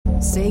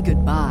Say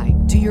goodbye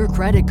to your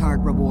credit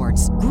card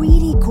rewards.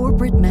 Greedy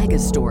corporate mega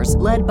stores,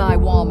 led by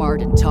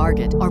Walmart and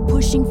Target, are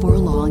pushing for a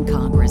law in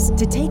Congress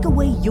to take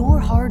away your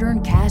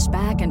hard-earned cash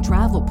back and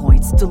travel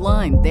points to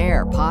line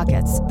their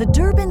pockets. The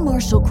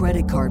Durbin-Marshall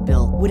credit card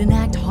bill would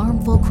enact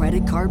harmful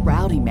credit card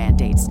routing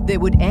mandates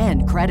that would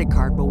end credit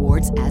card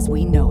rewards as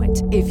we know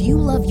it. If you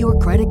love your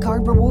credit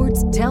card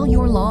rewards, tell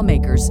your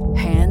lawmakers,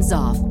 hands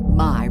off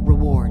my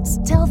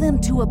rewards. Tell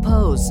them to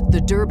oppose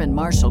the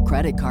Durbin-Marshall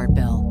credit card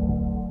bill.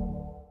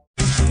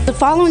 The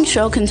following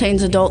show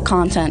contains adult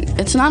content.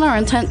 It's not our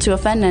intent to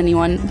offend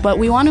anyone, but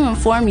we want to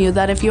inform you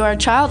that if you are a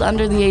child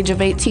under the age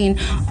of 18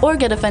 or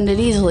get offended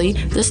easily,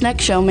 this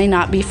next show may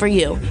not be for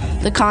you.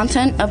 The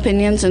content,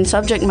 opinions, and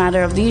subject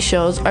matter of these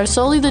shows are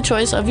solely the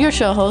choice of your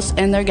show hosts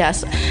and their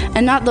guests,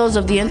 and not those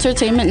of the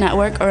Entertainment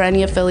Network or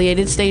any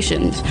affiliated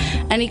stations.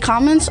 Any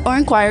comments or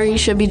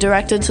inquiries should be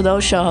directed to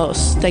those show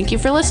hosts. Thank you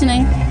for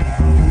listening.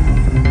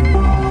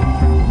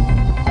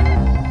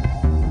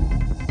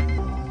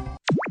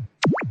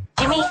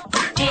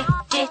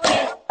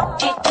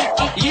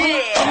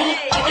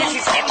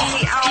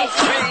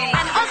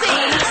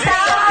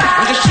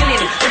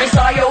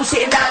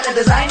 Sitting down and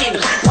designing,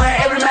 where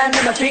every man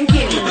never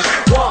thinking,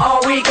 what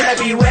are we gonna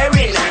be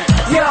wearing?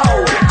 Yo,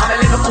 I'm a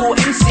Liverpool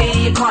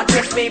MC, you can't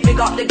test me. Big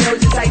up the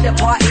girls inside the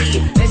party,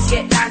 let's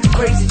get down to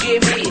crazy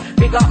Jimmy.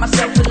 Big up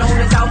myself and known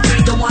as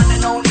Alfie, the one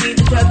and only,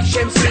 the Turkish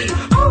MC.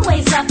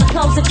 Always love the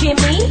clothes of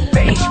Jimmy.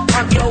 Bitch,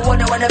 I'm your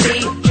wanna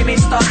be Jimmy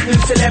Star, new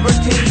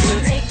celebrity.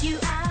 Take you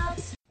out.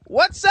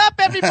 What's up,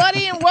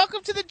 everybody, and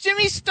welcome to the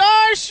Jimmy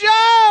Star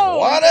Show!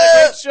 What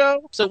up?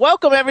 Show. So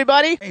welcome,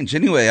 everybody. Hey,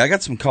 anyway, I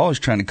got some callers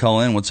trying to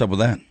call in. What's up with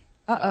that?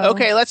 Uh-oh.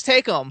 Okay, let's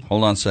take them.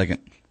 Hold on a second.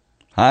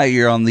 Hi,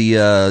 you're on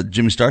the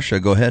Jimmy Star Show.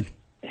 Go ahead.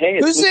 Hey,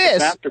 it's Who's Luke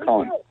this? McMaster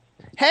calling.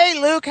 Hey,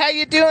 Luke, how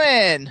you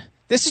doing?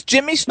 This is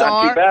Jimmy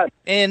Star. Not too bad.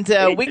 And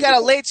Hey, we got a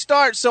late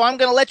start, so I'm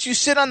going to let you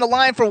sit on the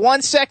line for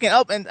 1 second.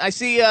 Oh, and I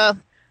see...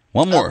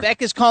 One more.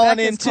 Beck is calling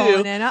in, too.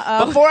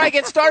 Uh-oh. Before I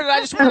get started,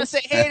 I just want to say,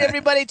 hey, to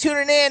everybody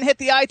tuning in, hit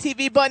the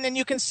ITV button, and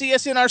you can see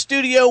us in our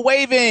studio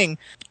waving.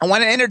 I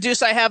want to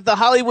introduce, I have the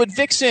Hollywood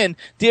Vixen,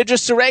 Deirdre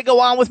Sorego,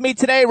 on with me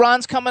today.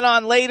 Ron's coming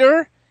on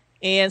later.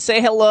 And say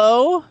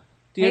hello,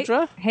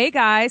 Deirdre. Hey,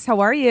 guys.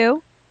 How are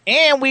you?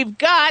 And we've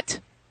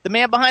got the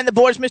man behind the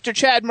boards, Mr.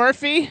 Chad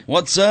Murphy.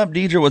 What's up,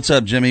 Deidre? What's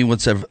up, Jimmy?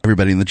 What's up,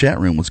 everybody in the chat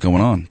room? What's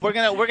going on? We're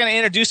gonna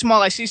introduce them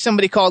all. I see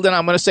somebody called in.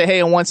 I'm gonna say hey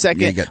in 1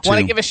 second. Yeah, you got two. Want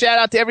to give a shout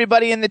out to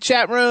everybody in the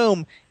chat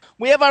room.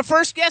 We have our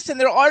first guest, and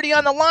they're already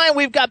on the line.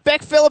 We've got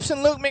Beck Phillips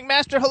and Luke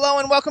McMaster. Hello,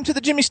 and welcome to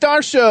the Jimmy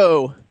Star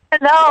Show.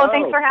 Hello,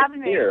 thanks for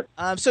having me.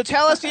 So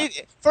tell us,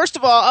 first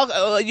of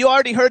all, you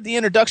already heard the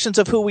introductions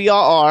of who we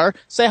all are.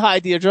 Say hi,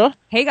 Deirdre.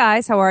 Hey,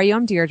 guys. How are you?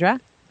 I'm Deirdre.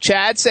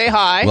 Chad, say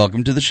hi.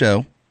 Welcome to the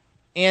show.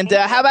 And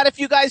how about if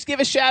you guys give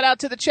a shout out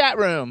to the chat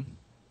room?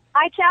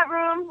 Hi, chat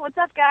room. What's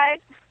up, guys?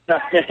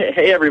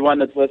 Hey, everyone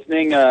that's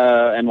listening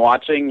and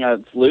watching.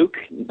 It's Luke.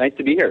 Nice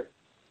to be here.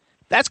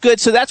 That's good.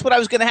 So that's what I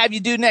was going to have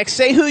you do next.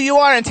 Say who you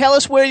are and tell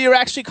us where you're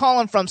actually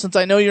calling from, since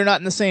I know you're not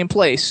in the same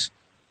place.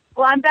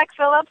 Well, I'm Beck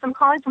Phillips. I'm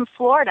calling from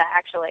Florida,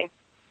 actually.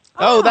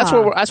 Oh, that's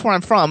where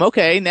I'm from.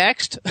 Okay,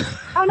 next.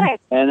 Oh, nice.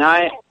 And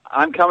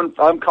I'm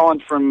calling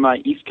from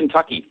East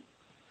Kentucky.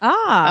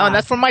 Ah. Oh, and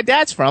that's where my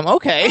dad's from.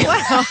 Okay.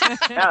 Wow.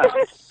 Yeah.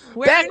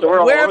 Beck, So we're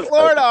all where over in the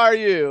Florida place. are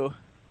you?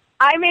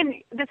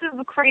 This is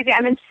crazy.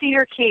 I'm in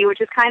Cedar Key,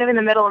 which is kind of in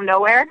the middle of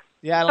nowhere.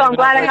 Yeah, I don't So I'm even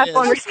glad know I where have it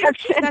phone is.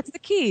 reception. That's the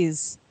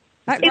Keys.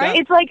 Right?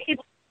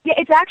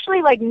 It's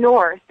actually like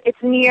north. It's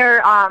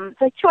near,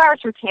 it's like 2 hours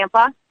from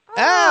Tampa.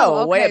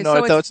 Oh, way up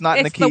north, though. It's not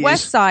in the It's Keys. the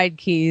West Side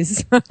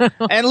Keys.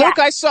 And Luke,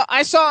 I saw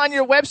on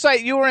your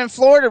website you were in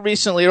Florida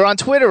recently, or on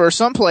Twitter or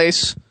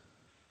someplace.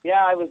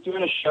 Yeah, I was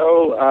doing a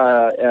show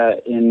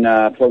in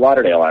Fort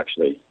Lauderdale,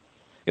 actually.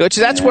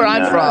 That's where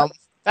I'm from.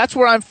 That's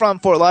where I'm from,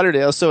 Fort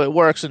Lauderdale, so it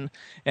works. And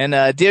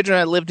Deirdre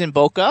and I lived in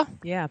Boca.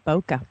 Yeah,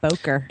 Boca.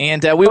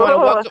 And we want to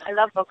welcome. I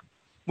love Boca.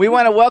 We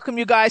want to welcome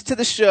you guys to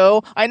the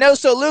show. I know.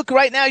 So, Luke,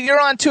 right now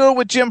you're on tour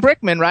with Jim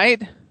Brickman,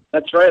 right?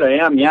 That's right, I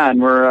am. Yeah,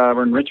 and we're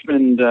in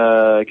Richmond,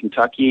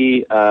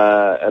 Kentucky,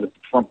 at a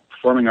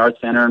performing arts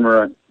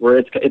center, and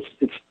it's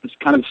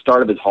kind of the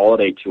start of his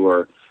holiday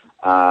tour,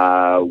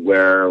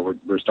 where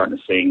we're starting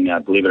to sing.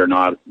 Believe it or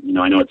not,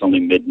 I know it's only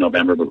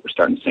mid-November, but we're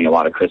starting to sing a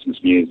lot of Christmas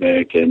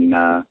music and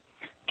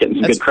getting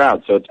some good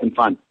crowds. So it's been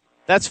fun.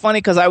 That's funny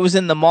because I was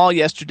in the mall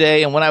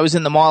yesterday, and when I was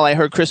in the mall, I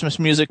heard Christmas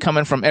music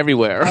coming from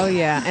everywhere. Oh,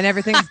 yeah. And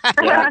everything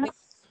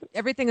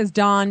is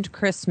donned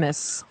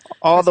Christmas.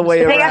 All the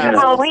way They got around.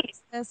 Halloween.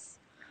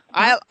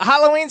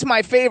 Halloween's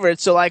my favorite,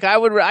 so I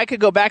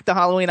could go back to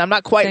Halloween. I'm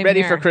not quite Same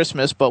ready here. for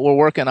Christmas, but we're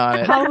working on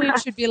it. Halloween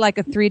should be like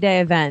a 3-day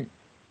event.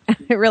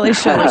 It really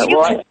should.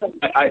 Well,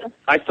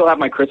 I still have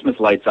my Christmas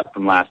lights up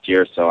from last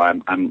year, so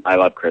I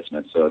love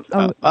Christmas. So it's,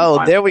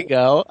 Oh, there we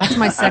go. That's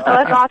my second.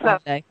 That's awesome.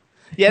 holiday.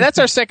 Yeah, that's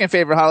our second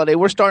favorite holiday.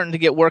 We're starting to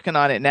get working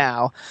on it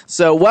now.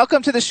 So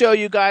welcome to the show,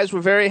 you guys. We're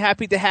very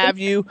happy to have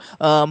you.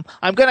 I'm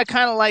going to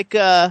kind of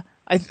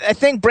I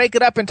think break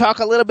it up and talk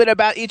a little bit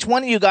about each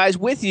one of you guys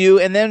with you,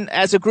 and then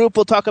as a group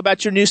we'll talk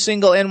about your new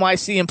single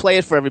NYC and play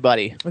it for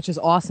everybody. Which is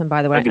awesome,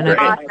 by the way. That'd be And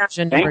great. I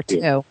version number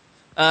 2.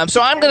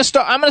 So I'm going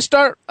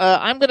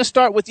to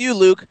start with you,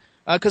 Luke,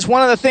 because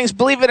one of the things,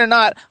 believe it or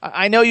not,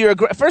 I know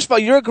first of all,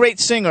 you're a great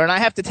singer, and I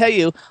have to tell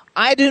you,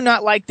 I do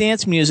not like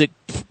dance music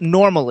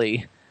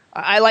normally.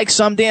 I like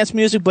some dance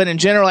music, but in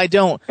general, I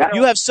don't.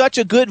 You have such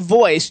a good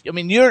voice. I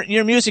mean,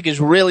 your music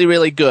is really,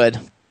 really good.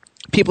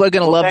 People are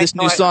going to love this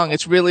new song.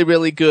 It's really,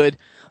 really good.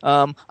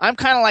 I'm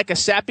kind of like a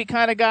sappy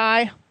kind of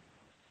guy,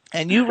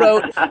 and you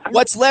wrote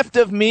 "What's Left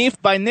of Me"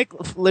 by Nick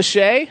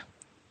Lachey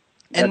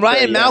and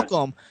Ryan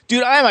Malcolm.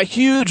 Dude, I'm a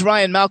huge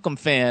Ryan Malcolm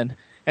fan,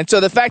 and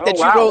so the fact that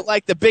you wrote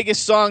like the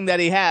biggest song that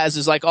he has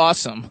is like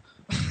awesome.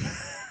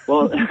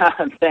 Well,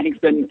 thanks.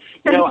 And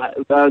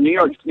New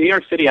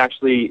York City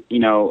actually,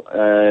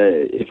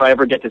 if I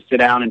ever get to sit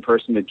down in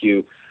person with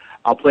you,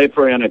 I'll play it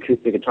for you on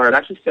acoustic guitar. It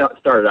actually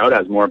started out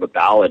as more of a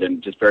ballad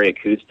and just very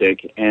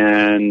acoustic.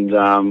 And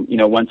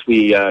once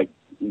we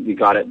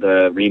got it,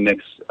 the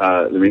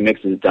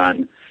remix is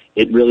done.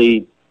 It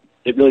really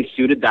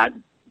suited that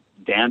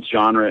dance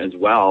genre as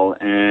well,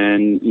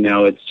 and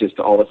it's just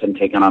all of a sudden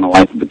taken on a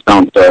life of its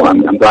own. So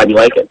I'm glad you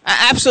like it.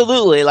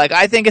 Absolutely, like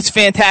I think it's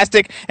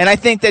fantastic, and I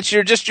think that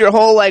your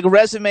whole like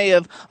resume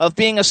of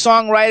being a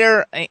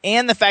songwriter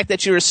and the fact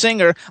that you're a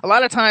singer. A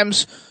lot of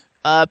times,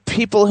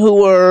 people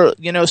who are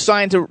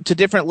signed to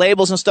different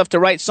labels and stuff to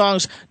write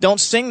songs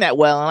don't sing that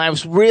well, and I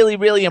was really,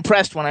 really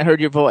impressed when I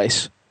heard your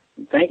voice.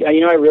 Thank you.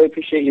 I really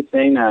appreciate you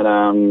saying that.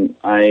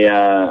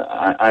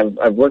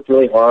 I've worked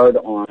really hard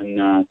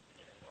on.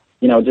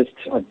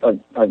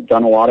 I've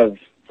done a lot of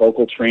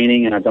vocal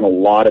training, and I've done a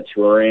lot of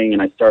touring,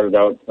 and I started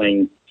out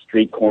playing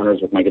street corners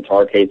with my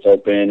guitar case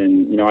open,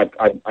 and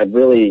I've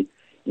really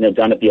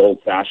done it the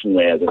old-fashioned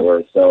way, as it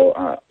were.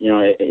 So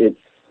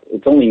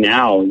it's only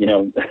now,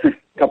 a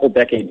couple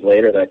decades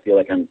later, that I feel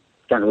like I'm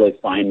starting to really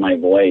find my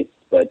voice.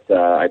 But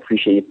I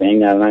appreciate you saying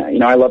that,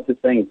 and I love to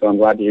sing, so I'm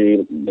glad to hear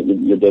that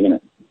you're digging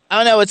it.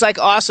 Oh no, it's like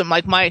awesome.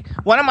 Like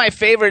one of my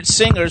favorite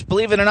singers,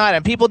 believe it or not,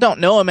 and people don't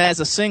know him as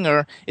a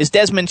singer, is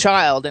Desmond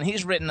Child, and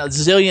he's written a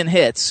zillion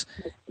hits.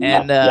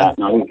 And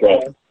he's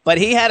great. But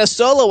he had a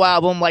solo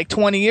album like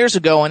 20 years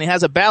ago, and he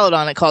has a ballad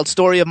on it called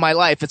 "Story of My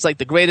Life." It's like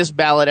the greatest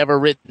ballad ever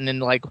written in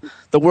like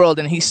the world,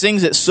 and he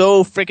sings it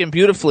so freaking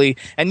beautifully.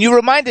 And you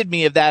reminded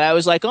me of that. I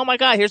was like, oh my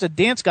God, here's a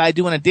dance guy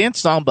doing a dance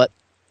song, but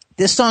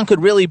this song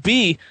could really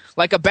be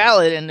like a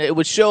ballad, and it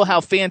would show how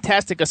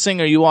fantastic a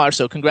singer you are.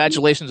 So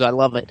congratulations, I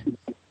love it.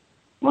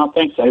 Well,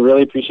 thanks. I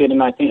really appreciate it,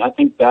 and I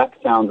think Beck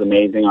sounds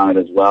amazing on it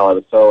as well.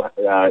 It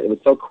was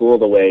so cool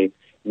the way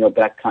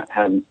Beck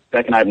and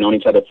I have known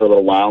each other for a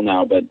little while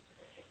now, but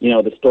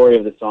the story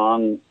of the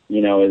song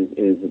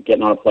is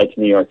getting on a flight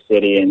to New York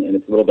City, and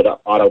it's a little bit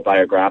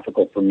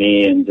autobiographical for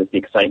me, and just the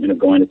excitement of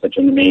going to such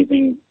an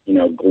amazing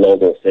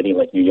global city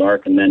like New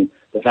York, and then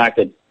the fact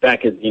that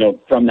Beck is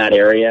from that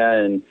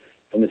area and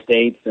from the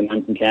States, and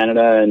I'm from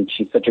Canada, and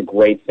she's such a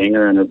great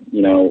singer, and her,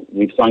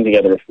 we've sung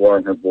together before,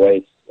 and our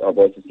voices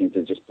seem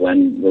to just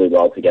blend really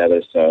well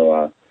together. So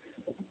I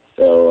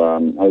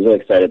was really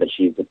excited that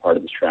she's a part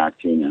of this track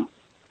too now.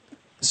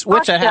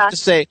 Which I have to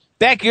say,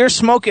 Beck, you're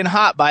smoking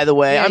hot, by the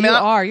way. Yeah, I mean,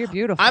 you're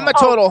beautiful. I'm a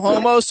total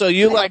homo, so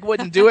you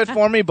wouldn't do it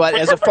for me. But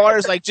as far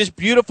as like just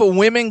beautiful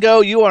women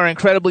go, you are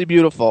incredibly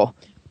beautiful.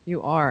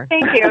 You are.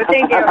 Thank you. But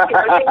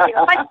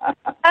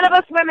none of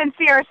us women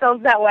see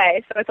ourselves that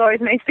way, so it's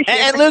always nice to hear.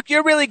 And Luke,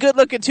 you're really good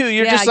looking too.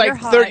 You're just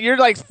like you're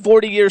like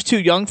 40 years too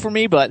young for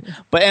me, but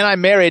and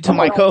I'm married to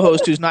my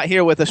co-host who's not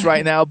here with us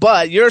right now.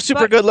 But you're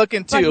super good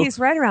looking too. But he's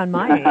right around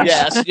my age.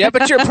 Yes, yeah,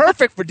 but you're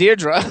perfect for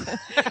Deirdre.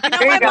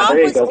 My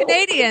mom was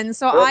Canadian,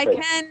 so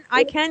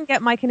I can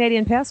get my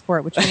Canadian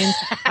passport, which means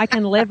I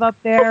can live up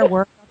there,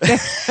 work.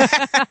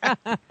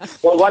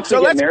 Well, once we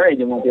get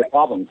married, it won't be a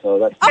problem. So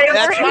that's right.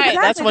 Exactly.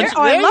 That's once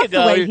I love you go.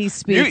 The way he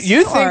speaks.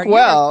 You think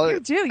well. You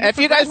do. If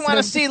you guys want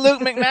to see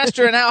Luke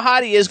McMaster and how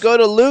hot he is, go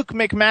to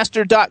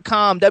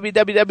LukeMcMaster.com,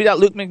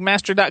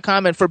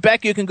 www.LukeMcMaster.com, and for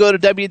Beck, you can go to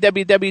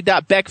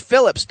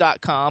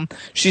www.BeckPhillips.com.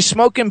 She's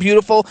smoking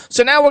beautiful.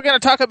 So now we're going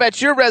to talk about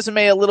your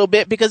resume a little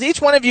bit, because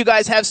each one of you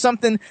guys have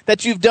something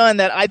that you've done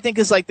that I think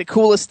is like the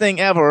coolest thing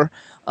ever.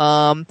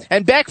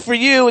 And Beck, for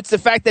you, it's the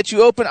fact that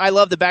you I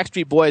love the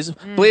Backstreet Boys.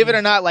 Believe it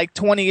or not, like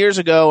 20 years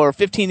ago or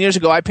 15 years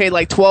ago, I paid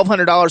like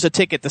 $1,200 a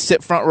ticket to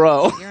sit front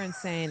row. You're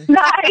insane.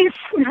 Nice.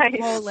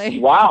 Holy.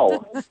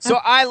 Wow. So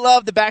I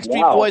love the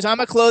Backstreet Boys. I'm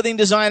a clothing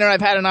designer.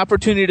 I've had an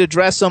opportunity to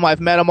dress them.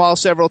 I've met them all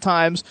several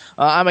times.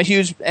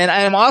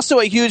 I'm also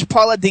a huge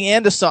Paula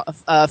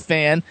Deanda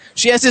fan.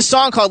 She has this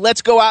song called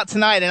 "Let's Go Out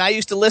Tonight," and I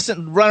used to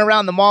run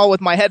around the mall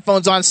with my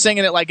headphones on,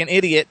 singing it like an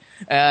idiot.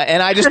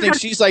 And I just think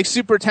she's like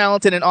super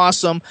talented and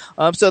awesome.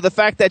 So the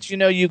fact that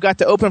you got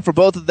to open for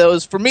both of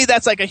those, for me,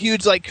 that's like a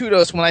huge like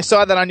kudos. When I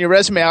saw that on your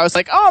resume, I was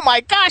like, oh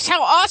my gosh,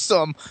 how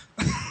awesome!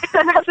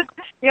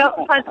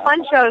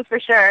 Fun shows for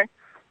sure.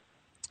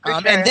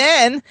 Sure.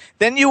 And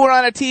then you were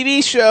on a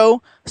TV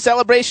show,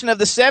 celebration of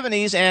the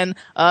 70s, and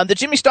the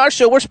Jimmy Star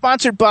Show. We're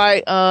sponsored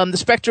by the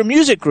Spectrum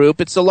Music Group.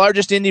 It's the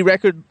largest indie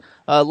record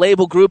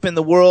label group in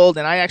the world,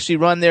 and I actually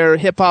run their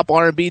hip-hop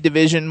R&B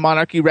division,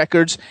 Monarchy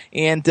Records.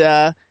 And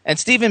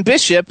Stephen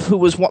Bishop, who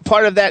was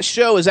part of that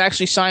show, is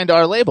actually signed to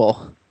our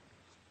label.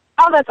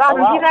 Oh, that's awesome.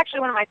 Oh, wow. He's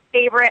actually one of my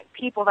favorite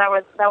people that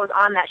was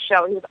on that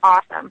show. He was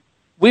awesome.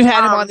 We've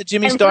had him on the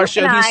Jimmy Star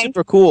Show. He's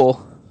super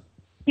cool.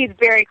 He's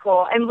very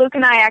cool. And Luke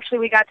and I actually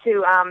we got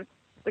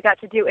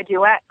to do a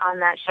duet on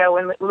that show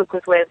when Luke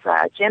was with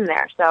Jim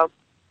there. So.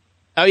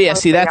 Oh yeah,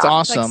 see that's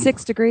awesome. It's like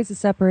 6 degrees of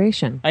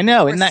separation. I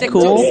know, isn't that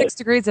cool? 6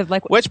 degrees of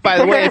like. Which, by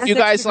the way, if you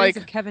guys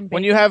like, Kevin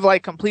when you have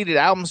like completed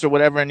albums or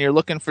whatever, and you're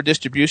looking for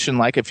distribution,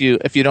 like if you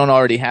don't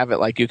already have it,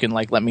 like you can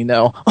like let me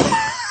know.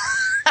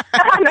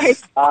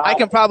 Nice. I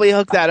can probably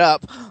hook that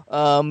up.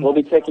 We'll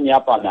be taking you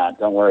up on that.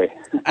 Don't worry.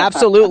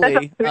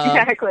 Absolutely.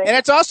 Exactly. And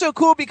it's also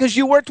cool because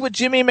you worked with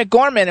Jimmy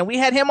McGorman, and we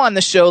had him on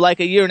the show like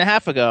a year and a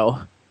half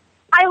ago.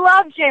 I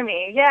love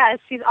Jimmy. Yes,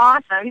 he's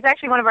awesome. He's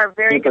actually one of our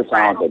very Super good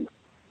friends. talented.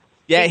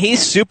 Yeah,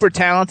 he's super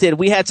talented.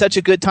 We had such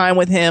a good time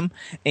with him,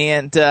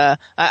 and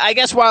I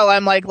guess while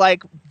I'm like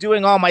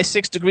doing all my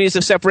 6 degrees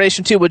of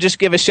separation too, we'll just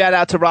give a shout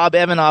out to Rob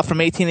Evanoff from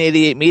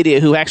 1888 Media,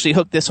 who actually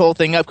hooked this whole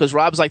thing up because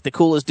Rob's like the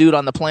coolest dude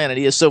on the planet.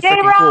 He is so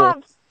freaking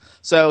cool.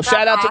 So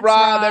shout out to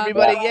Rob,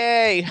 everybody!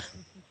 Yay!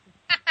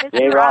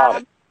 Yay,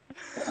 Rob.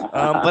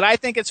 But I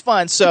think it's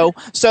fun. So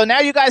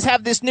now you guys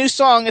have this new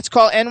song. It's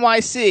called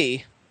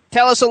NYC.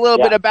 Tell us a little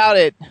bit about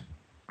it.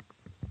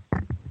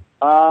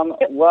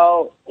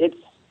 Well, it's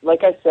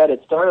like I said,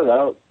 it started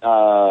out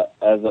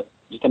as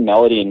just a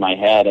melody in my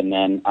head, and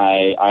then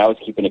I always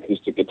keep an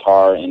acoustic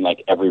guitar in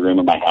like every room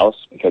of my house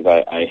because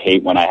I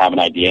hate when I have an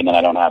idea and then I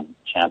don't have a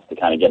chance to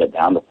kind of get it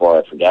down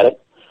before I forget it.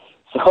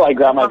 So I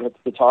grabbed my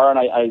guitar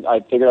and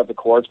I figured out the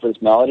chords for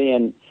this melody,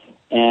 and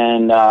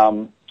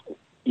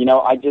you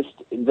know, I just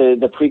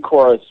the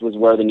pre-chorus was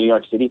where the New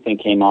York City thing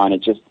came on.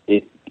 It just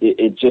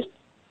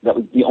that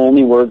was the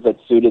only words that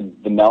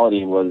suited the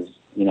melody was,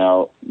 you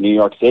know, New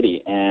York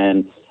City,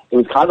 and it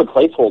was kind of a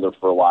placeholder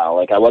for a while.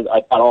 Like I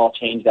thought, oh, I'll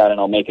change that and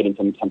I'll make it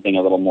into something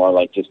a little more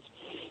like just,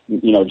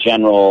 you know,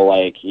 general,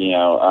 like, you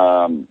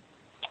know,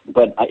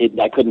 but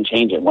I couldn't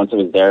change it. Once it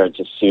was there, it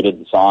just suited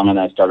the song, and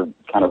I started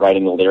kind of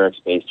writing the lyrics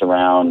based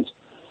around,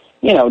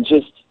 you know,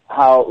 just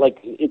how, like,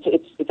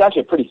 it's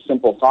actually a pretty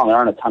simple song. There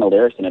aren't a ton of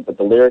lyrics in it, but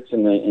the lyrics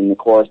in the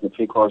chorus and the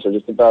pre-chorus are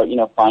just about, you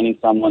know, finding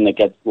someone that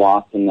gets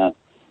lost in the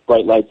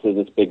bright lights of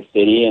this big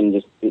city, and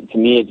just, to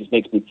me, it just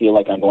makes me feel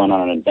like I'm going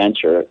on an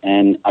adventure.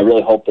 And I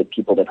really hope that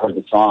people that heard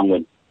the song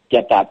would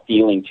get that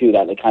feeling too,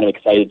 that kind of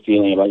excited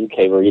feeling about,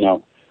 okay, we're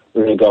going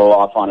to go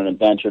off on an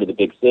adventure to the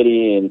big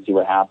city and see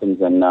what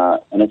happens. And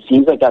it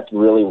seems like that's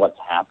really what's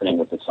happening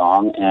with the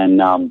song.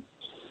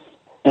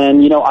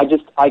 And you know,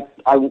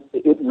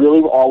 it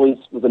really always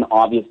was an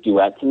obvious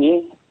duet to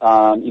me,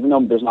 even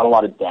though there's not a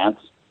lot of dance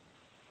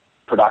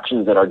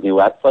productions that are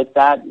duets like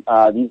that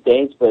these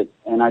days.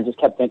 And I just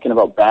kept thinking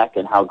about Beck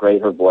and how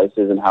great her voice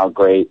is, and how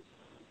great,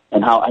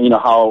 and how, you know,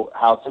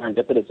 how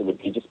serendipitous it would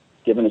be, just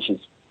given that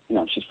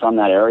she's from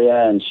that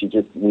area, and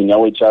we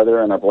know each other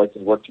and our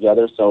voices work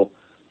together. So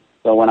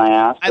when I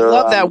asked her, I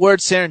love that word,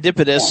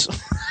 serendipitous.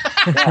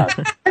 Yeah.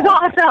 It's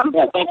awesome.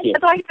 Yeah, thank you.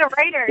 That's why he's a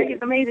writer. He's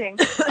amazing.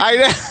 Did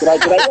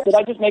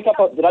I just make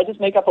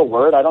up a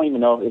word? I don't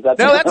even know. Is that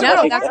that's an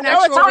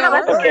actual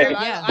word.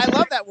 Yeah. I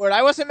love that word.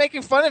 I wasn't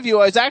making fun of you.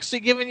 I was actually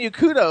giving you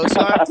kudos. So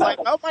I was like,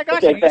 oh my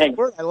gosh, you used the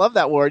word. I love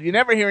that word. You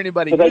never hear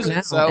anybody use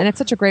it. So. And it's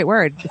such a great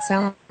word. It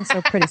sounds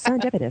so pretty.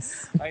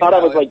 Serendipitous. I thought I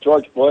was like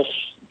George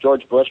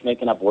Bush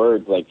making up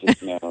words, like,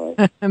 just, you know.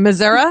 Like,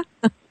 Missouri?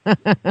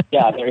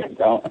 Yeah, there you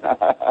go.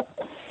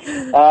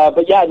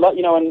 But yeah,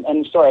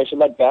 and sorry, I should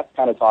let Beth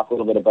kind of talk a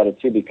little bit about it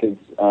too, because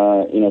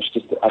you know,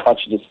 I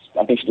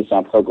think she just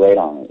sounds so great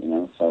on it, you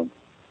know. So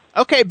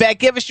okay, Beth,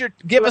 give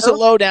us a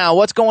lowdown.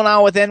 What's going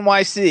on with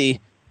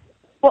NYC?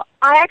 Well,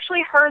 I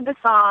actually heard the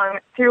song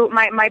through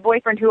my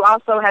boyfriend, who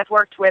also has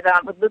worked with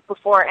Luke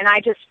before, and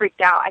I just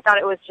freaked out. I thought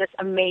it was just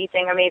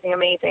amazing.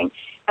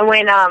 And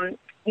when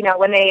you know,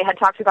 when they had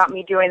talked about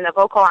me doing the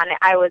vocal on it,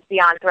 I was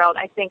beyond thrilled.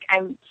 I think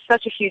I'm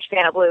such a huge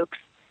fan of Luke's.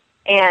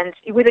 And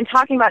we've been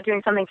talking about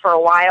doing something for a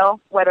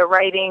while, whether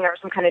writing or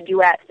some kind of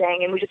duet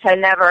thing, and we just had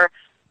never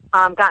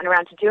gotten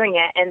around to doing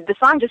it. And the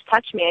song just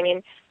touched me. I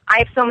mean, I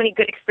have so many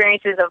good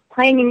experiences of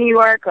playing in New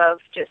York, of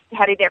just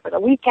heading there for the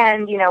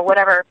weekend, you know,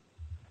 whatever,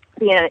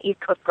 being an East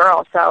Coast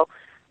girl. So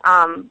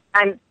I'm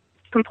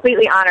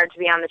completely honored to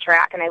be on the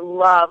track, and I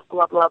love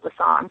the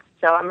song.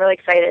 So I'm really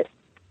excited.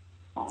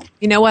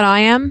 You know what I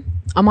am?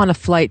 I'm on a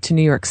flight to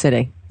New York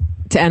City,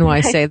 to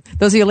NYC.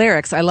 Those are your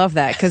lyrics. I love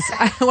that, because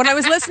when I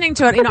was listening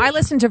to it, you know, I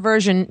listened to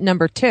version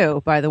number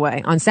 2, by the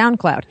way, on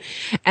SoundCloud,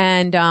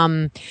 and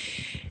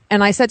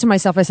And I said to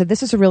myself, I said,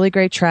 this is a really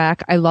great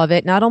track. I love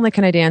it. Not only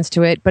can I dance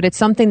to it, but it's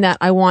something that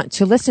I want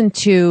to listen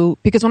to,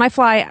 because when I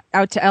fly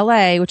out to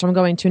LA, which I'm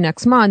going to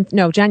next month,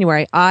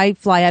 January, I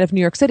fly out of New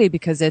York City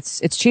because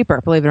it's cheaper,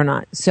 believe it or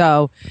not.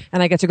 So,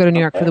 and I get to go to New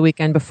York for the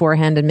weekend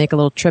beforehand and make a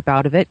little trip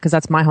out of it because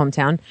that's my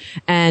hometown.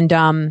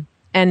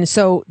 And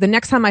so the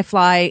next time I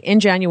fly in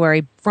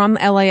January from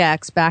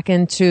LAX back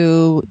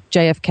into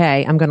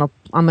JFK, I'm going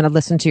to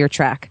listen to your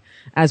track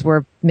as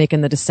we're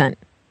making the descent.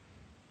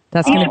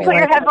 That's you going should to put be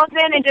your headphones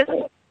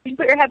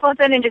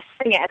in and just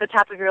sing it at the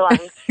top of your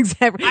lungs.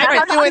 Exactly.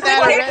 I've been doing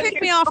that They already.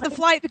 kicked me off the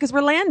flight because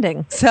we're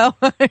landing. So,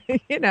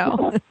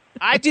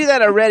 I do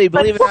that already,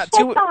 believe it or not.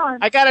 song.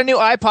 I got a new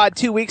iPod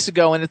 2 weeks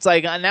ago, and it's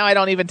like now I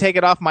don't even take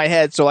it off my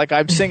head, so like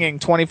I'm singing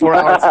 24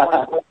 hours.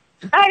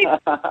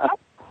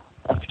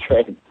 That's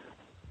great.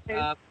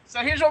 So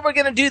here's what we're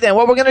going to do then.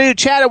 What we're going to do,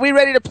 Chad, are we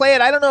ready to play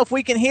it? I don't know if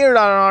we can hear it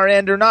on our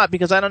end or not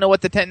because I don't know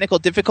what the technical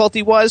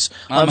difficulty was.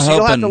 So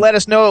you'll have to let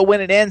us know when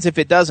it ends if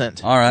it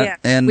doesn't. All right. Yeah.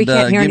 And We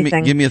can't hear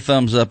anything. give me a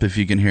thumbs up if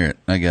you can hear it,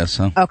 I guess,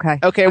 huh? okay.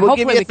 Okay, we'll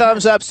give Hopefully you a we can.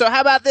 thumbs up. So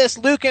how about this,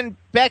 Luke and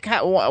Beck?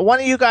 One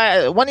of you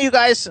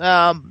guys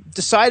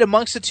decide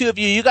amongst the two of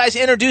you. You guys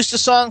introduce the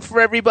song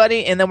for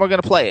everybody, and then we're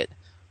going to play it.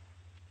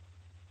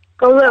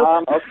 Go,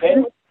 Luke.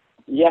 Okay.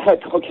 Yeah,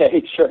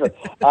 okay, sure.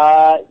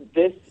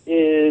 This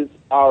is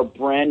our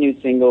brand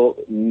new single,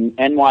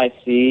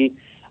 NYC,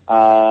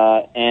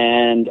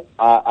 and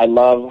I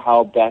love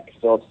how Beck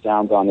Phillips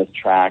sounds on this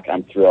track.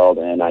 I'm thrilled,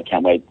 and I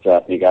can't wait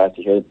for you guys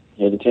to hear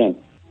the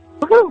tune.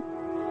 Woohoo!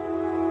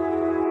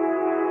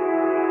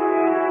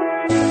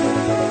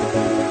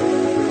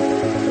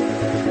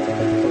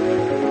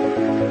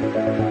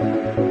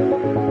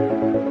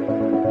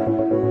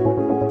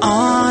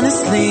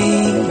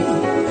 Honestly,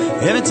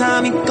 every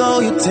time you go,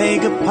 you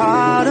take a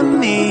part of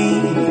me.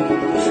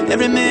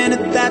 Every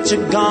minute that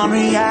you're gone,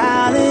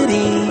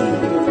 reality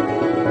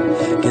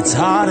gets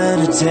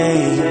harder to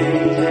take.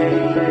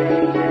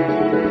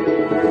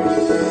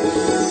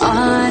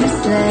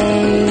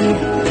 Honestly,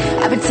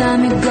 every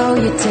time you go,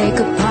 you take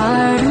a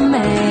part of me.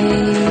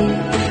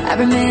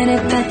 Every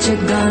minute that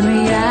you're gone,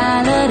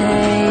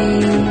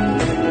 reality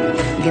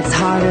gets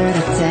harder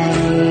to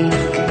take.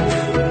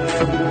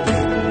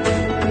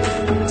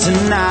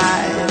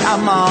 Tonight,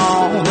 I'm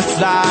on a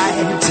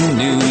flight to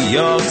New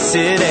York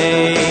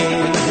City.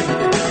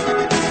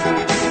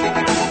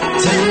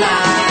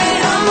 Tonight,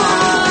 I'm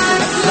on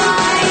a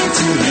flight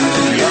to New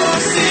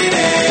York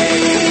City.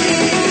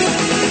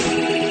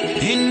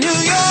 In New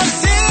York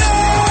City,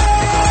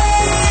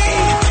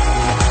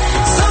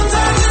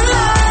 sometimes in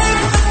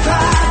life the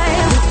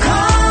pride will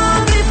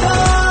come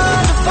before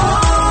the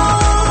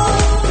fall.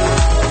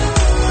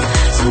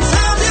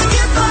 Sometimes you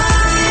get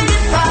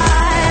blinded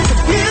by the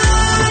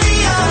beauty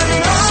of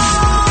it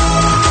all.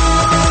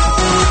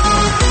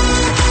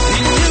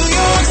 In New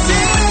York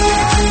City.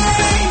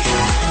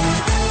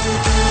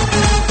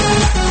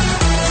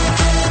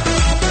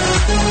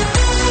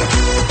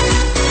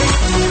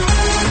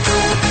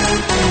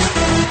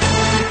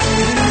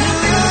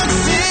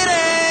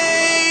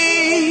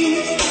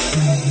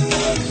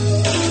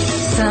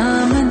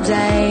 Summer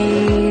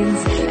days,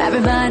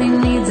 everybody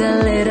needs a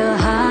little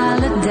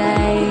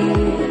holiday.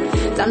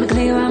 Time to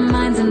clear our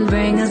minds and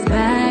bring us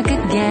back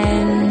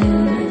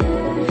again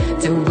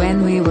to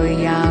when we were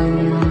young.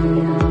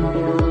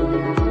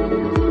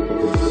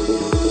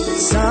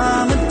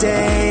 Summer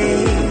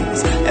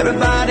days,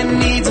 everybody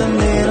needs a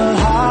little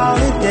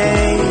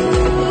holiday.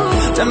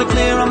 Time to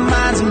clear our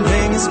minds and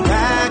bring us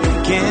back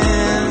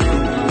again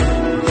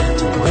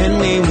to when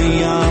we were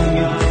young.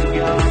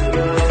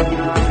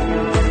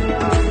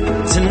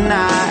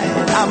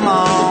 Tonight, I'm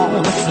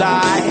on a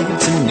flight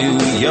to New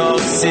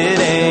York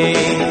City.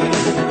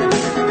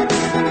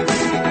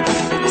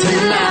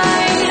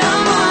 Tonight,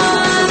 I'm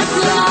on a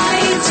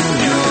flight to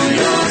New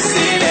York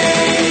City.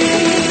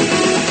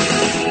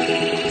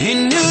 In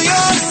New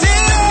York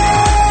City,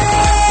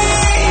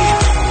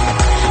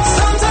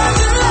 sometimes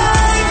in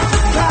life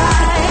the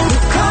pride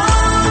will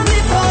come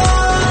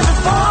before the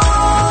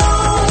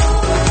fall.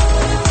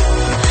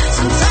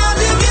 Sometimes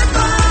you get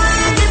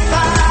blinded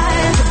by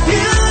the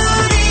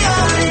beauty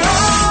of it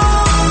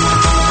all.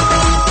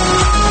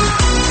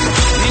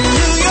 In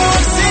New York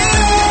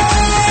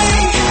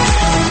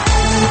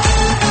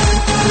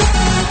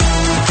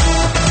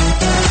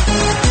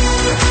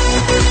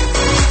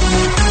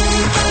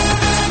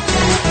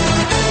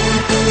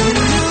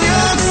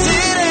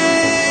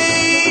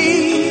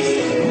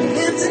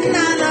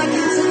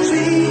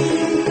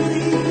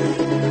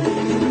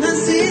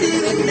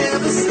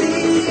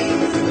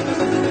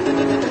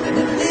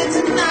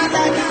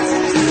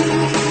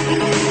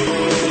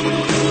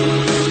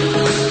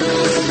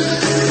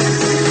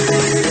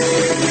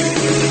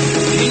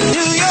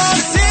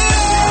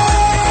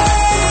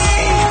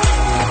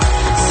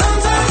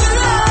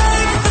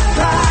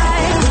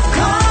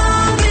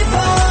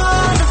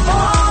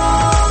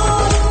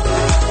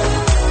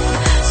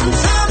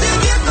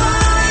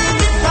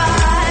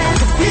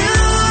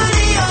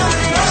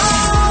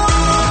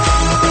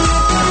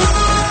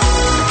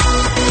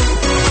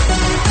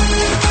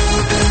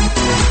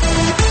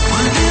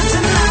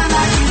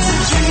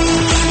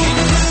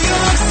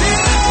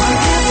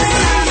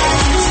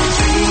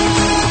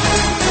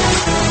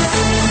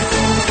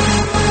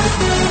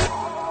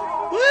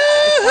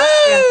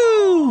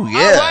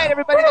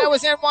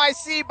was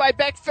NYC by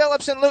Beck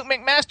Phillips and Luke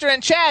McMaster.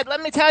 And Chad,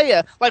 let me tell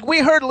you, like we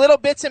heard little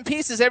bits and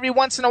pieces every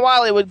once in a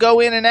while. It would go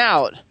in and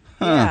out.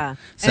 Yeah.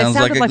 Sounds and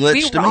like it a sounded like glitch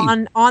we to were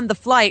me. on the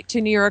flight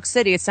to New York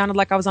City. It sounded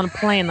like I was on a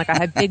plane, like I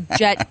had big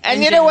jet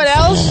And you know what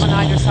else? on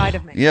either side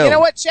of me. Yo. You know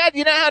what, Chad?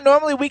 You know how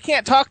normally we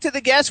can't talk to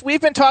the guests? We've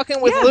been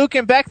talking with Luke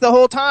and Beck the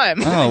whole time.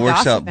 Oh, it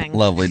works out Gossiping.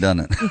 lovely,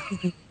 doesn't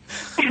it?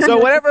 So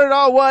whatever it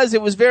all was,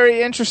 it was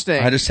very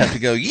interesting. I just have to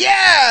go,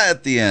 yeah,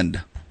 at the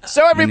end.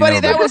 So everybody,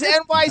 You know, that was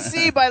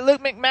NYC by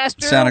Luke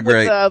McMaster. Sounded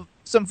great. With,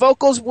 some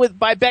vocals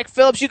by Beck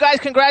Phillips. You guys,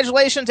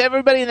 congratulations!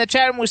 Everybody in the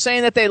chat room was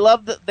saying that they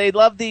love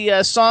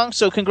the song.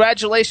 So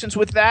congratulations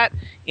with that.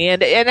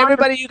 And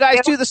everybody, you guys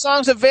too. The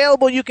song's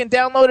available. You can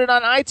download it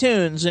on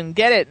iTunes and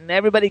get it. And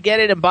everybody get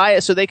it and buy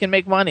it so they can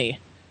make money.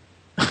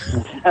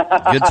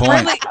 Good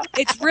point.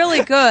 It's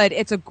really good.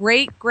 It's a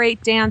great,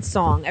 great dance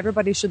song.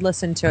 Everybody should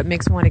listen to it.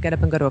 Makes me want to get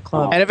up and go to a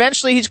club. And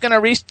eventually, he's going to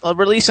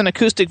release an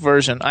acoustic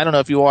version. I don't know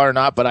if you are or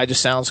not, but it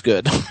just sounds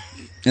good.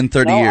 In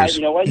 30 years.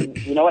 You know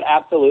what?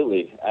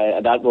 Absolutely,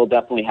 that will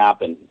definitely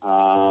happen.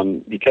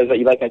 Because,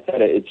 like I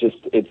said,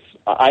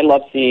 I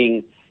love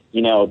seeing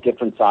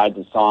different sides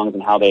of songs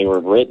and how they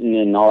were written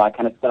and all that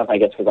kind of stuff. I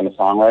guess because I'm a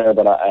songwriter,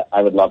 but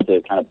I would love to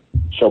kind of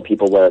show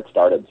people where it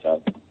started.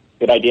 So,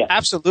 good idea.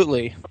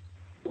 Absolutely,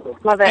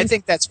 Love it. I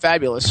think that's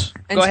fabulous.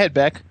 Go ahead,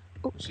 Beck.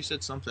 She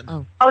said something.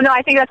 Oh no,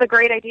 I think that's a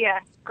great idea.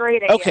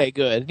 Great idea. Okay,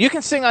 good. You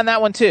can sing on that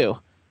one too.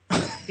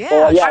 Yeah,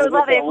 Well, yeah, I would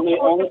love it. only-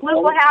 If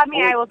Luke will have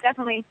me, I will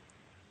definitely.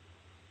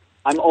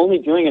 I'm only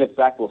doing it if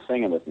Beck will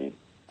sing it with me.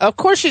 Of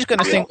course she's going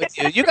to sing with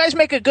you. You guys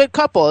make a good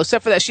couple,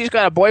 except for that she's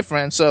got a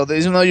boyfriend. So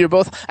even though you're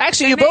both...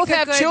 Actually, you both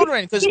have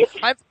children. Because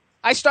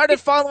I started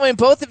following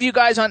both of you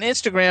guys on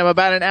Instagram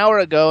about an hour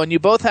ago, and you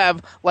both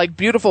have like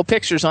beautiful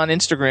pictures on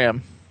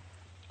Instagram.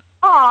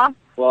 Aw.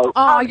 Well,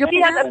 your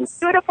she has parents? a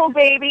beautiful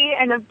baby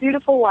and a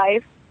beautiful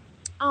wife.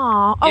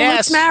 Aw. Oh,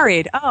 Yes. Luke's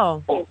married.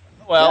 Oh. Well,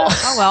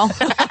 Oh, well.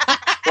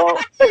 well,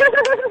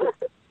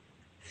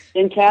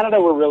 in Canada,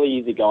 we're really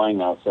easygoing,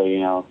 though. So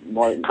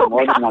more than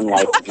one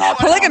wife is not.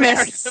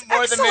 Polygamous.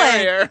 more the Excellent.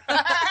 merrier.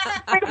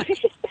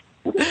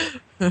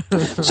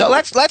 So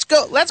let's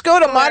go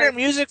to modern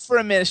music for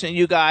a minute,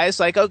 you guys.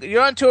 Like,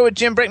 you're on tour with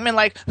Jim Brinkman.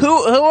 Like, who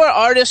are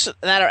artists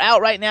that are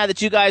out right now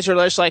that you guys are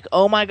just like,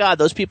 oh my God,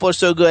 those people are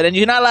so good? And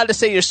you're not allowed to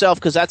say yourself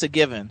because that's a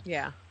given.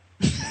 Yeah.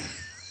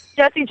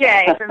 Jessie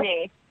J for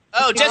me.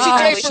 Oh, Jessie Oh,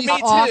 J for she's me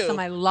too. awesome.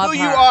 I love Who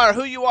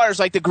her. you are is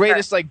like the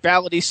greatest like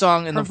ballady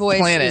song in Her the voice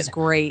planet. is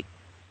great.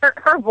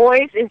 Her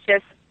voice is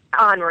just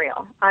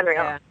unreal.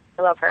 Yeah.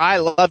 I love her. I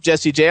love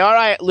Jessie J. All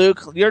right,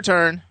 Luke, your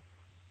turn.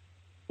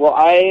 Well,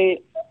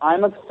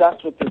 I'm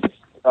obsessed with this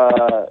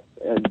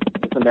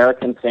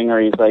American singer.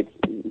 He's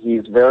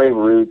very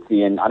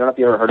rootsy, and I don't know if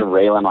you ever heard of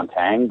Ray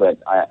LaMontagne, but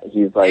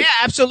he's like... Yeah,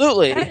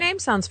 absolutely. That name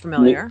sounds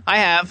familiar. I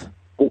have.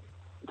 To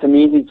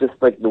me, he's just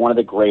like one of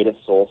the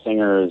greatest soul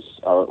singers,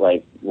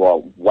 white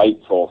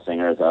soul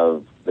singers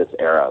of this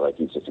era. Like,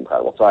 he's just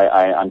incredible. So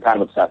I'm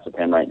kind of obsessed with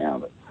him right now.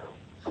 But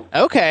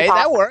Okay,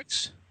 that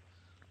works.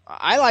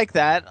 I like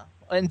that.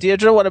 And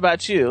Deirdre, what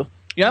about you?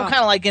 I'm kind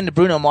of like into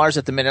Bruno Mars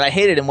at the minute. I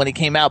hated him when he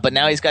came out, but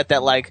now he's got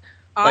that like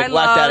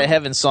Locked Out of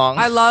Heaven song.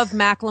 I love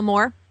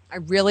Macklemore. I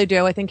really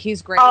do. I think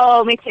he's great.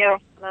 Oh, me too.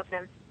 Love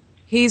him.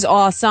 He's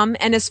awesome.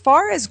 And as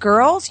far as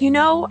girls, she's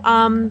not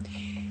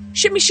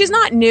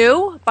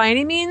new by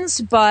any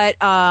means, but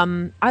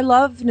I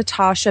love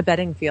Natasha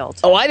Bedingfield.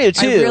 Oh, I do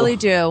too. I really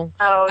do.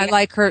 Oh, I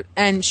like her,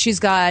 and she's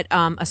got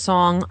a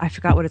song. I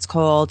forgot what it's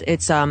called.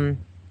 It's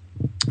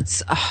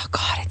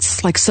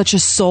like such a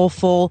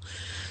soulful.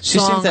 She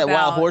song sings that about,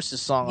 Wild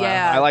Horses song.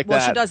 Yeah, I like that.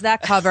 Well, she does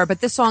that cover,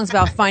 but this song's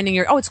about finding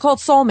your. Oh, it's called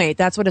Soulmate.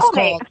 That's what it's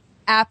called.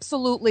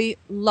 Absolutely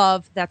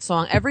love that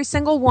song. Every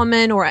single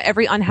woman or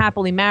every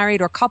unhappily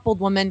married or coupled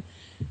woman,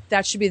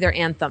 that should be their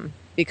anthem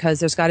because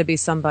there's got to be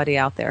somebody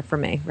out there for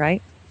me,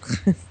 right?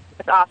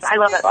 It's awesome. I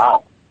love it.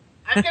 wow.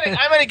 I'm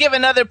gonna give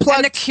another plug.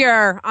 And The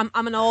Cure.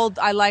 I'm an old.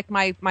 I like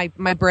my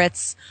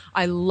Brits.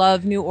 I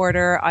love New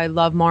Order. I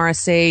love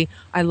Morrissey.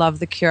 I love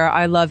The Cure.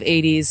 I love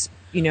 80s.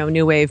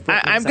 New wave.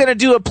 I'm going to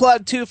do a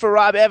plug, too, for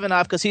Rob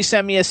Evanoff because he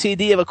sent me a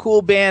CD of a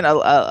cool band,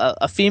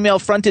 a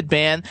female-fronted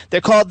band. They're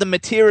called The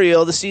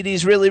Material. The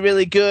CD's really,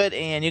 really good,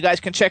 and you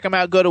guys can check them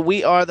out. Go to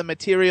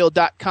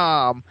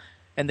wearethematerial.com.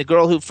 And the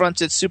girl who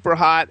fronts it's super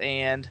hot,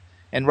 and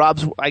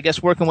Rob's, I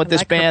guess, working with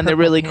this band. They're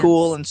really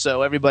cool, and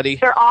so everybody...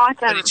 They're awesome.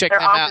 Everybody check They're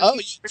them out. awesome.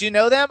 Oh, do you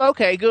know them?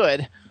 Okay,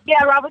 good.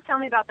 Yeah, Rob was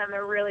telling me about them.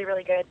 They're really,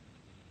 really good.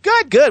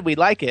 Good. We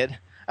like it.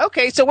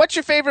 Okay, so what's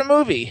your favorite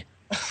movie?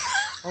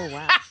 Oh,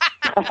 wow.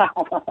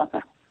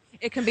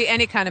 It can be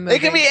any kind of movie. It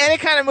can be any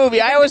kind of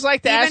movie. I always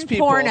like to ask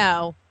people. Even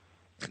porno.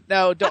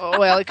 No,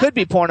 well, it could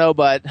be porno,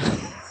 but...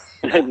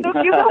 You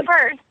go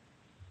first.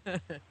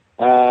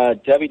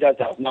 Debbie does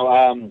that. No,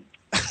 let me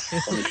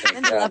think.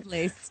 And the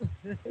Lovelace.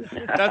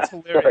 That's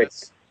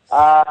hilarious.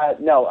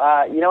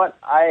 No, you know what?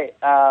 I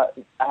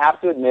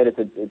have to admit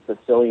it's a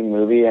silly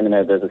movie, and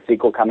there's a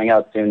sequel coming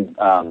out soon.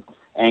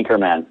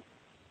 Anchorman.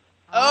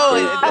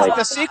 Oh,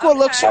 the sequel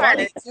looks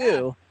funny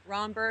too.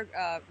 Ron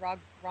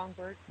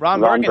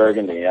Ron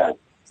Burgundy, yeah.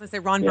 I say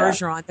Ron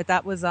Bergeron, but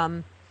that was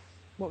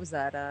what was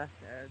that?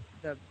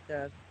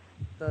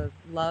 The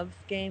Love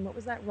Game. What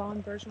was that?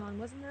 Ron Bergeron,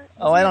 wasn't that?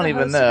 Oh, I don't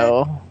even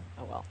know.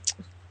 Oh well.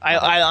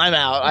 I'm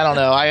out. I don't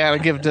know. I gotta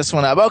give this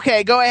one up.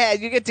 Okay, go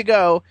ahead. You get to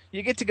go.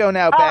 You get to go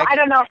now, Beck. I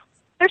don't know.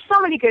 There's so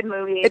many good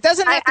movies. It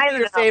doesn't have to be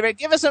your favorite.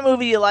 Give us a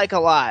movie you like a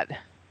lot.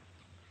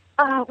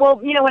 Well,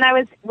 when I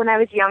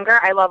was younger,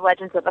 I love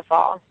Legends of the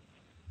Fall.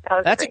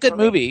 That's a good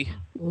movie.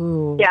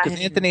 Ooh. Yeah. With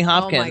Anthony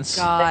Hopkins.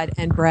 Oh my God!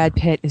 And Brad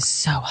Pitt is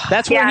so hot.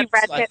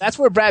 That's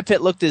where Brad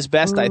Pitt looked his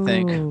best, I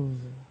think.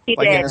 He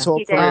like did. In his whole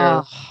he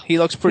career, he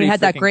looks pretty. He had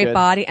that freaking great good.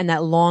 body and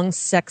that long,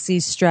 sexy,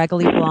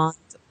 straggly blonde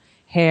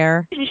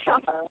hair.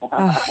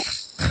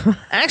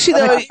 Actually,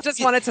 though, I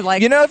just wanted to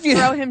if you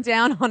throw him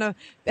down on a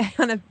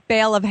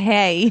bale of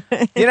hay.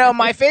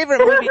 My favorite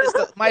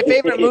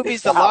movie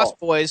is The Lost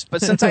Boys.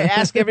 But since I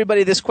ask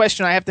everybody this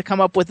question, I have to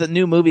come up with the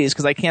new movies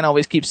because I can't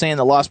always keep saying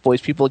The Lost Boys.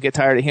 People get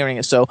tired of hearing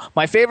it. So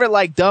my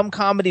favorite dumb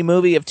comedy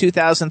movie of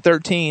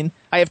 2013.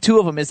 I have two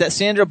of them. Is that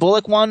Sandra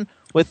Bullock one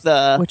with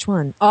which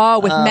one? Oh,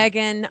 with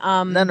Megan.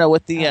 No,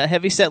 with the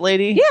heavyset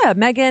lady. Yeah,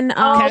 Megan.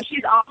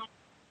 She's awesome.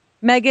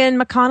 Megan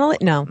McConnell?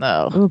 No.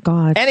 Oh,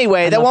 God.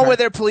 Anyway, that one where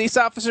they're police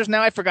officers.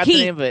 Now I forgot the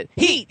name of it.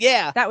 Heat,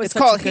 yeah. It's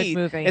called such a good Heat.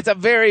 movie. It's a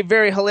very,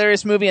 very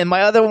hilarious movie. And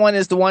my other one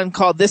is the one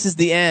called This Is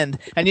the End.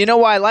 And you know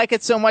why I like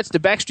it so much? The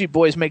Backstreet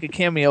Boys make a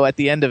cameo at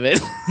the end of it.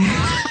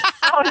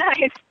 Oh,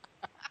 nice.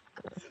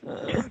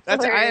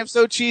 I am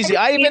so cheesy.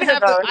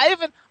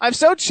 I'm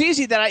so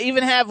cheesy that I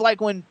even have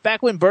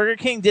back when Burger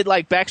King did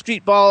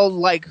Backstreet Ball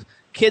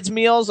kids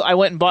meals, I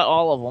went and bought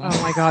all of them.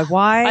 Oh my God,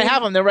 why? I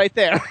have them. They're right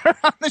there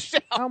on the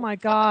shelf. Oh my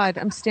God,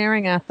 I'm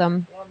staring at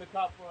them. On the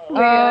top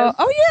row.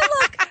 Oh yeah,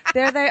 look,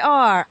 there they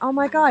are. Oh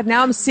my God,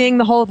 now I'm seeing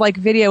the whole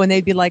video, and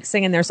they'd be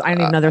saying their. I don't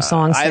even know their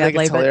songs. I think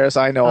it's hilarious.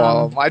 I know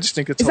all of them. I just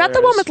think it's. Is hilarious.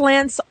 that the one with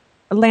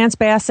Lance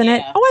Bass in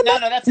it? Oh, no,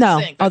 that's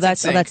NSYNC.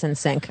 That's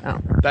NSYNC. Oh,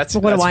 that's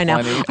what do I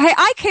know? funny. Hey,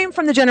 I came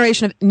from the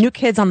generation of New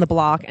Kids on the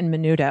Block and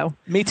Menudo.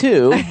 Me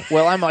too.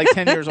 Well, I'm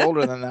 10 years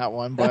older than that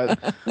one,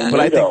 but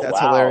I think that's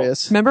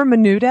hilarious. Remember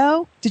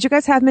Menudo? Did you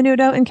guys have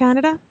Menudo in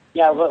Canada?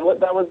 Yeah,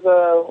 what that was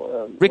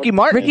Ricky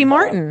Martin. Ricky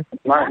Martin.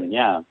 Martin,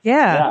 yeah.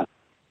 Yeah.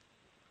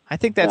 I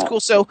think that's cool.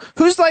 So,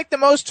 who's the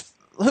most?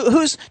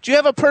 Do you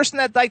have a person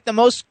that the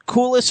most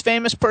coolest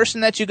famous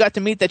person that you got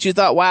to meet that you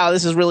thought, wow,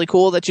 this is really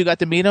cool that you got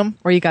to meet him?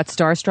 Or you got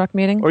starstruck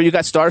meeting? Or you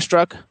got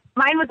starstruck?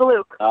 Mine was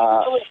Luke.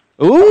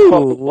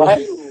 Ooh. What?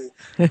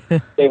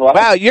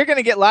 Wow, you're going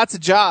to get lots of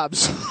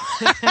jobs.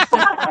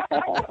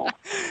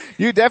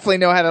 You definitely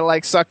know how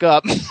to suck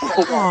up. You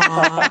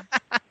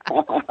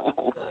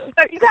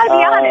gotta be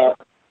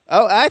honest.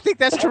 Oh, I think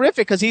that's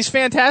terrific because he's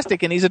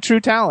fantastic and he's a true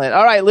talent.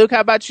 All right, Luke,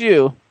 how about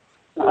you?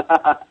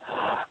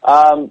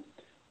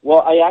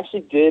 Well, I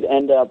actually did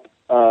end up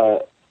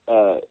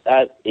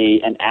at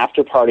an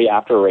after party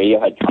after a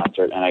Radiohead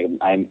concert, and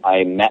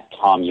I met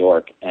Tom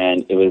York,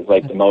 and it was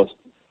the most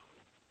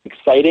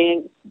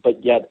exciting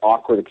but yet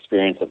awkward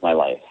experience of my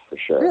life, for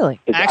sure. Really?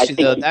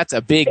 Actually, that's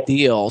a big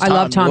deal. I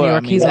love Tom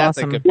York. He's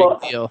awesome. That's a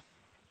big deal.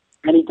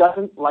 And he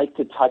doesn't like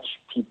to touch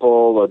people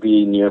or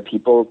be near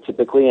people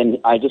typically, and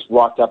I just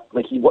walked up,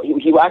 he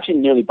actually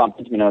nearly bumped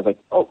into me, and I was like,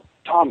 oh,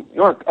 Tom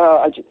York,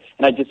 I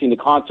just seen the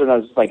concert, and I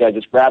was just I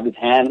just grabbed his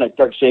hand, and I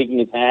started shaking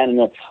his hand, and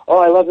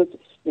I love this,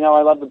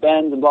 I love the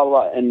Bends, and blah,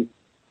 blah, blah. And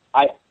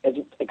as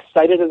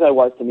excited as I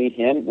was to meet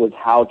him, was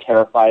how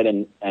terrified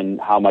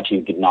and how much he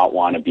did not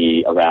want to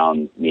be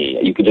around me.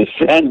 You could just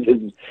sense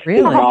his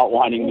not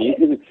wanting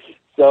me.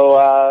 So,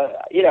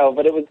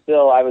 but it was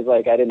still, I was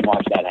I didn't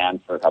wash that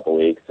hand for a couple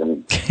weeks.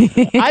 And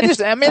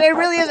it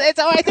really is.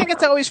 I think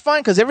it's always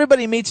fun because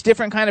everybody meets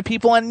different kind of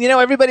people. And,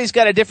 everybody's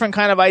got a different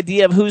kind of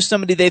idea of who's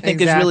somebody they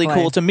think is really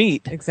cool to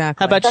meet.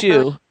 Exactly. How about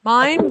you?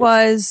 Mine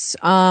was,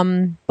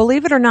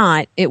 believe it or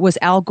not, it was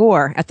Al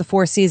Gore at the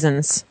Four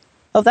Seasons.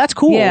 Oh, that's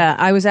cool. Yeah,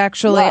 I was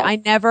actually, I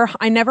never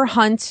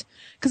hunt.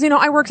 Because,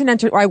 I work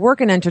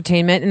in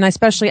entertainment, and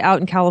especially out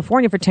in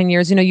California for 10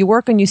 years, you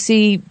work and you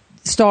see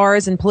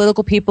stars and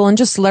political people and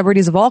just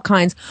celebrities of all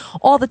kinds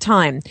all the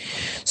time.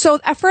 So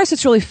at first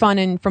it's really fun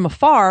and from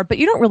afar, but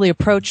you don't really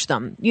approach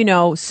them,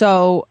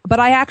 but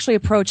I actually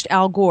approached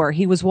Al Gore.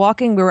 He was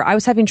walking, I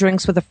was having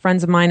drinks with a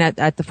friend of mine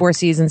at the Four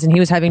Seasons, and he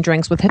was having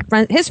drinks with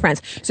his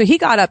friends. So he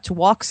got up to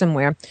walk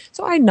somewhere.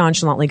 So I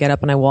nonchalantly get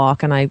up and I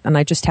walk, and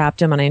I just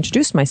tapped him and I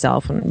introduced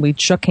myself, and we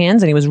shook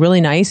hands, and he was really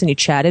nice, and he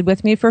chatted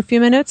with me for a few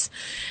minutes,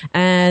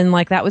 and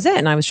that was it.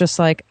 And I was just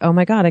oh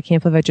my God, I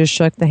can't believe I just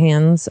shook the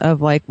hands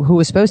of who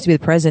was supposed to be the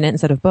president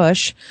instead of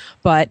Bush,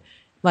 but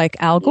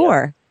Al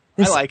Gore.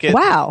 I like it.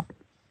 Wow.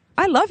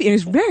 I love you.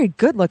 He's very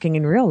good looking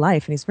in real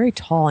life, and he's very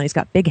tall, and he's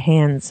got big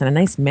hands and a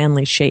nice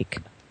manly shake.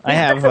 I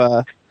have,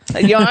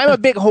 I'm a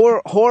big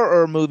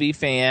horror movie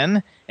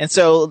fan, and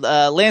so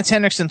Lance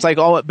Henriksen's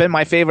been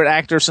my favorite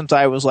actor since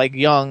I was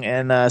young,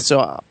 and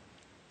so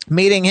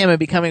meeting him and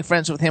becoming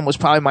friends with him was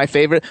probably my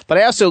favorite. But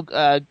I also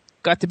got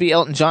to be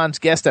Elton John's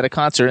guest at a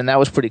concert, and that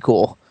was pretty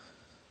cool.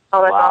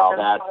 Oh, that's awesome.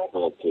 That's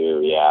cool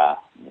too. Yeah.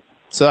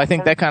 So I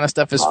think that kind of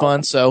stuff is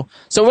fun. So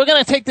we're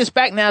going to take this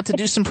back now to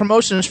do some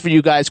promotions for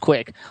you guys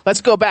quick.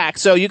 Let's go back.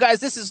 So you guys,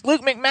 this is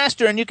Luke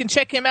McMaster, and you can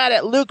check him out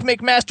at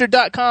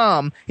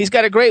lukemcmaster.com. He's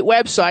got a great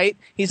website.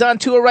 He's on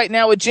tour right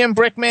now with Jim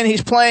Brickman.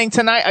 He's playing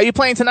tonight. Are you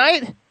playing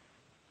tonight?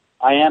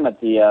 I am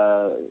at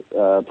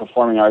the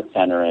Performing Arts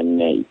Center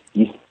in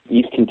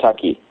East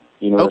Kentucky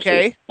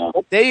University.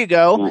 Okay, there you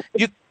go.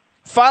 You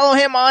follow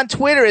him on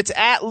Twitter. It's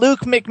at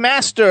Luke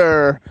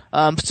McMaster.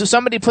 So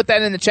somebody put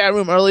that in the chat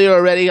room earlier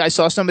already. I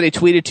saw somebody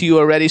tweet it to you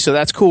already, so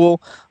that's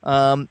cool.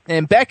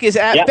 And Beck is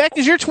at Beck.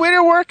 Is your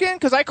Twitter working?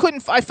 Because I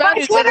couldn't. I found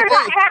you the other Twitter day.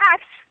 got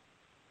hacked.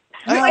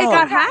 It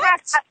got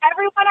hacked?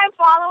 Everyone I'm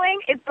following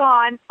is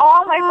gone.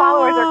 All my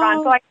followers are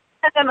gone. So I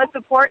sent them a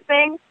support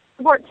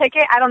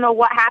ticket. I don't know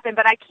what happened,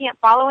 but I can't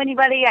follow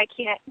anybody. I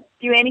can't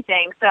do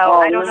anything. So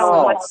I don't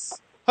know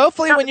what's...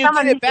 Hopefully when you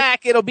get it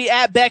back, it'll be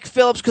at Beck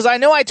Phillips, because I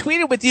know I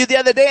tweeted with you the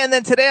other day, and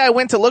then today I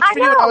went to look for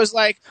you, and I was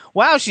like,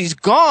 wow, she's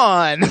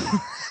gone.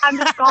 I'm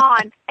just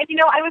gone. And, it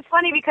was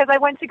funny because I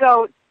went to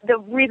go, the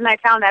reason I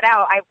found that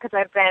out, because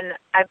I've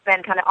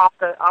been kind of off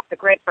the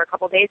grid for a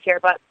couple of days here,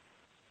 but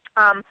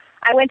I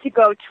went to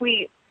go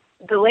tweet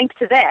the link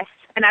to this,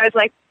 and I was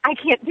like, I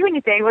can't do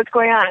anything. What's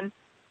going on?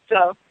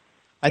 So...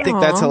 I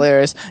think that's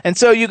hilarious. And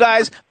so you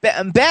guys,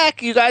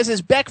 Beck, is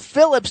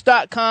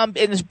BeckPhillips.com.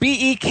 It is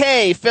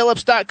BEK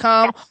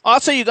Phillips.com.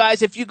 Also, you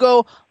guys, if you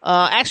go,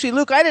 actually,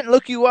 Luke, I didn't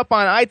look you up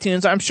on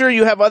iTunes. I'm sure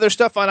you have other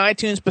stuff on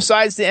iTunes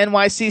besides the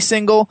NYC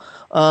single.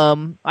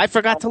 I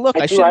forgot to look.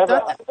 I should have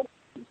done that.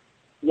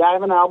 Yeah, I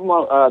have an album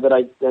that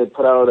I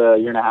put out a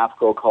year and a half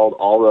ago called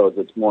All Roads.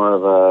 It's more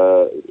of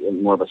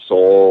a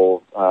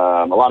soul.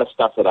 A lot of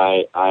stuff that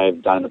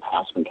I've done in the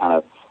past been kind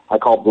of, I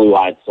call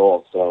Blue-Eyed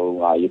Soul,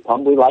 so you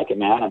probably like it,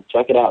 man.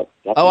 Check it out.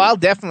 Definitely. Oh, I'll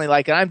definitely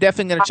like it. I'm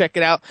definitely going to check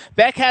it out.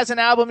 Beck has an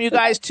album, you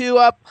guys, too,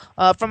 up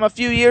from a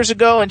few years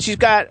ago, and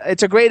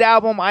it's a great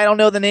album. I don't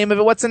know the name of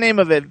it. What's the name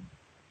of it?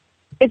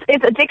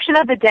 It's Addiction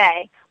of the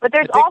Day. But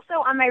there's also,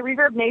 on my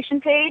Reverb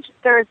Nation page,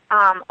 there's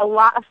a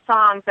lot of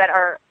songs that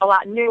are a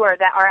lot newer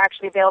that are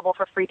actually available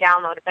for free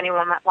download if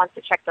anyone wants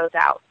to check those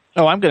out.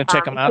 Oh, I'm going to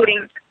check them out.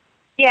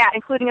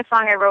 Including a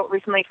song I wrote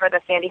recently for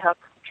the Sandy Hook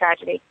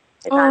tragedy.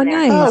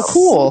 Nice. Oh,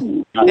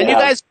 cool. And you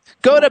guys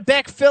go to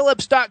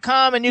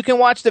BeckPhillips.com and you can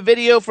watch the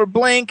video for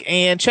Blink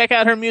and check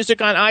out her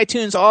music on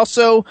iTunes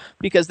also,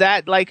 because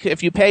that,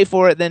 if you pay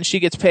for it, then she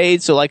gets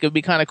paid. So, it'd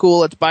be kind of cool.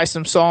 Let's buy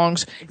some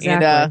songs.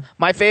 Exactly. And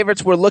my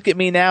favorites were Look at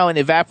Me Now and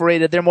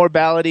Evaporated. They're more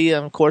ballady,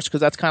 of course,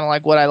 because that's kind of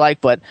like what I like.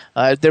 But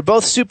they're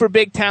both super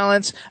big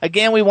talents.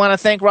 Again, we want to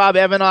thank Rob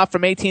Evanoff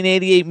from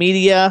 1888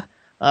 Media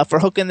for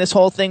hooking this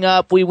whole thing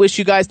up. We wish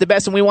you guys the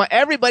best, and we want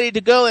everybody to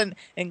go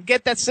and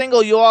get that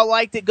single. You all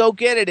liked it. Go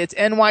get it. It's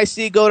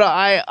NYC. Go to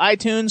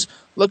iTunes.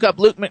 Look up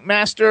Luke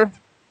McMaster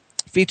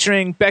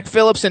featuring Beck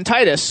Phillips and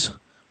Titus.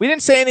 We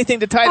didn't say anything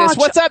to Titus.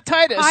 What's up,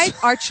 Titus? Hi,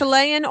 our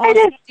Chilean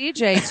awesome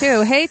DJ,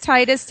 too. Hey,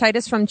 Titus.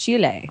 Titus from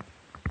Chile.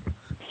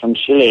 From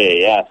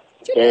Chile, yeah.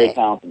 Very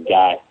talented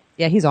guy.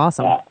 Yeah, he's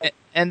awesome. Yeah.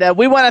 And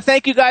we want to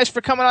thank you guys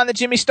for coming on the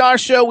Jimmy Star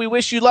Show. We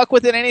wish you luck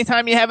with it.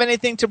 Anytime you have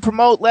anything to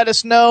promote, let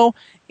us know,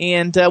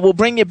 and we'll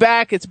bring you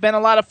back. It's been a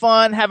lot of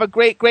fun. Have a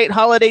great, great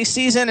holiday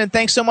season, and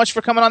thanks so much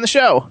for coming on the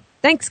show.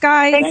 Thanks,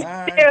 guys. Thanks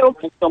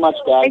so much,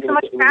 guys. Thanks so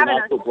much for having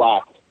us.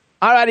 Blast.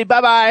 All righty,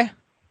 bye-bye.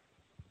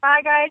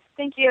 Bye, guys.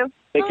 Thank you.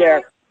 Take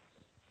care.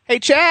 Hey,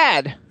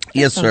 Chad.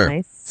 Yes, sir.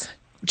 Nice.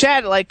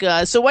 Chad,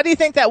 so what do you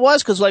think that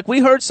was? Because,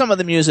 we heard some of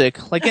the music.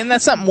 Isn't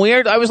that something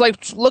weird? I was,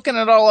 looking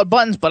at all our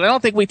buttons, but I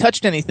don't think we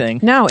touched anything.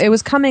 No, it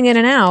was coming in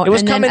and out. It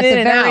was and coming in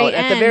and out.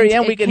 At the very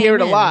end, we could hear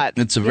it a in. lot.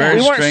 It's a very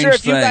we weren't strange sure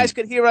if thing. you guys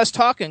could hear us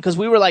talking, because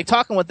we were,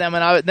 talking with them,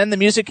 and then the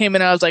music came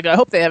in, and I was like, I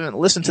hope they haven't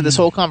listened to this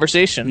whole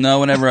conversation.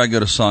 No, whenever I go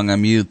to song, I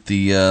mute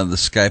the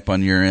Skype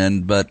on your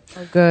end. But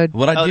good.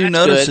 What I do that's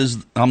notice good.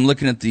 is I'm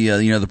looking at the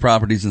the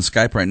properties in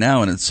Skype right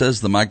now, and it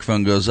says the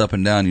microphone goes up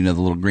and down, the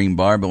little green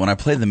bar. But when I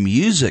play the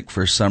music,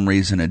 for some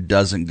reason, it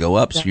doesn't go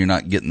up, so you're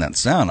not getting that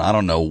sound. I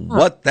don't know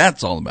what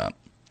that's all about.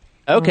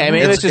 Okay,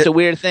 maybe it's just a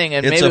weird thing.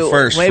 And it's maybe, a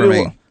first maybe for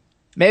me.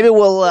 Maybe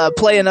we'll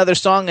play another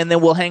song, and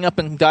then we'll hang up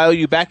and dial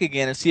you back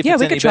again and see if it's any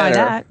better. Yeah, we could try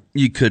that.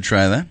 You could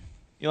try that.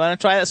 You want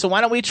to try that? So why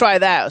don't we try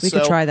that? We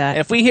could try that.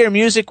 If we hear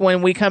music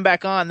when we come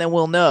back on, then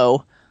we'll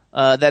know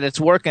that it's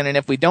working. And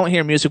if we don't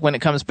hear music when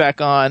it comes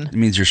back on, It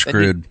means you're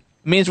screwed.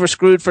 it means we're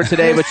screwed for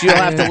today. But you'll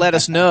have to let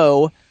us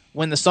know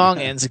when the song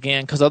ends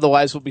again, because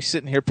otherwise we'll be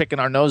sitting here picking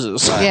our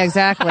noses. Yeah,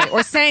 exactly.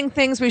 Or saying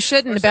things we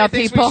shouldn't about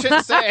Things people. we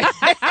shouldn't say.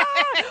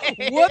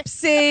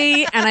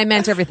 Whoopsie. And I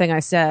meant everything I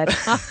said.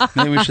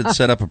 Maybe we should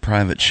set up a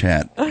private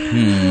chat.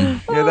 Yeah,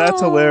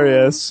 that's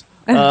hilarious.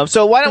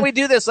 So why don't we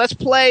do this? Let's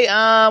play.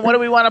 What do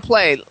we want to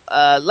play?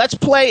 Let's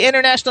play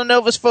International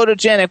Nova's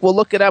Photogenic. We'll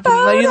look it up,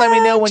 and you let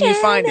me know when you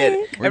find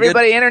it.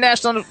 Everybody,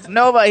 International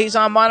Nova, he's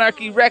on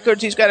Monarchy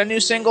Records. He's got a new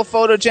single,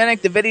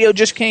 Photogenic. The video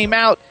just came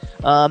out.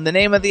 The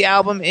name of the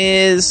album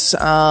is...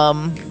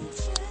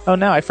 oh,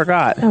 no, I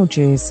forgot. Oh,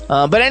 jeez.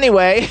 But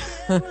anyway,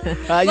 you can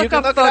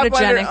up look it up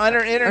Photogenic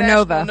under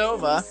International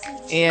Nova.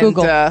 And,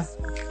 Google.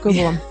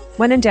 Google them.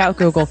 When in doubt,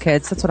 Google,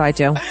 kids. That's what I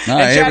do. All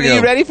right, here we go.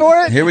 You ready for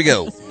it? Here we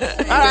go. All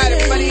right,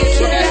 everybody, it's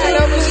your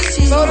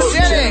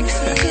photogenic.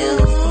 I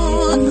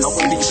want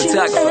to be a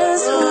photographer.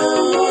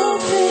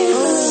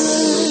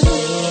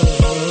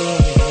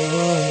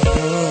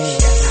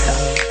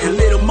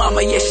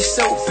 Mama, yeah, she's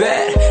so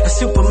bad. A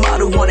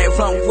supermodel on that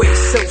runway,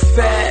 so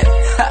fat.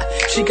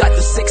 She got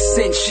the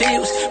 6-inch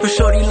heels, but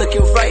shorty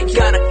looking right,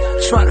 gotta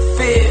try to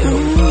feel.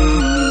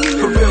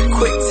 But real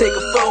quick, take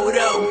a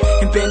photo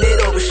and bend it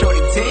over, shorty.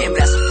 Damn,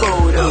 that's a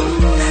photo.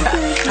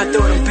 I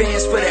throw them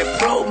bands for that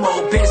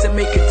promo, bands that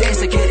make her dance,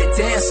 to get it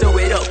down, so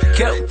it up,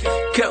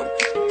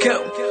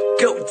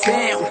 go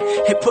down,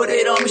 and put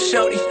it on me,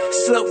 shorty.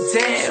 Slow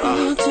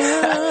down.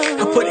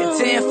 I put it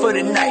down for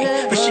the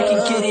night, but she can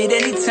get it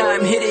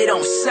anytime, hit it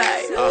on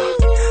sight.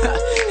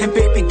 And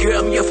baby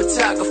girl, I'm your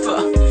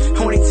photographer.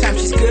 Only time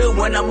she's good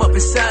when I'm up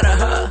inside of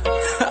her.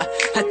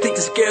 I think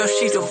this girl,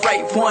 she's the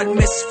right one.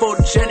 Mrs.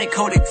 Photogenic,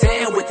 hold it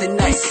down with the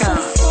Nikon.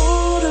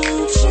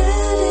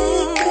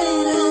 Photogenic,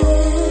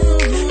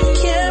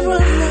 baby. Camera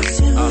looks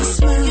you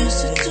smile.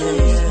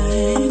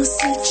 I'ma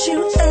set you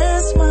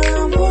as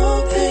my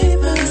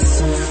wallpaper.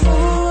 So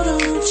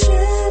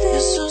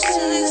photogenic, so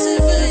sexy,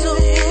 baby.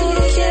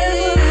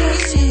 Camera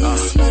looks you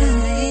smile.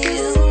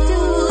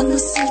 I'ma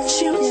set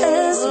you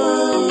as my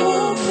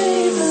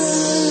wallpaper.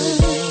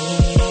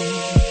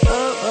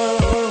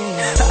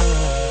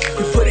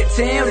 We put it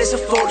down, it's a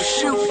photo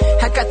shoot.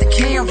 I got the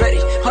cam ready,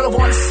 all I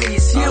wanna see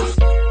is you.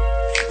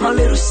 My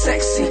little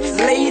sexy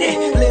lady,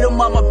 little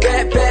mama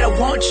bad, I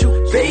want you,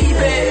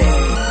 baby.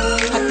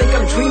 I think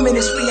I'm dreaming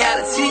this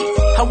reality.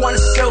 I want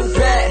it so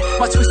bad,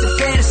 my twisted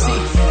fantasy.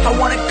 I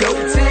wanna go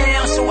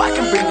down so I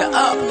can bring her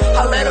up.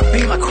 I let her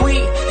be my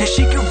queen and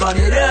she can run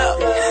it up.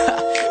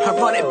 I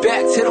run it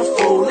back to the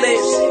full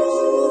lips.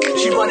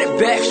 She run it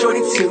back,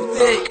 shorty too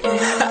thick.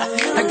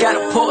 I got a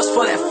pause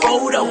for that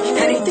photo.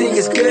 Anything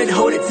is good,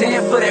 hold it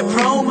down for that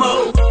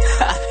promo.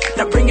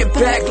 Now bring it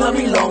back, love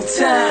me long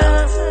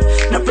time.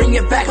 Now bring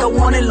it back, I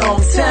want it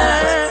long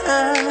time.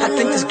 I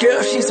think this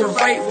girl, she's the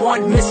right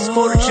one. Mrs.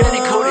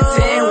 Photogenic, hold it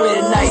down with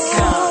a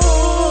Nikon.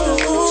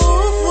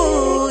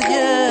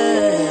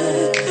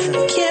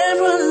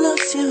 Camera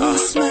looks you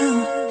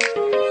smile.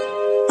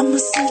 I'ma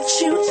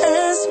set you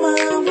as my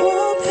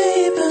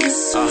wallpaper.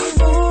 So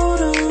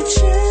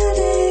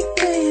photogenic,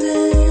 baby.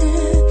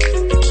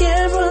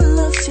 Camera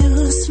looks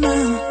you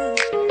smile.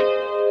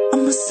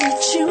 I'ma set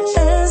you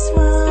as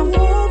my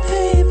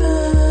wallpaper.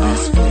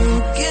 Let's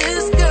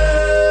focus,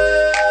 girl.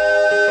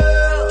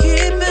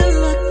 Keep it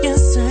looking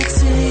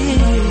sexy.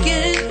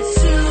 Get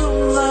into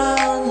my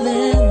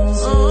lens.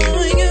 Oh,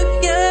 you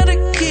gotta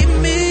keep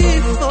me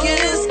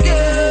focused,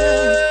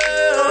 girl.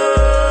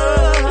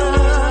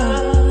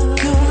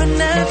 You're a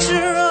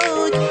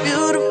natural, you're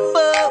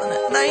beautiful,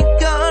 and I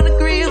can't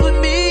agree with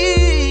me.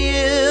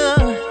 Yeah.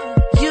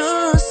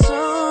 You're so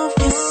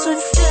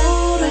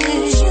photogenic,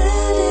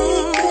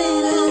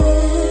 baby.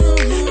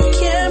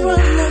 Camera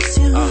looks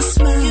you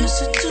smile.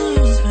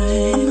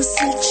 I'ma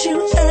set you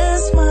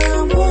as my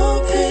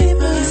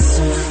wallpaper.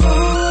 So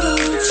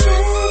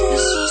photogenic,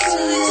 so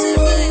sexy,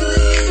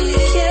 baby.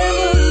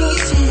 Camera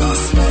looks you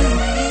smile.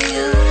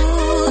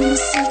 I'ma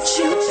set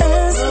you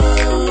as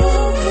my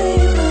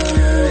wallpaper.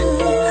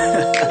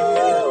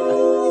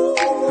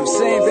 I'm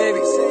saying,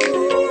 baby,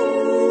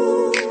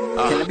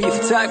 can I be a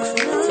photographer?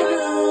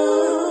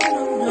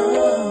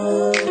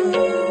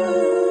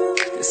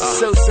 This is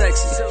so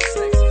sexy.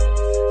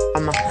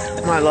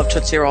 I love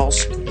Tootsie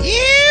Rolls.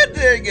 Yeah,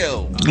 there you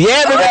go.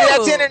 Yeah, everybody,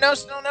 that's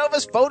International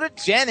Nova's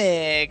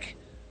Photogenic.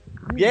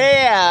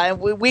 Yeah, and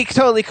we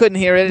totally couldn't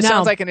hear it. It No.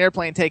 sounds like an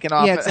airplane taking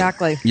off. Yeah,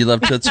 exactly. You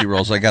love Tootsie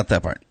Rolls. I got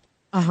that part.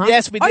 Uh-huh.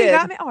 Yes, we Oh, did. you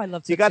got me? Oh, I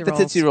love Tootsie You got the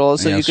Rolls. Tootsie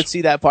Rolls, so you Yes. could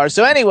see that part.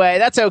 So anyway,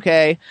 that's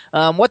okay.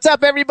 What's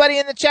up, everybody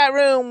in the chat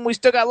room? We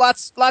still got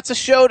lots of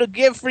show to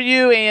give for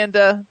you and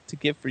to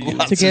give for you.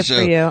 Lots To give of for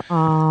show. you.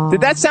 Aw.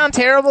 Did that sound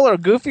terrible or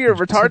goofy or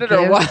retarded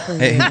or give what? for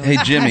Hey, you. hey,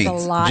 Jimmy.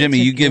 That's a lot Jimmy,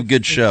 to you give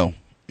good show.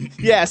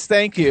 Yes,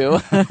 thank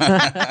you.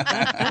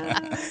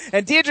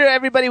 And Deirdre,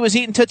 everybody was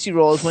eating Tootsie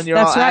Rolls when you're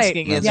That's all right.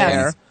 asking in Yes.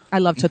 there. I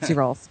love Tootsie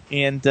Rolls.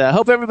 And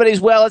hope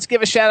everybody's well. Let's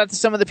give a shout out to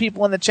some of the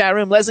people in the chat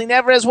room. Leslie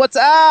Neverez, what's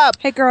up?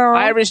 Hey, girl.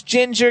 Irish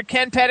Ginger,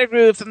 Ken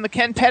Pettigrew from the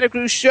Ken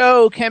Pettigrew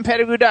Show,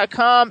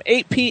 kenpettigrew.com,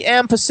 8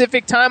 p.m.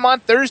 Pacific time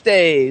on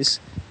Thursdays.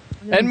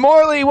 And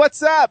Morley,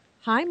 what's up?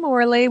 Hi,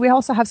 Morley. We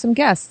also have some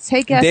guests.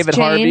 Hey, guest David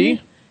Jane.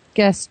 Harvey.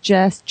 Guest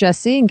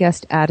Jesse and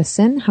guest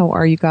Addison. How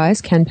are you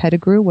guys? Ken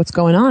Pettigrew. What's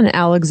going on?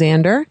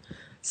 Alexander.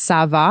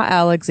 Sava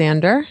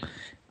Alexander.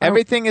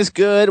 Everything is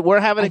good.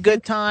 We're having a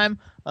good time.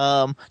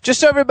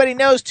 Just so everybody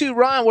knows, too,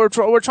 Ron, we're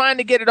trying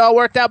to get it all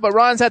worked out, but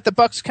Ron's at the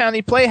Bucks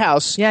County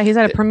Playhouse. Yeah, he's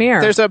at a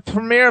premiere. There's a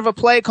premiere of a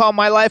play called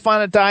My Life on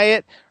a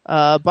Diet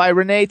by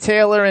Renee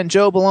Taylor and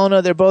Joe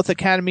Bologna. They're both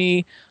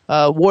Academy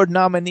Award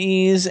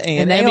nominees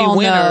and they Emmy all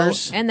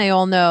winners. Know, and they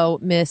all know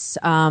Miss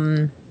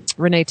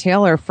Renee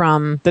Taylor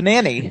from The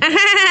Nanny.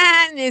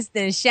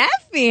 Mr.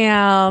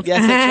 Sheffield.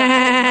 Yes,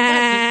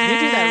 that's right. You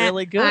do that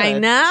really good. I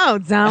know,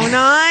 don't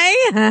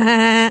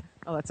I?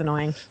 Oh, that's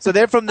annoying. So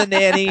they're from The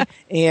Nanny,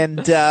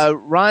 and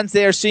Ron's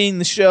there seeing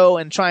the show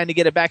and trying to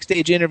get a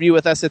backstage interview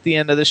with us at the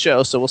end of the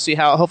show. So we'll see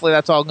how. Hopefully,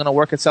 that's all going to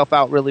work itself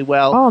out really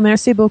well. Oh,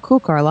 merci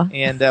beaucoup, Carla.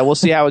 And we'll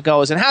see how it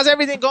goes. And how's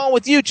everything going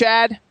with you,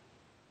 Chad?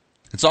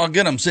 It's all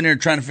good. I'm sitting here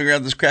trying to figure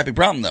out this crappy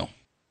problem, though.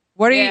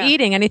 What are you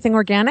eating? Anything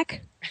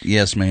organic?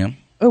 Yes, ma'am.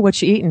 Oh,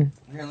 what you eating?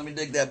 Here, let me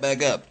dig that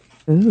back up.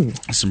 Ooh.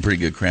 Some pretty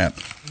good crap.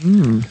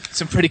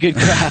 Some pretty good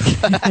crap.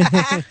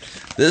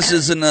 This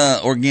is an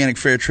organic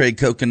fair trade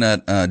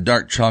coconut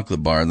dark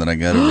chocolate bar that I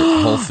got over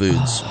at Whole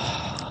Foods.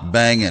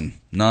 Banging.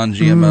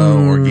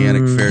 Non-GMO,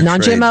 organic, fair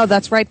Non-GMO, trade. Non-GMO,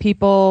 that's right,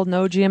 people.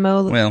 No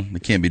GMO. Well,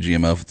 it can't be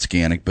GMO if it's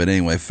organic, but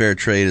anyway, fair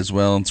trade as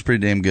well. It's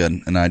pretty damn good,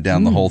 and I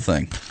downed the whole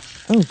thing.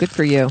 Oh, good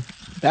for you.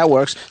 That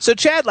works. So,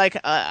 Chad,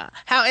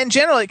 how in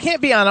general, it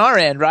can't be on our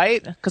end,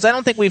 right? Because I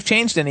don't think we've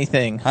changed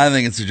anything. I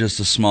think it's just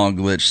a small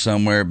glitch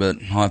somewhere, but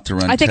I'll have to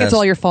run I think it's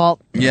all your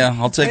fault. Yeah,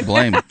 I'll take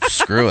blame.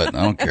 Screw it.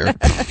 I don't care.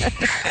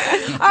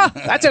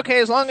 That's okay,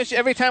 as long as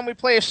every time we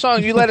play a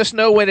song, you let us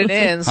know when it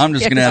ends. I'm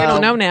just going to have to... I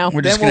don't know now.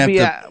 We're just then going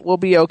to have to... we'll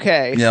be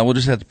okay. Yeah, we'll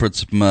just have to put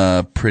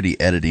some pretty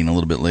editing a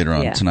little bit later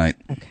on tonight.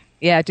 Okay.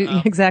 Yeah,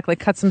 exactly.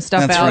 Cut some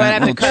stuff That's out.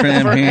 right.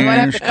 We might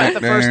have to cut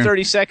the first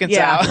 30 seconds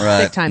out.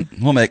 Right. Big time.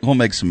 We'll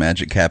make some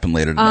magic happen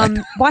later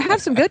tonight. Well, I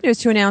have some good news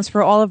to announce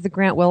for all of the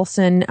Grant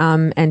Wilson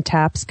and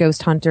TAPS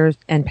ghost hunters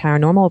and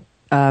paranormal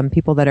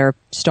people that are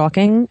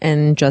stalking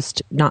and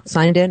just not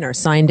signed in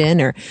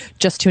or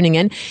just tuning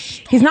in.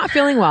 He's not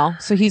feeling well,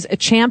 so he's a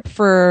champ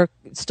for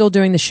still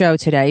doing the show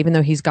today, even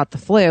though he's got the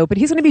flu. But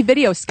he's going to be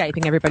video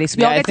Skyping everybody, so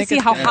we all get to see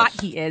how hot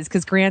he is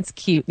because Grant's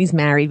cute. He's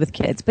married with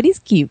kids, but he's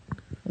cute.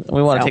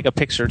 We want to take a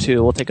picture,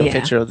 too. We'll take a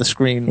picture of the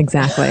screen.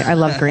 Exactly. I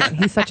love Grant.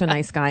 He's such a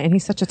nice guy, and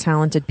he's such a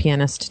talented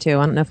pianist, too.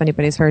 I don't know if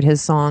anybody's heard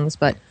his songs,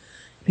 but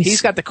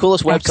he's got the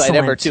coolest website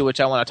ever, too, which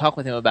I want to talk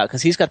with him about,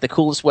 because he's got the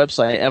coolest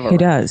website ever. He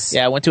does.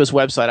 Yeah, I went to his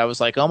website. I was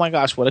like, oh, my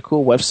gosh, what a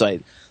cool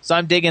website. So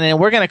I'm digging in.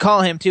 We're going to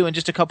call him, too, in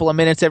just a couple of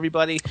minutes,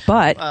 everybody.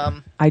 But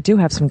I do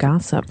have some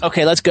gossip.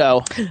 Okay, let's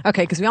go.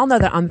 Okay, because we all know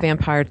that I'm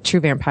True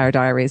Vampire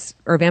Diaries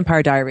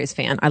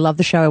fan. I love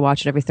the show. I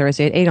watch it every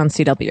Thursday at 8 on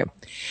CW.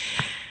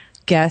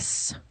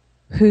 Guess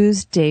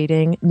who's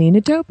dating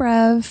Nina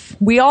Dobrev?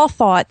 We all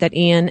thought that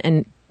Ian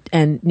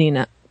and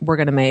Nina were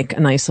going to make a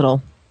nice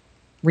little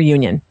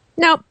reunion.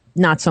 Nope,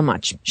 not so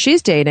much.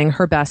 She's dating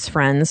her best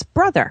friend's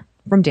brother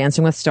from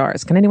Dancing with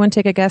Stars. Can anyone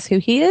take a guess who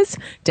he is?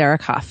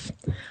 Derek Huff.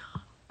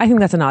 I think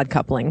that's an odd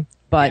coupling,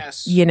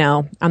 but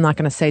I'm not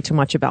going to say too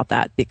much about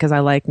that because I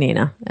like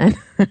Nina.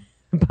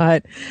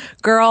 But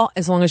girl,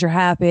 as long as you're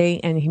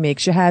happy and he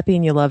makes you happy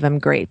and you love him,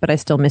 great. But I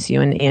still miss you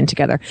and Ian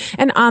together.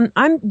 And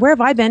where have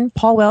I been?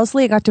 Paul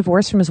Wellesley got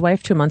divorced from his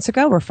wife 2 months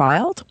ago. We're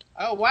filed.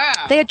 Oh,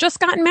 wow. They had just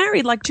gotten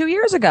married like 2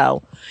 years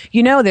ago.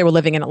 They were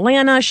living in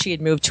Atlanta. She had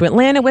moved to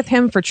Atlanta with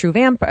him for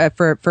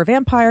for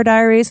Vampire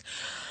Diaries.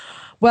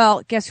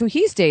 Well, guess who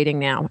he's dating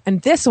now?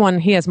 And this one,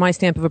 he has my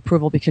stamp of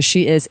approval because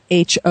she is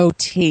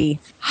HOT.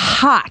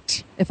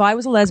 Hot. If I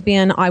was a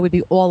lesbian, I would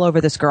be all over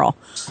this girl.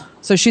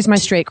 So she's my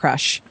straight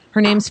crush. Her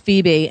name's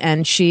Phoebe,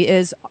 and she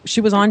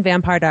was on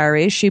Vampire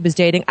Diaries. She was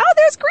dating,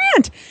 there's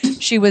Grant.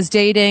 She was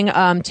dating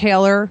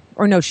Taylor,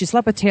 she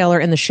slept with Taylor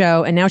in the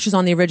show, and now she's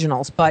on the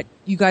originals. But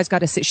you guys got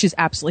to see, she's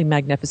absolutely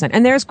magnificent.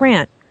 And there's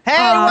Grant. Hey,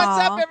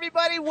 what's up,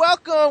 everybody?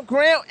 Welcome,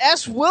 Grant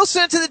S.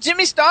 Wilson, to the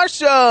Jimmy Star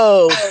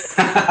Show.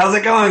 How's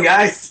it going,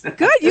 guys?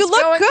 Good. You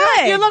look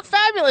good. You look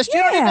fabulous. You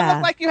don't even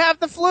look like you have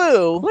the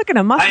flu. Look at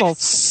a muscle.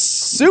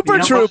 Super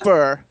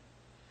trooper.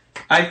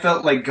 I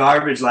felt like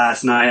garbage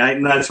last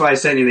night. That's why I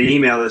sent you the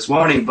email this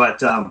morning.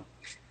 But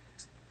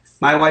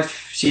my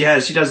wife, she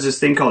does this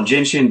thing called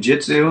Jinshin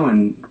Jitsu,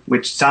 and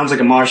which sounds like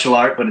a martial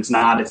art, but it's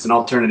not. It's an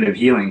alternative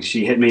healing.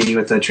 She hit me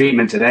with a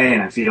treatment today,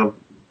 and I feel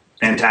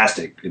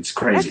fantastic. It's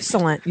crazy.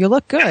 Excellent. You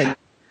look good.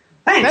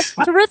 Thanks.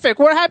 That's terrific.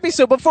 We're happy.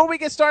 So before we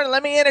get started,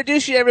 let me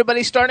introduce you,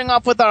 everybody, starting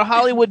off with our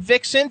Hollywood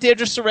vixen,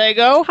 Deirdre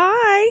Sorego.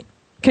 Hi.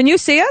 Can you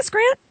see us,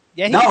 Grant?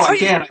 Yeah. No, I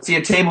can't. I see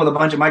a table with a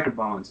bunch of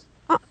microphones.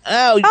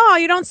 Oh,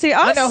 you don't see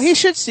us? No, he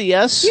should see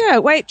us. Yeah,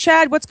 wait,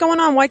 Chad, what's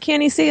going on? Why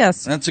can't he see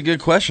us? That's a good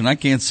question. I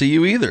can't see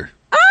you either.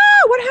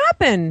 What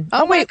happened?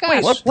 Wait.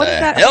 What is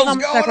that? hell's Hold on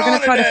a going sec. We're going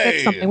to try to today?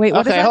 fix something. Wait,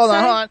 what does that hold say?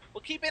 on.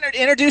 We'll keep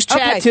introduce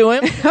Chad to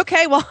him.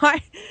 Okay, well,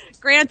 hi,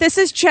 Grant. This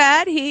is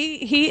Chad.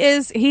 He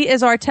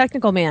is our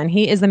technical man.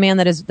 He is the man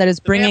that is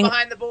bringing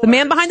the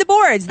man behind the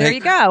boards. There you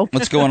go.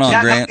 What's going on,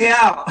 Grant?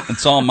 Yeah.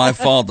 It's all my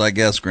fault, I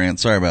guess, Grant.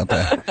 Sorry about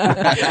that.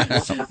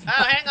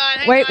 Hang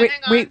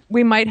on.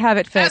 We might have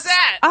it fixed.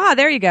 How's that?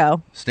 There you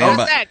go. Stand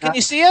by. that? Can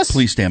you see us?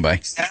 Please stand by.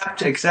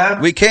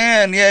 Accept. We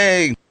can.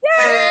 Yay.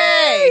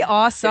 Yay!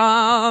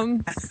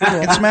 Awesome.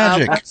 It's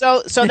magic.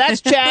 So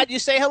that's Chad. You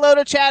say hello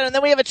to Chad, and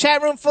then we have a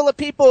chat room full of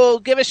people.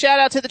 Give a shout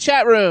out to the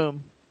chat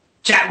room.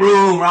 Chat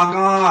room, rock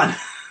on.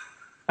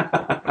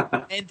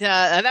 And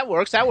that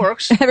works.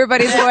 Everybody's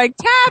Everybody's going,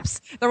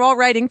 taps. They're all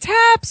writing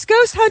taps,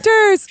 ghost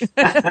hunters.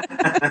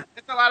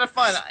 It's a lot of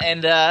fun,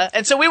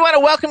 and so we want to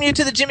welcome you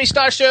to the Jimmy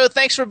Star Show.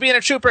 Thanks for being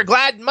a trooper.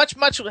 Glad, much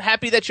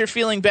happy that you're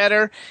feeling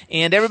better,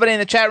 and everybody in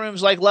the chat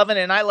room's like loving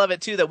it, and I love it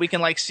too that we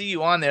can like see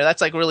you on there.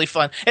 That's like really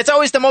fun. It's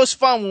always the most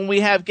fun when we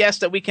have guests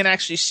that we can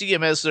actually see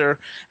them as they're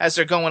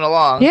going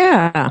along.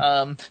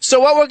 Yeah. So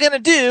what we're gonna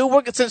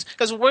do,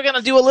 because we're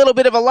gonna do a little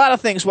bit of a lot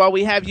of things while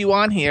we have you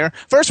on here.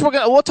 First,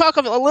 we'll talk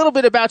a little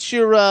bit about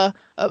your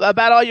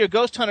about all your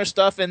ghost hunter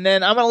stuff, and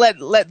then I'm gonna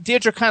let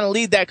Deirdre kind of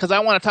lead that because I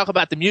want to talk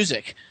about the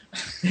music.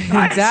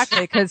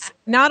 Exactly, because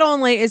not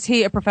only is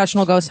he a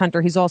professional ghost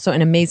hunter, he's also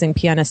an amazing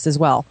pianist as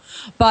well.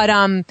 But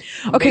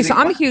okay, so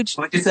I'm a huge.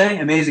 What'd you say?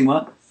 Amazing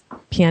what?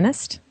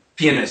 Pianist.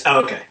 Pianist.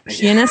 Oh, okay.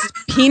 Pianist.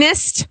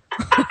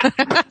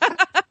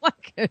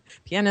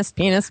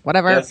 Pianist,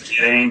 whatever. Just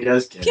kidding.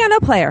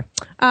 Piano player.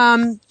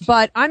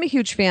 But I'm a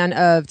huge fan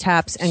of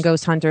Taps and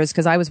Ghost Hunters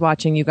because I was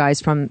watching you guys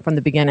from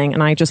the beginning,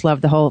 and I just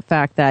love the whole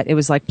fact that it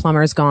was like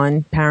Plumbers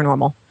Gone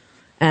Paranormal.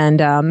 And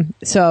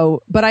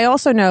but I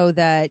also know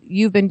that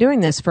you've been doing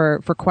this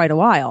for quite a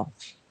while.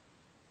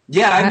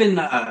 Yeah,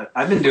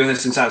 I've been doing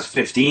this since I was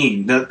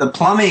 15. The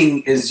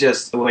plumbing is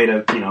just a way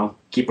to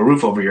keep a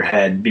roof over your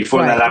head.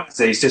 Before that, I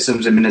was a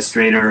systems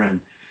administrator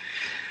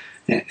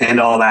and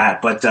all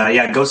that. But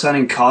ghost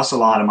hunting costs a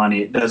lot of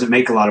money. It doesn't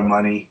make a lot of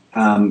money.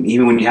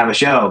 Even when you have a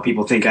show,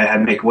 people think I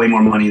make way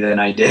more money than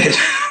I did.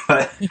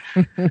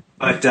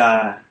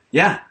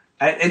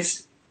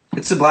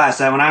 It's a blast.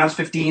 When I was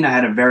 15, I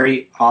had a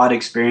very odd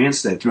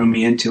experience that threw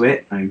me into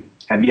it. I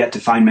have yet to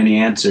find many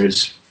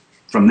answers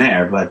from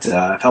there, but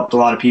I've helped a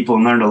lot of people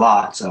and learned a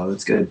lot, so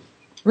that's good.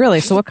 Really?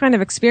 So what kind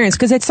of experience?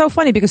 Because it's so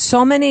funny because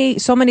so many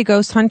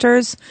ghost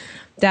hunters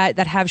that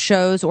have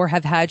shows or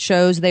have had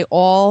shows, they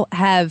all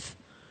have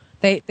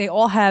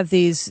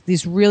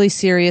these really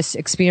serious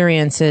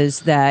experiences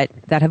that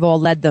have all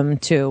led them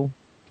to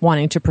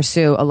wanting to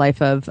pursue a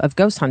life of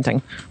ghost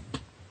hunting.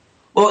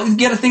 Well, you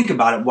got to think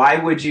about it. Why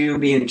would you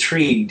be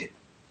intrigued?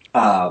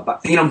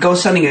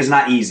 Ghost hunting is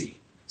not easy.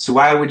 So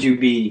why would you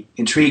be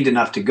intrigued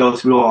enough to go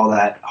through all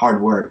that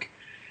hard work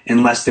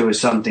unless there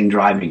was something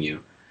driving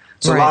you?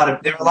 So there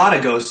are a lot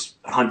of ghost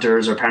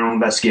hunters or paranormal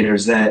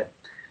investigators that,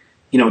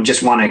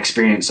 just want to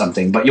experience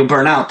something, but you'll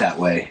burn out that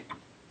way.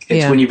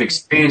 It's when you've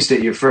experienced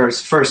it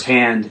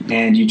firsthand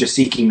and you're just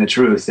seeking the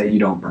truth that you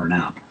don't burn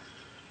out.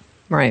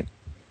 Right.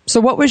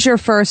 So what was your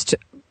first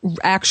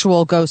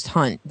actual ghost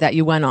hunt that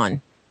you went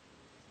on?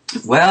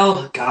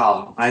 Well,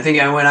 God, I think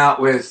I went out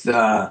with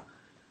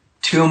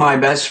two of my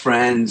best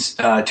friends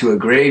to a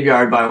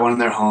graveyard by one of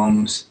their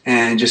homes,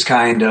 and just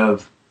kind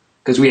of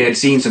because we had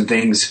seen some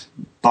things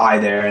by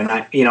there, and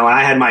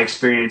I had my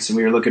experience, and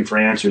we were looking for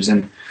answers,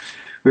 and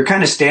we were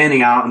kind of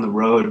standing out on the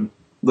road,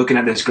 looking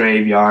at this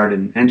graveyard,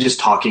 and just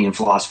talking and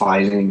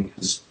philosophizing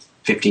as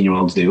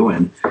 15-year-olds do,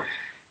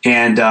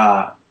 and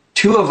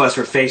two of us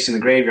were facing the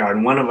graveyard,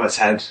 and one of us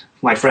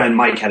my friend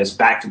Mike had his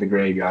back to the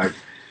graveyard.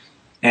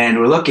 And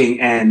we're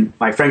looking, and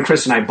my friend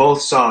Chris and I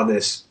both saw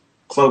this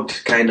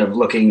cloaked kind of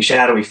looking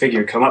shadowy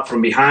figure come up from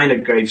behind a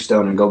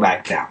gravestone and go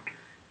back down.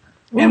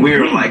 And we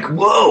were like,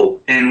 whoa!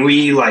 And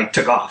we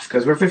took off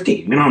because we're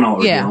 15. We don't know what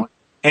we're doing.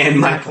 And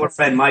my poor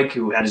friend Mike,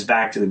 who had his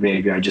back to the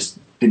graveyard, just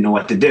didn't know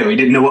what to do. He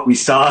didn't know what we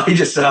saw. He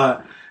just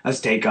saw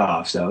us take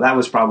off. So that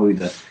was probably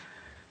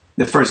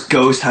the first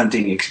ghost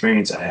hunting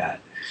experience I had.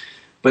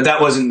 But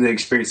that wasn't the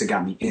experience that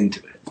got me into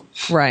it.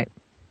 Right.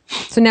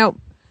 So now,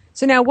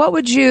 what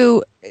would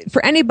you,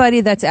 for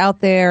anybody that's out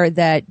there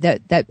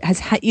that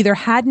has either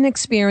had an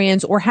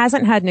experience or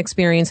hasn't had an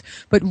experience,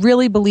 but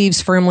really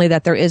believes firmly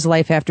that there is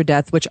life after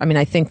death, which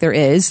I think there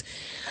is,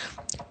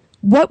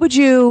 what would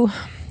you,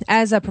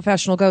 as a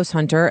professional ghost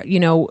hunter,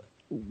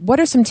 what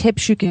are some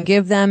tips you can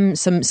give them,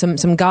 some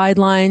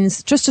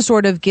guidelines, just to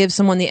sort of give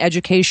someone the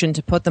education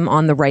to put them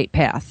on the right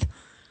path?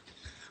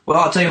 Well,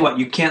 I'll tell you what,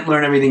 you can't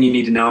learn everything you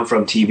need to know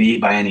from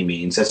TV by any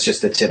means. That's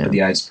just the tip of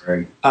the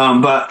iceberg.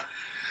 But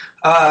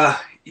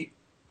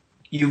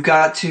you've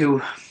got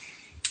to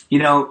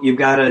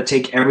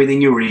take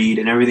everything you read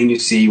and everything you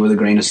see with a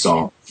grain of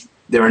salt.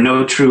 There are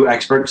no true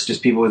experts,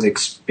 just people with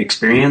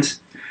experience.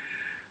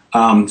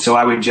 So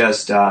I would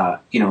just,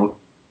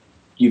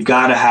 you've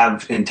got to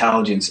have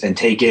intelligence and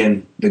take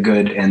in the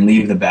good and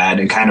leave the bad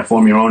and kind of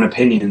form your own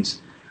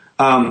opinions.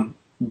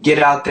 Get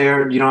out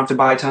there. You don't have to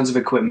buy tons of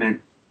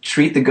equipment.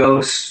 Treat the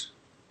ghosts,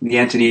 the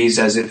entities,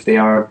 as if they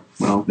are,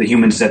 the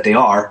humans that they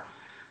are.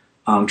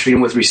 Treat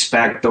them with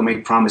respect. Don't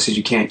make promises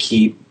you can't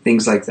keep.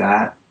 Things like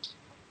that.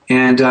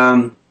 And,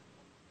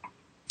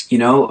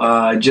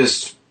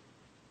 just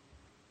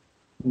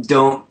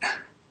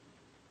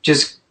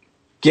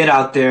get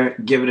out there,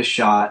 give it a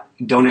shot.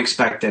 Don't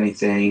expect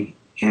anything.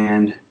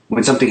 And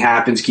when something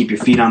happens, keep your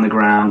feet on the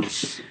ground.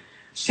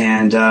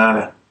 And,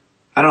 I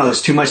don't know.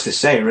 There's too much to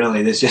say,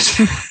 really. There's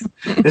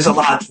a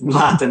lot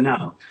to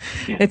know.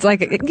 Yeah. It's I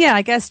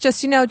guess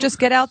just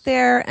get out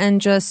there and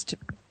just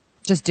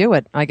do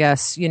it, I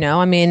guess,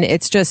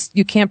 it's just,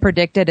 you can't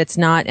predict it. It's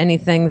not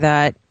anything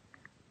that,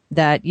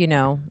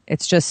 it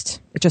just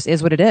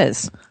is what it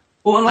is.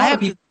 Well, a lot of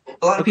people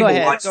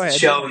watch the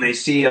show and they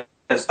see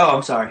us. Oh,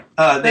 I'm sorry.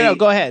 No,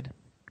 go ahead.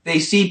 they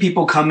see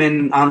people come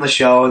in on the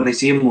show and they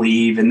see them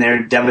leave and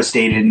they're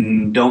devastated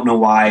and don't know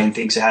why and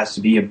thinks it has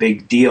to be a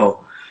big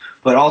deal.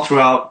 But all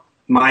throughout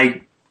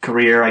my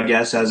career, I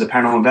guess, as a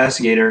paranormal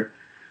investigator,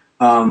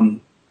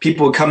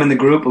 people would come in the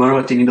group, learn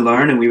what they need to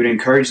learn, and we would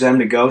encourage them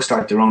to go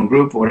start their own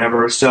group or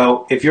whatever.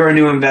 So if you're a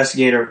new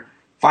investigator,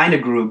 find a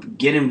group,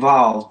 get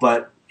involved.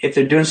 But if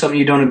they're doing something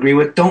you don't agree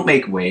with, don't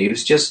make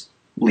waves. Just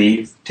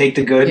leave. Take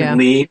the good and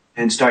leave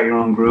and start your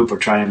own group or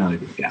try another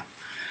group. Yeah.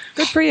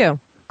 Good for you.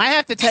 I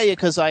have to tell you,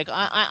 because like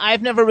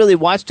I've never really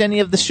watched any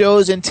of the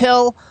shows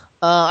until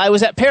I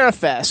was at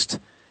Parafest.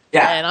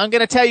 Yeah. And I'm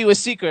going to tell you a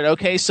secret,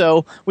 okay?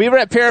 So we were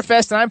at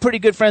Parafest, and I'm pretty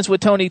good friends with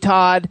Tony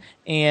Todd,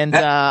 and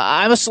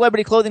I'm a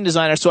celebrity clothing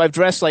designer, so I've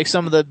dressed like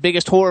some of the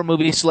biggest horror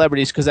movie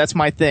celebrities because that's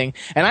my thing.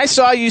 And I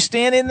saw you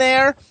standing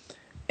there,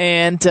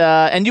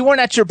 and you weren't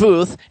at your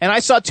booth, and I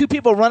saw two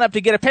people run up to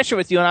get a picture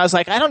with you, and I was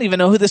like, I don't even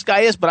know who this guy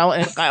is, but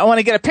I want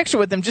to get a picture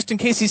with him just in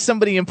case he's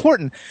somebody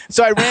important.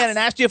 So I ran and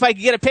asked you if I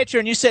could get a picture,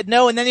 and you said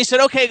no, and then you said,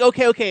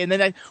 okay, and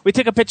then we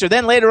took a picture.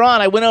 Then later on,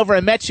 I went over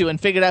and met you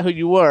and figured out who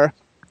you were.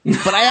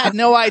 But I had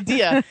no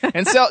idea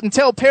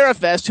until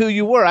Parafest who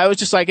you were. I was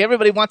just like,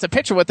 everybody wants a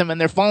picture with him,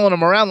 and they're following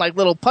him around like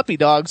little puppy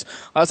dogs.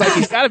 I was like,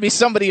 he's got to be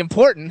somebody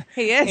important.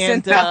 He is.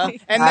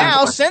 And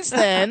now, since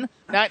then,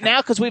 now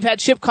because we've had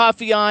Chip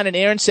Coffey on and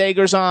Aaron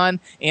Sager's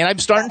on, and I'm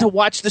starting to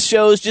watch the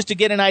shows just to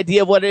get an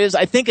idea of what it is.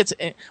 I think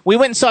we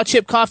went and saw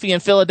Chip Coffey in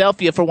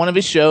Philadelphia for one of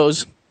his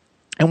shows.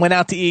 And went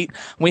out to eat.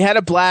 We had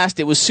a blast.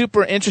 It was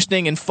super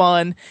interesting and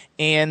fun.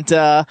 And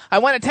I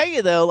want to tell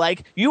you, though,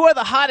 like, you are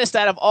the hottest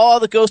out of all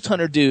the ghost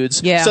hunter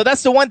dudes. Yeah. So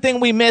that's the one thing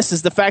we miss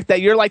is the fact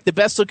that you're, like, the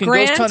best-looking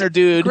ghost hunter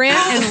dude. Grant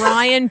and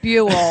Ryan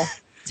Buell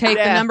take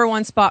the number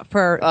one spot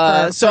for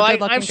so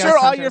good-looking I'm ghost sure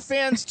all hunters. your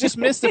fans just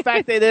miss the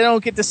fact that they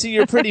don't get to see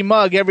your pretty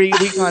mug every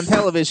week on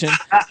television.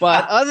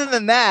 But other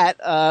than that,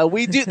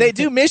 they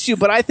do miss you.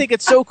 But I think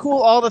it's so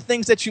cool, all the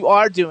things that you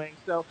are doing.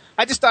 So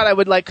I just thought I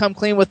would like come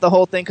clean with the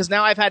whole thing because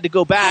now I've had to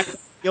go back,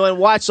 and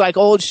watch like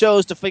old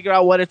shows to figure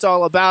out what it's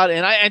all about.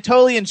 And I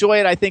totally enjoy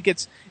it. I think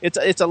it's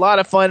a lot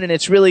of fun and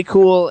it's really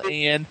cool.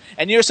 And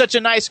you're such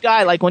a nice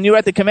guy. Like when you were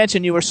at the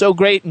convention, you were so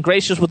great and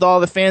gracious with all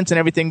the fans and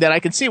everything that I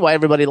can see why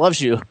everybody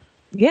loves you.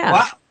 Yeah.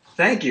 Wow.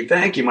 Thank you.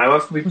 My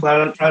wife would be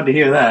proud to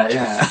hear that.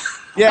 Yeah.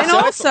 Yeah. And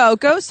also,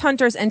 Ghost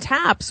Hunters and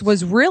Taps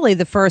was really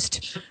the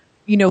first,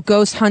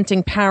 ghost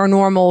hunting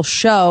paranormal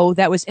show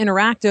that was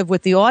interactive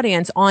with the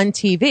audience on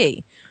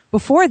TV.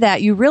 Before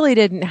that, you really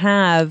didn't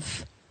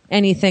have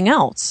anything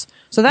else.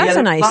 So that's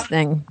a nice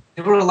thing.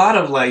 There were a lot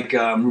of like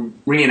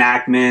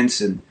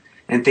reenactments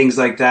and things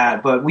like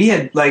that. But we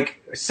had, like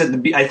I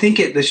said, I think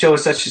the show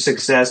was such a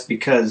success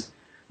because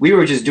we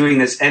were just doing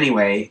this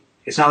anyway.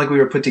 It's not like we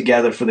were put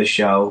together for the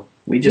show.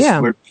 We just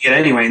were doing it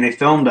anyway, and they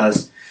filmed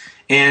us.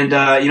 And,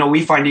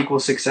 we find equal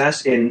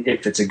success in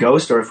if it's a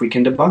ghost or if we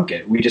can debunk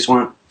it. We just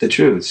want the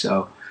truth,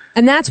 so...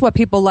 And that's what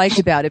people liked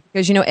about it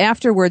because,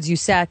 afterwards you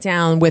sat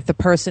down with the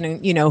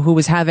person, who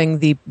was having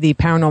the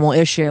paranormal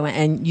issue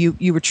and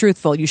you were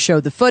truthful. You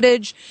showed the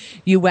footage,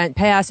 you went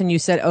past and you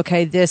said,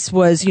 okay, this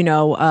was,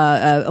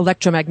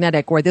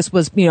 electromagnetic or this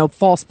was,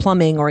 false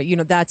plumbing or,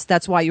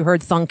 that's why you heard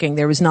thunking.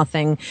 There was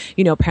nothing,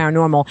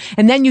 paranormal.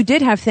 And then you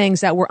did have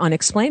things that were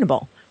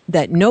unexplainable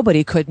that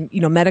nobody could,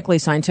 medically,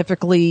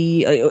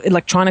 scientifically,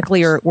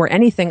 electronically or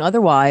anything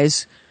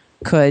otherwise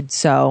could.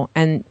 So,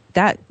 and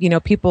that,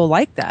 people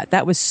like that.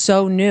 That was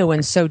so new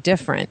and so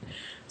different.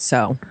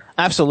 So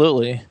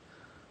absolutely.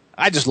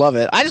 I just love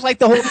it. I just like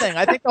the whole thing.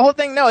 I think the whole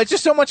thing, it's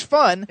just so much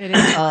fun. It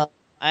is.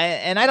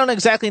 I don't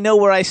exactly know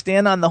where I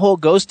stand on the whole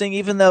ghosting,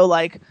 even though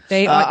like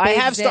I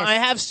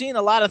have seen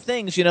a lot of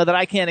things, that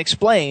I can't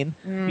explain,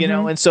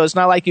 and so it's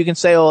not like you can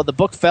say, oh, the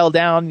book fell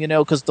down,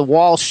 because the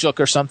wall shook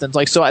or something.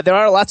 Like, so there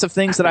are lots of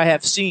things that I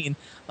have seen.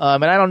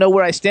 And I don't know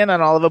where I stand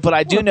on all of it, but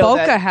I do know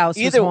Boca that House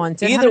either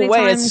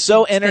way, it's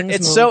so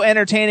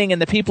entertaining,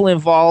 and the people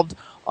involved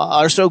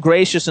are so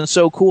gracious and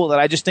so cool that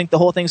I just think the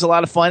whole thing's a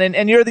lot of fun.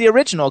 And you're the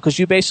original because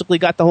you basically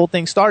got the whole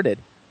thing started.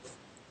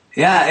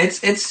 Yeah,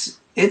 it's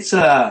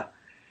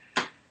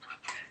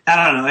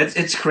I don't know,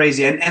 it's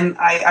crazy, and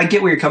I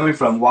get where you're coming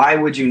from. Why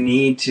would you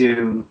need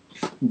to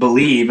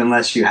believe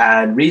unless you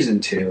had reason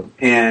to?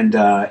 And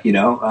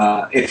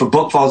if a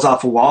book falls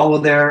off a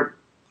wall,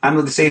 I'm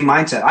with the same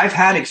mindset. I've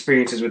had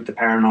experiences with the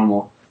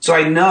paranormal, so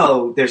I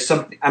know there's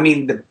something. I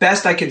mean, the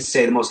best I can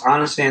say, the most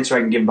honest answer I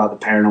can give about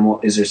the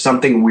paranormal is there's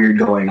something weird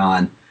going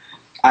on.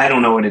 I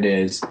don't know what it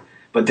is,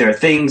 but there are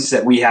things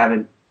that we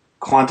haven't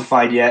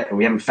quantified yet, or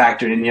we haven't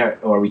factored in yet,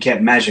 or we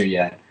can't measure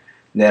yet,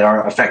 that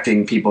are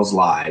affecting people's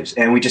lives.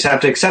 And we just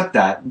have to accept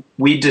that.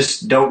 We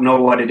just don't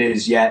know what it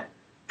is yet,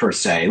 per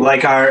se.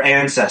 Like our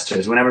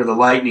ancestors, whenever the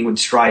lightning would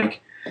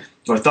strike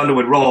or thunder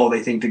would roll,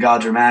 they think the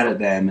gods are mad at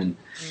them,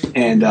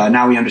 and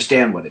now we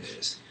understand what it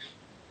is.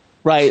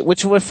 Right,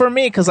 which for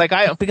me, because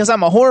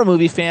I'm a horror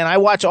movie fan, I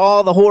watch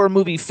all the horror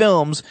movie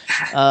films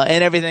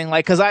and everything.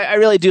 Because I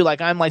really do.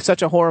 I'm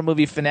such a horror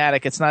movie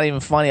fanatic. It's not even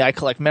funny. I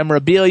collect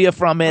memorabilia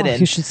from it, and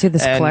you should see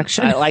this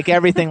collection. I like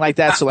everything like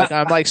that. So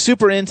I'm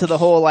super into the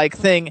whole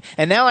thing.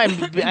 And now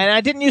and I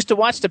didn't used to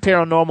watch the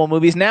paranormal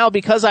movies. Now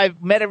because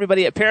I've met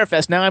everybody at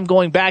Parafest, now I'm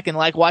going back and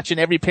watching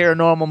every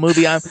paranormal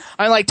movie. I'm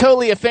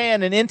totally a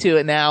fan and into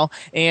it now.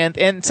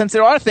 And since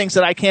there are things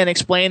that I can't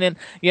explain, and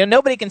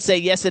nobody can say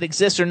yes it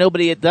exists or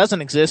it doesn't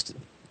exist,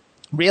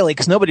 really,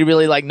 because nobody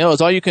really knows.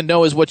 All you can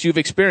know is what you've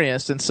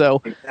experienced, and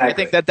so exactly. I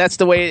think that's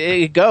the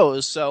way it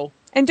goes. So,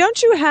 and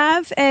don't you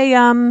have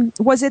a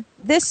was it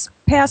this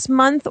past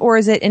month or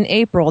is it in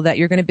April that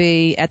you're going to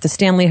be at the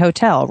Stanley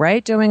Hotel,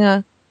 right? Doing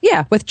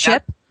with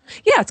Chip.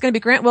 Yeah, it's going to be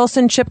Grant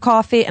Wilson, Chip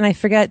Coffey, and I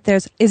forget.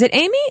 Is it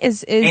Amy?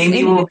 Is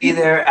Amy will be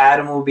there?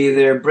 Adam will be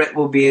there. Britt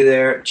will be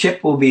there.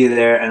 Chip will be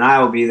there, and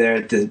I will be there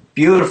at the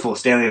beautiful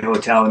Stanley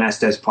Hotel in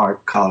Estes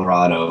Park,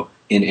 Colorado,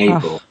 in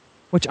April.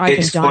 Which I've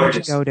been dying to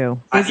go to.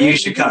 You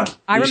should come.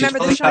 I remember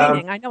The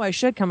Shining. I know I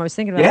should come. I was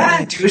thinking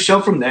about do a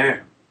show from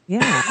there.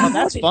 Yeah. Oh,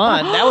 that's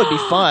fun. That would be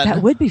fun.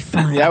 That would be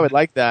fun. Yeah, I would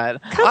like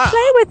that. Come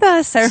play with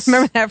us. I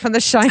remember that from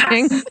The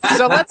Shining.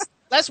 So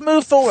let's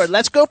move forward.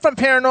 Let's go from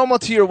paranormal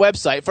to your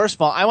website. First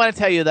of all, I want to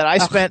tell you that I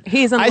spent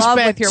 2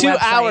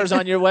 hours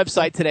on your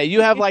website today.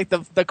 You have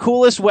the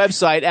coolest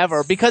website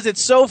ever because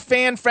it's so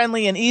fan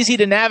friendly and easy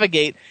to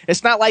navigate.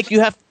 It's not like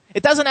you have.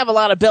 It doesn't have a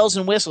lot of bells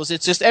and whistles.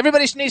 It's just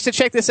everybody needs to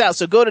check this out.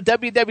 So go to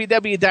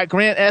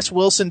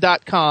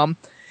www.grantswilson.com.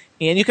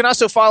 And you can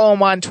also follow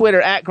him on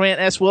Twitter at Grant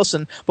S.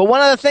 Wilson. But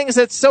one of the things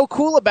that's so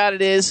cool about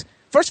it is,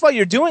 first of all,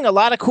 you're doing a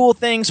lot of cool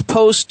things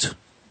post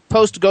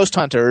Ghost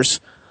Hunters.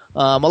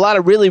 A lot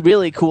of really,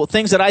 really cool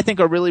things that I think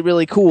are really,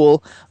 really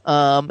cool.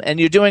 And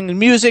you're doing the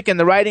music and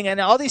the writing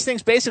and all these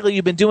things basically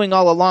you've been doing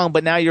all along,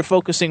 but now you're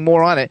focusing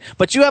more on it.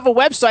 But you have a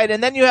website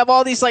and then you have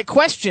all these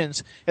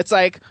questions. It's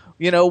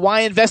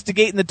why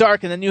investigate in the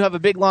dark? And then you have a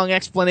big long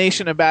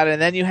explanation about it.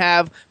 And then you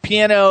have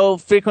piano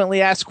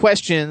frequently asked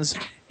questions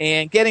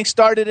and getting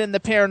started in the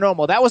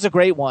paranormal. That was a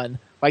great one.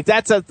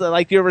 That's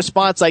your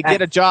response,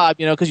 get a job,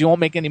 because you won't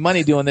make any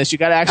money doing this. You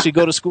got to actually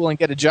go to school and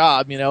get a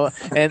job,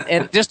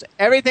 and just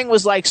everything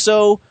was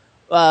so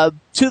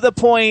to the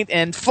point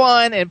and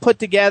fun and put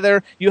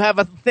together. You have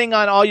a thing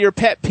on all your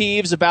pet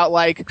peeves about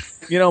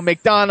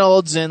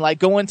McDonald's and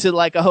going to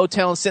a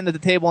hotel and sitting at the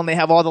table and they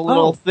have all the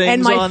little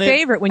things on it. And my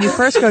favorite, when you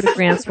first go to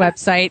Grant's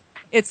website,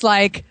 it's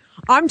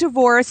I'm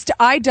divorced.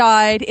 I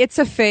died. It's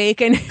a fake.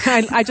 And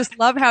I just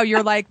love how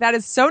you're that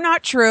is so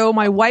not true.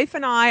 My wife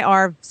and I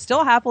are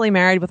still happily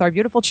married with our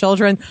beautiful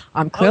children.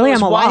 Clearly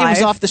I'm alive. Why he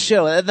was off the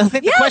show. I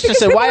think the question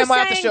said, why am I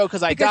off the show?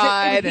 Because I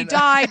died. He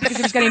died because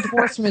he was getting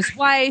divorced from his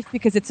wife,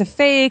 because it's a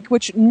fake,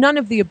 which none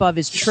of the above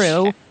is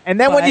true. And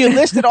then when you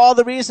listed all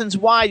the reasons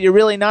why you're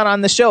really not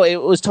on the show, it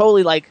was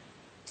totally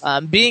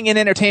being in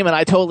entertainment,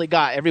 I totally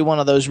got every one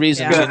of those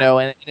reasons,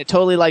 and it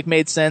totally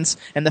made sense.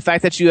 And the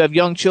fact that you have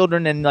young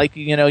children and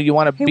you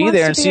want to be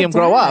there and see them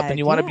grow up, and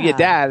you want to be a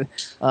dad.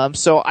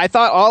 So I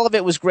thought all of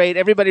it was great.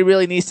 Everybody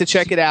really needs to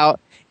check it out.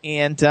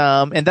 And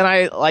then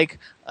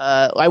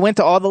I went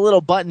to all the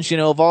little buttons,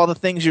 of all the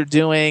things you're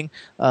doing.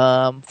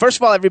 First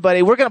of all,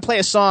 everybody, we're going to play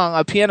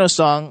a piano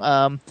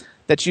song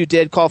that you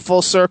did called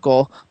Full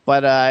Circle,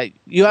 but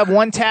you have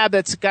one tab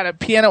that's got a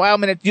piano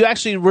album in it. You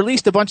actually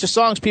released a bunch of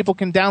songs people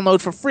can download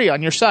for free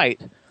on your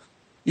site.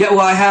 Yeah, well,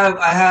 I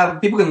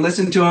have people can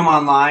listen to them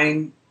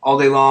online all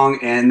day long,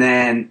 and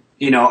then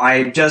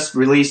I just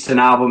released an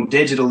album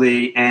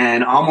digitally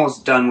and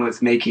almost done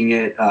with making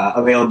it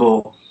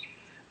available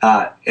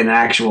in an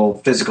actual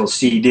physical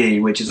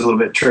CD, which is a little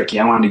bit tricky.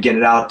 I wanted to get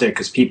it out there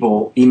because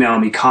people email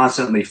me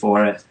constantly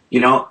for it.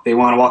 They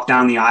want to walk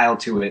down the aisle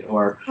to it,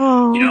 or,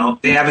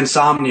 they have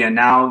insomnia.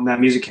 Now that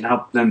music can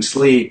help them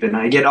sleep. And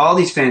I get all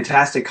these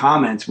fantastic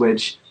comments,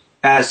 which,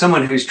 as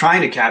someone who's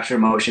trying to capture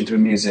emotion through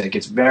music,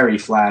 it's very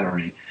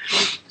flattering.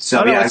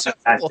 So, that's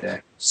cool.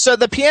 So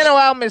the piano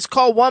album is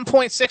called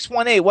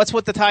 1.618. What's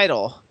with the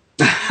title?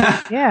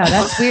 Yeah,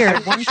 that's weird.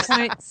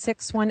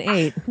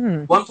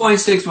 1.618.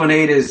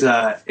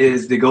 1.618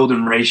 is the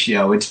golden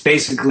ratio. It's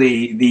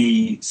basically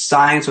the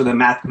science or the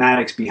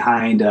mathematics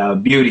behind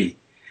beauty.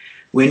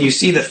 When you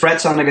see the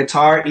frets on the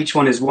guitar, each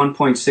one is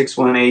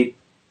 1.618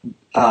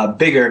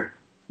 bigger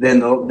than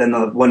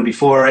the one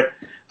before it.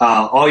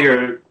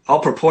 All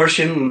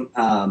proportion,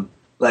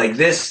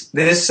 this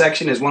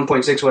section is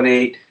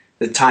 1.618.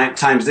 The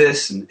times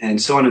this,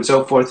 and so on and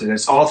so forth. And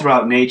it's all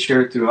throughout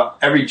nature, throughout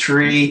every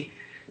tree,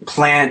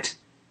 plant,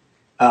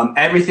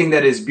 everything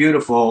that is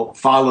beautiful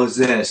follows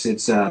this.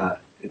 It's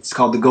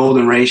called the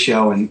golden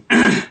ratio, and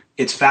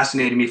it's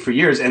fascinated me for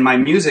years. And my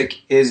music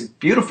is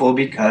beautiful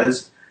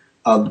because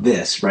of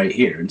this right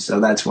here, and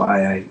so that's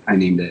why I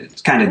named it.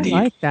 It's kind of deep.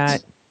 I like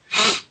that.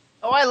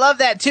 Oh, I love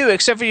that too.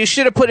 Except for you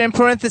should have put in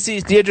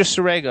parentheses Deirdre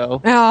Sorego.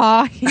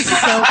 Oh, he's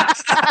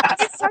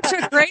such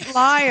a great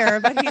liar,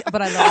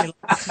 but I love him.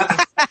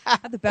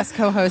 The best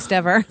co-host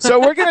ever. So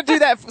we're gonna do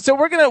that. So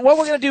what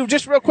we're gonna do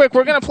just real quick.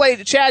 We're gonna play.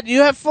 Chad,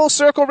 you have Full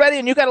Circle ready,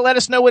 and you got to let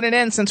us know when it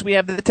ends since we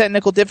have the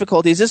technical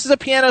difficulties. This is a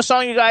piano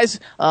song, you guys,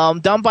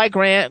 done by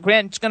Grant.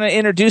 Grant's gonna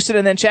introduce it,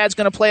 and then Chad's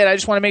gonna play it. I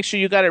just want to make sure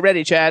you got it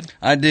ready, Chad.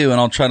 I do, and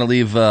I'll try to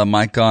leave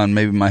mic on.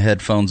 Maybe my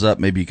headphones up.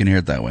 Maybe you can hear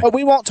it that way. Oh,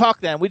 we won't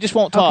talk then. We just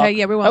won't talk. Okay,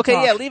 yeah, we won't talk.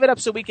 Okay, yeah, leave it up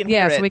so we can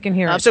hear it. Yeah, so we can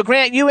hear it. So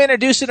Grant, you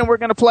introduce it, and we're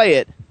gonna play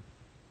it.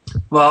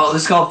 Well,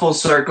 this is called Full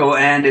Circle,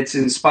 and it's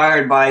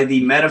inspired by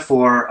the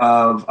metaphor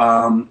of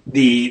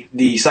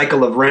the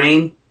cycle of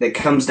rain that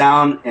comes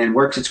down and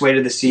works its way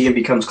to the sea and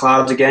becomes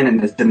clouds again,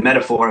 and the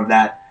metaphor of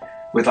that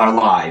with our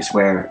lives,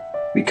 where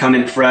we come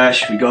in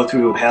fresh, we go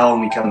through hell,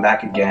 and we come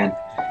back again,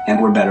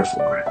 and we're better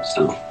for it.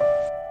 So.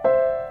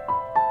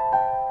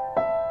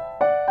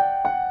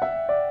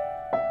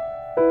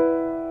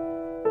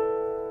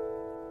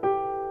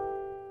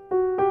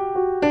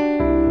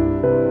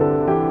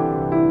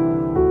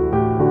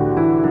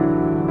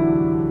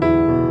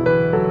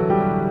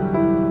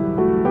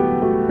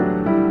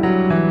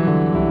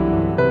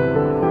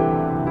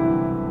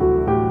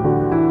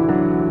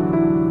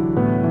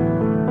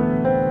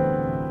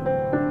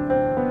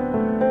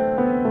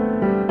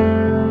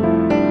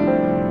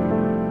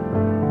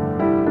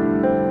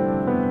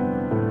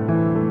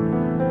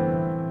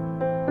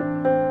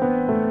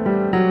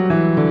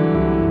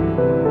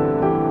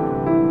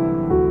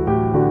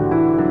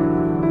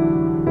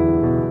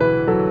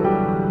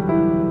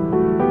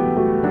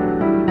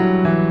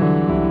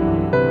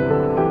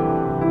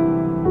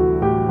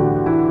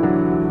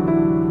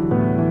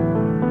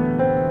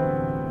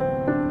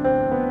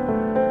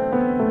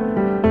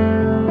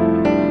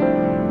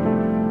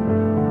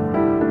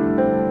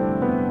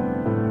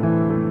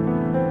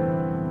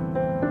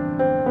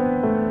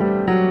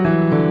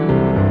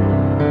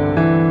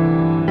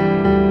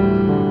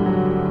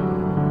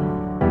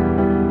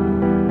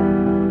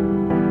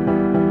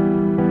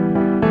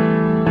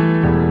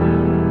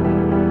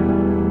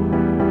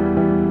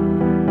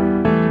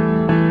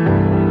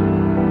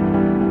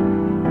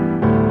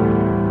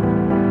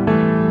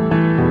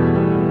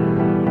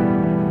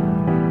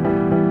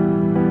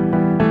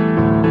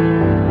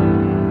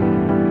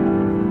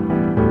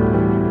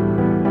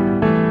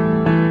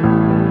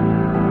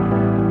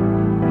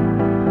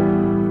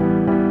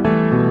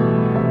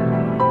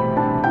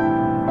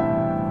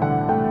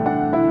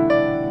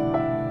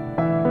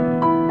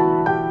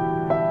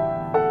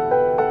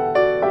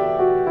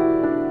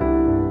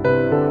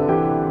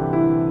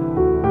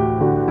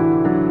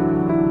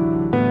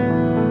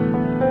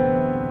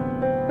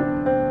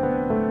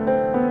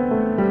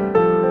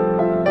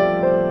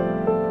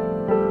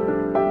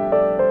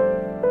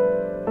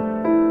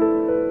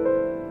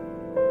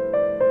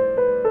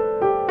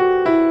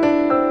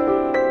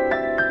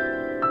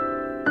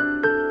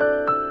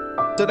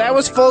 So that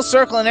was Full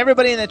Circle, and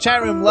everybody in the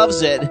chat room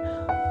loves it.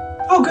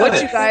 Oh, good.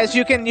 What you guys,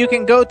 you can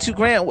go to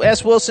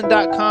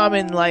GrantSWilson.com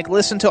and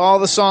listen to all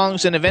the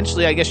songs, and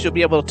eventually, I guess you'll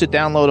be able to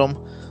download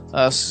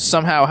them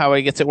somehow. How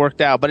he gets it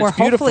worked out, but or it's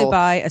beautiful. Hopefully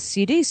buy a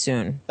CD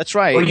soon. That's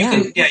right. Well, you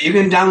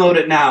can download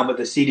it now, but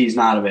the CD is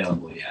not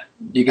available yet.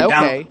 You can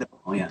download it.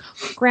 Oh, yeah.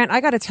 Grant,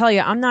 I got to tell you,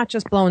 I'm not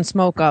just blowing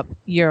smoke up.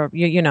 You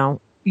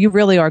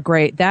really are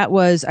great. That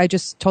was, I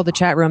just told the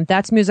chat room,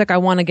 that's music I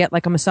want to get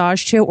like a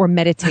massage to or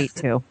meditate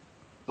to.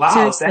 Wow,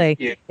 seriously, thank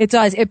you. It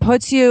does. It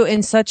puts you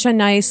in such a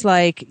nice,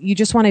 you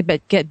just want to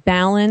get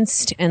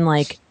balanced and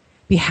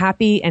be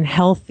happy and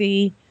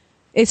healthy.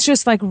 It's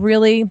just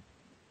really,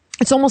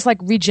 it's almost like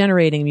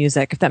regenerating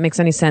music, if that makes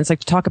any sense. To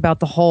talk about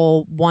the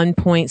whole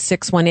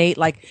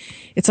 1.618,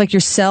 it's like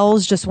your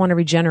cells just want to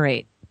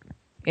regenerate.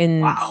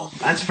 Wow,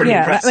 that's pretty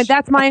impressive. I mean,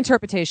 that's my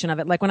interpretation of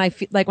it. When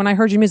I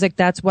heard your music,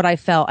 that's what I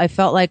felt. I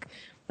felt like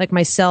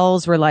my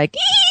cells were let's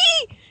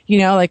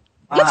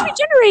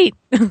regenerate.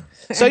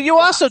 So you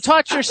also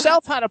taught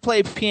yourself how to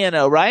play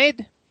piano, right?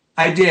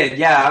 I did,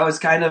 yeah. I was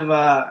kind of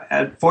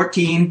at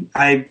 14.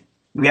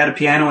 We had a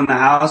piano in the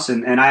house,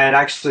 and I had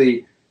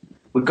actually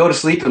would go to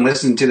sleep and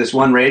listen to this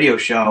one radio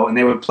show, and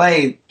they would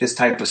play this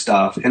type of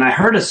stuff. And I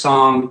heard a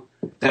song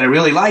that I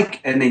really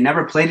like, and they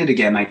never played it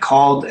again. I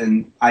called,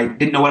 and I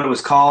didn't know what it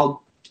was called.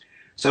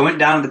 So I went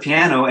down to the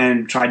piano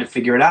and tried to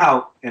figure it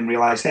out and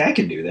realized, hey, I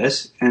can do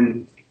this.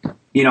 And,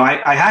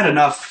 I had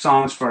enough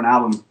songs for an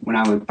album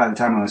by the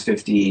time I was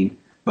 15,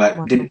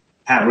 but didn't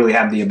really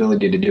have the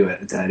ability to do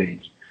it at that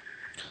age.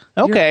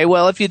 Okay,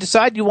 well, if you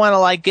decide you want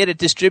to get it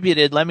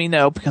distributed, let me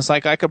know, because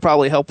I could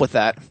probably help with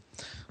that.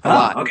 A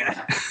lot.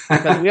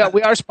 Okay.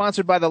 we are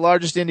sponsored by the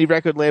largest indie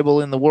record label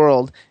in the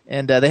world,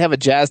 and they have a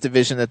jazz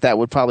division that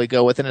would probably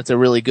go with, and it's a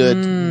really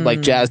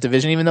good jazz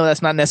division. Even though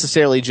that's not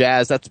necessarily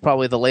jazz, that's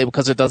probably the label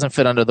because it doesn't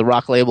fit under the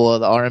rock label or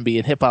the R&B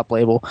and hip hop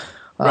label.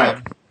 Right.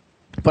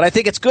 But I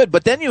think it's good.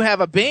 But then you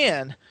have a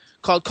band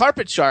called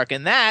Carpet Shark,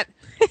 and that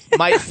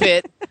might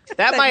fit.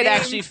 That might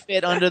actually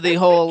fit under the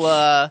whole.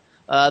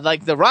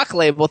 The rock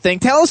label thing.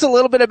 Tell us a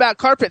little bit about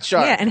Carpet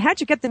Shark. Yeah, and how'd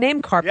you get the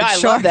name Carpet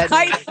Shark? I love that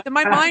name.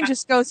 My mind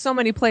just goes so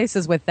many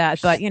places with that,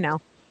 but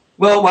Well,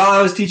 while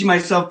I was teaching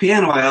myself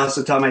piano, I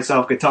also taught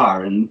myself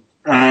guitar, and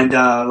And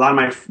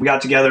we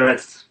got together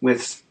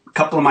with a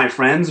couple of my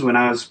friends when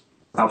I was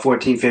about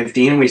 14,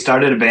 15. We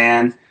started a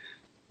band. It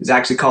was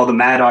actually called the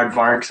Mad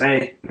Aardvarks.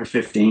 Hey, we're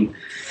 15.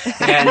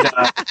 And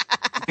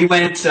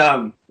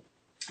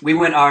we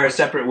went our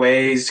separate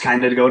ways,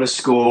 kind of to go to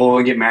school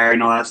and get married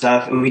and all that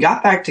stuff. And we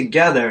got back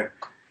together,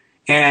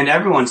 and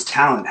everyone's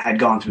talent had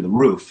gone through the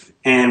roof.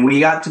 And we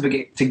got to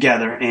get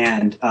together,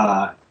 and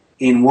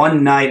in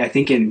one night, I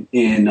think in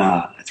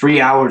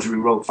 3 hours, we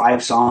wrote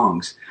 5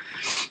 songs.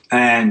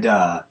 And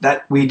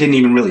that we didn't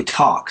even really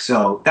talk.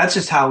 So that's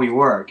just how we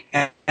work.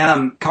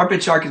 And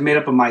Carpet Shark is made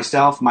up of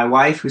myself, my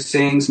wife, who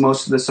sings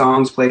most of the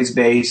songs, plays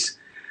bass,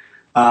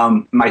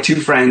 my 2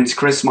 friends,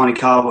 Chris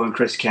Monicalvo and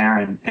Chris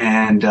Karen.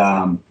 And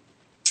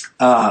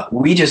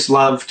we just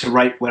love to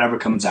write whatever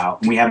comes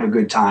out, and we have a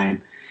good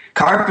time.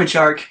 Carpet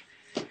Shark,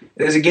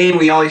 there's a game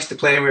we all used to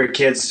play when we were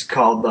kids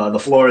called The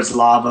Floor is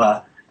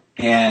Lava.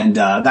 And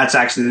that's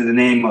actually the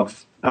name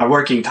of our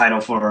working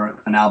title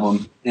for an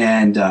album.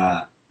 And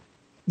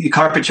the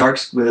carpet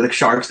sharks were the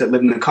sharks that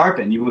lived in the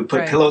carpet. And you would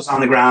put pillows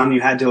on the ground.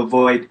 You had to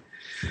avoid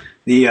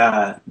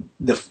the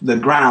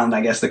ground,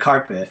 I guess, the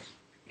carpet,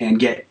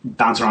 and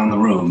bounce around the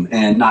room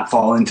and not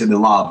fall into the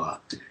lava.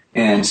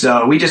 And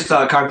so we just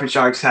thought Carpet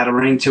Sharks had a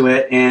ring to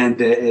it, and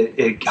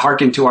it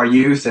harkened to our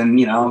youth. And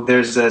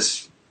there's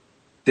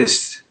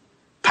this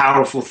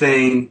powerful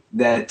thing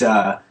that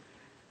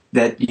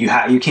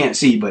you can't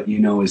see, but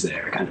is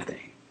there, kind of thing.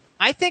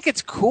 I think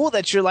it's cool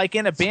that you're like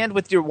in a band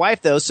with your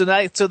wife, though. So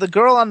the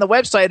girl on the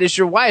website is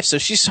your wife, so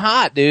she's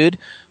hot, dude.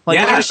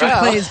 She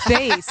plays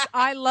bass.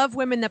 I love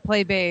women that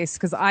play bass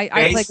because I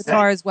play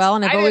guitar as well,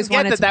 and I've always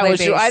wanted to play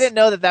bass. I didn't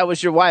know that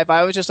was your wife.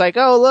 I was just like,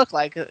 oh, look,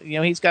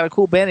 he's got a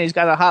cool band. And he's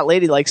got a hot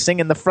lady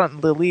singing the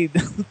front, the lead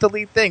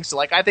thing. So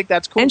I think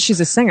that's cool. And she's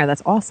a singer.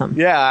 That's awesome.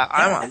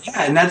 Yeah,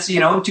 and that's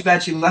too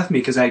bad she left me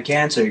because I had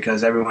cancer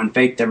because everyone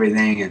faked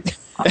everything and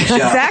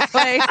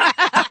exactly.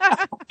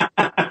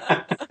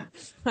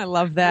 I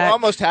love that. You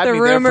almost had me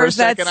there for a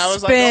second. I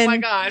was like, oh my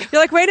God.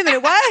 You're like, wait a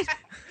minute, what?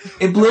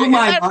 It blew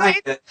my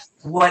mind.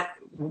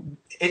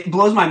 It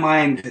blows my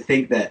mind to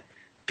think that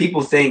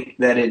people think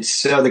that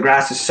the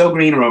grass is so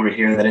greener over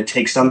here that it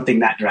takes something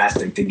that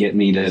drastic to get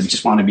me to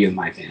just want to be with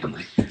my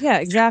family. Yeah,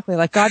 exactly.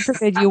 Like, God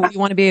forbid you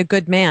want to be a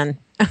good man.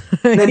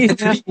 Then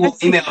people will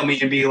email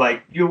me and be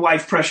like, your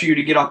wife pressured you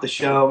to get off the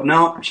show.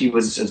 No, she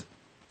was just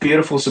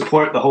beautiful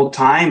support the whole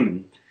time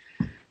and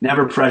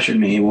never pressured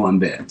me one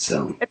bit.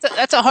 So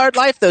that's a hard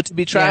life, though, to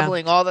be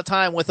traveling all the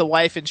time with a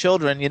wife and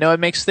children. It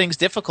makes things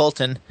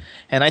difficult, and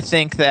I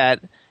think that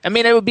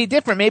it would be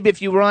different maybe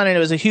if you were on and it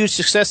was a huge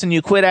success and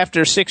you quit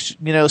after 6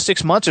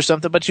 months or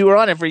something. But you were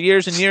on it for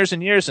years and years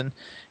and years, and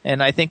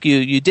I think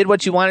you did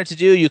what you wanted to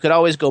do. You could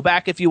always go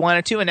back if you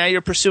wanted to, and now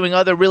you're pursuing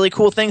other really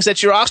cool things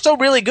that you're also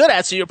really good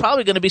at. So you're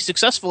probably going to be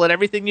successful at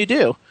everything you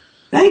do.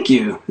 Thank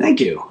you.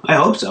 I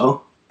hope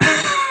so.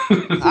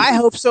 I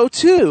hope so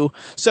too.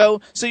 So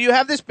you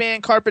have this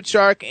band Carpet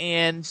Shark,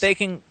 and they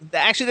can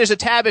actually there's a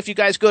tab if you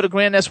guys go to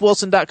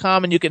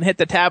grandnwilson.com and you can hit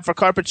the tab for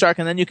Carpet Shark,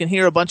 and then you can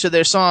hear a bunch of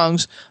their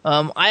songs.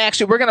 We're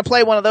going to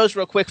play one of those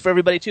real quick for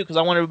everybody too, because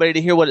I want everybody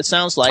to hear what it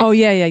sounds like. Oh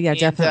yeah,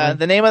 definitely.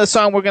 The name of the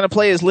song we're going to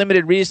play is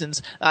Limited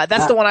Reasons.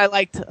 That's the one I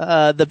liked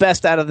the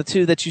best out of the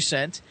 2 that you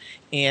sent,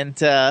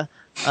 and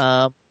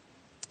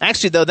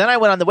actually though, then I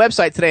went on the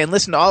website today and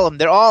listened to all of them.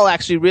 They're all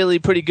actually really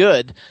pretty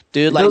good,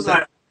 dude.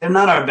 They're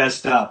not our best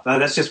stuff.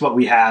 That's just what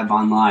we have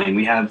online.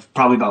 We have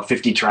probably about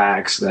 50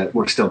 tracks that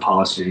we're still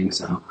polishing.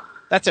 So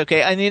that's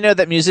okay. And you know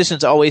that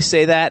musicians always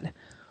say that.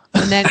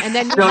 And then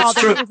you call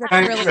the music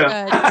really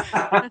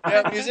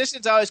good.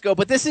 Musicians always go,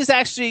 but this is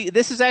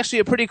actually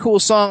a pretty cool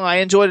song. I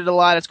enjoyed it a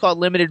lot. It's called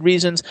Limited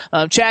Reasons.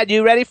 Chad,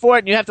 you ready for it?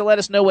 And you have to let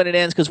us know when it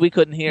ends because we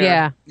couldn't hear.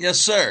 Yeah. Yes,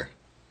 sir.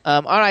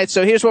 All right,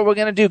 so here's what we're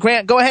going to do.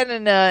 Grant, go ahead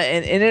and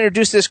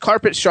introduce this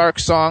Carpet Shark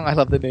song. I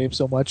love the name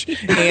so much.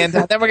 And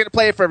then we're going to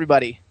play it for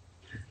everybody.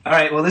 All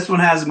right, well, this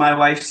one has my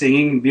wife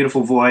singing,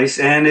 beautiful voice,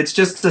 and it's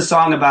just a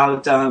song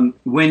about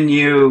when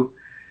you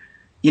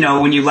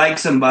like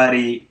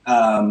somebody,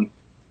 but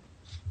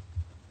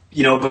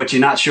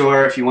you're not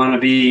sure if you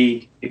want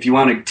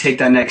to take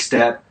that next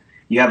step.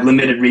 You have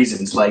limited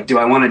reasons. Like,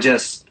 I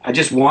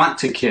just want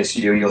to kiss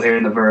you. You'll hear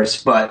in the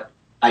verse, but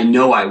I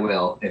know I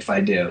will if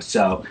I do.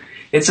 So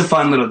it's a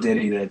fun little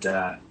ditty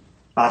that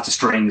lots of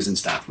strings and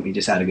stuff. We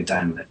just had a good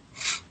time with it.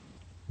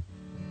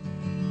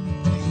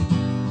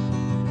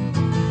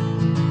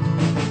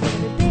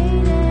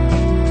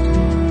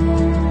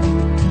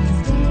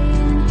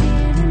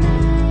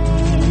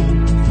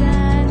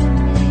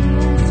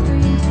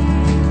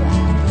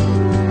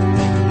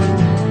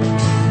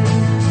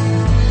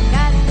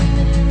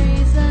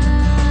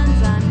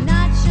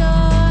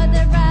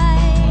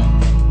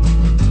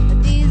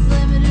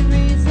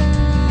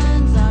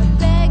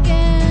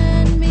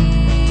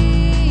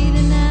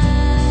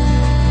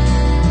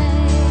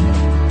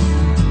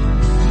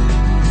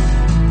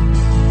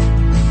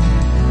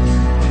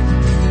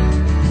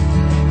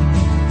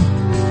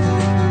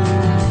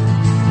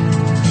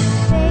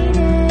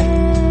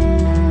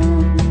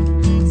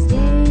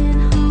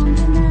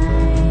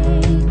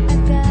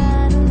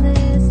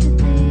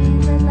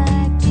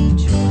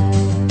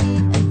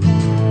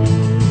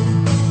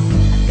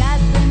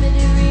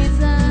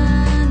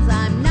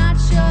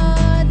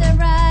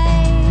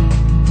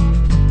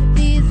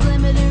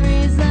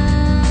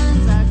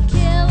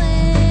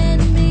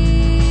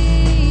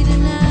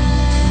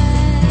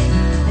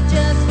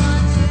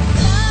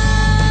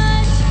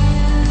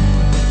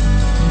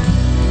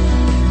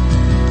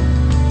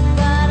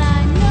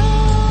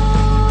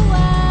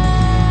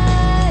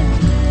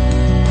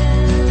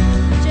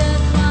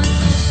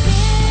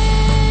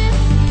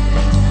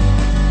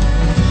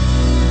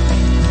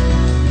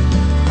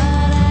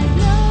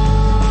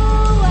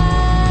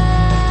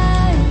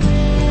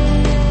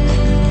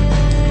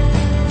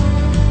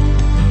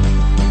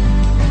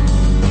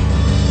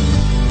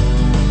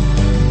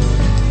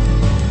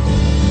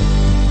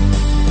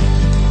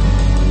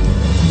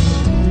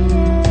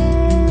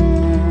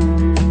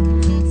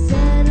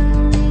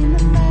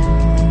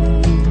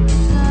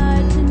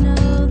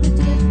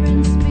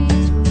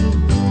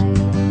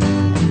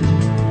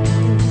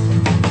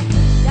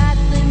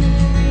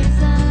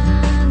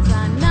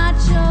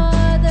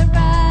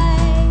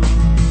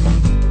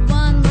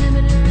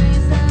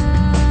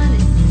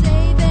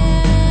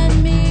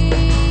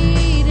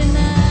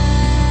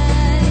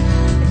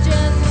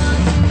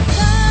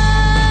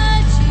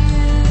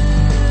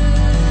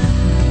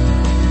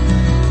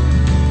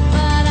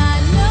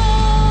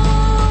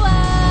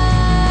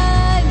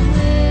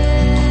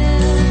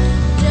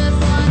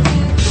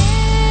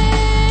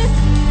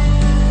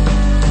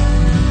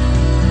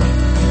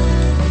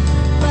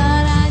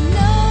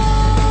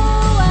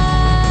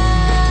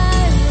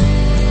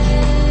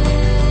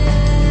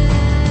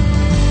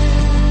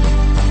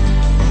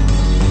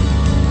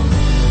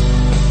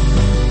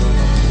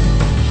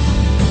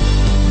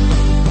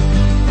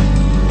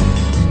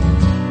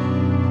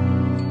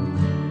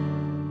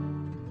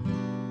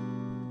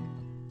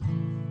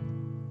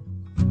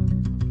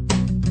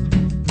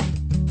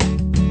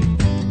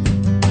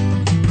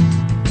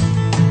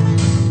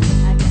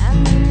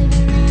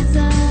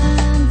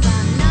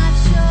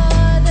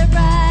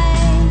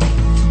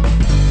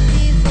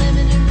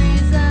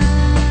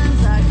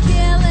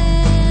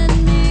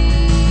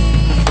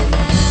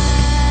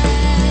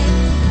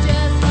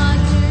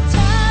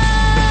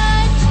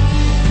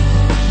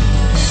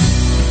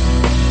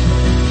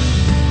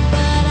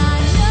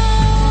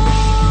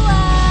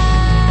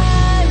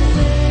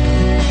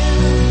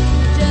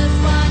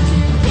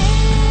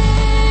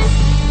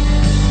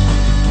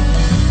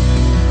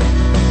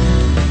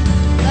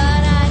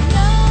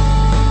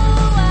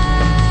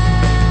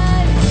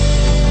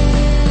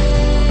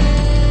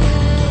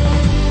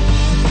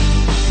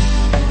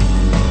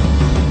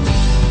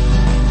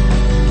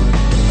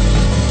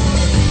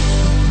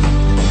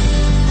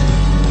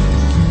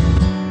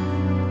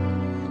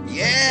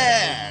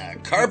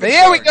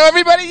 There we go,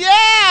 everybody.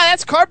 Yeah,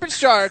 that's Carpet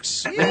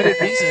Sharks.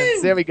 Limited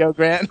reasons. There we go,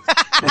 Grant.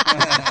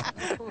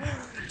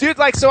 Dude,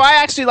 so I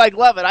actually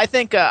love it. I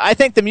think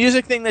the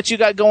music thing that you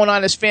got going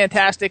on is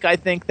fantastic. I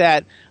think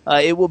that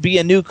it will be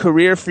a new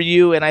career for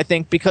you, and I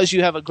think because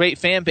you have a great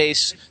fan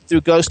base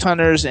through Ghost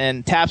Hunters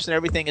and Taps and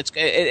everything,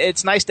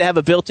 it's nice to have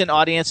a built-in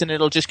audience, and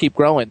it'll just keep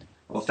growing.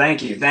 Well,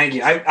 thank you.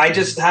 I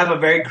just have a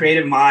very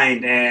creative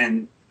mind,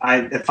 and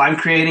if I'm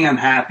creating, I'm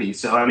happy.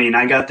 So,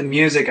 I got the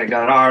music, I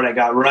got art, I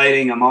got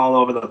writing, I'm all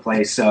over the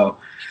place. So,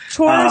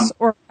 Taurus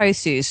or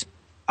Pisces?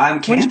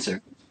 I'm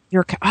Cancer.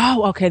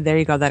 Okay, there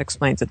you go. That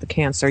explains it, the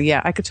Cancer. Yeah,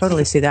 I could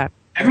totally see that.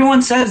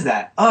 Everyone says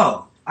that.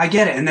 Oh, I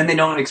get it. And then they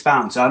don't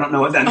expound, so I don't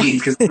know what that means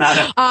because it's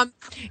not a...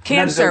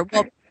 Cancer,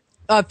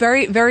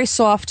 very, very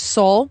soft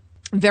soul,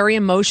 very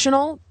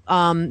emotional,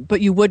 but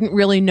you wouldn't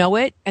really know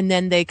it. And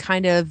then they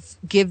kind of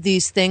give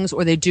these things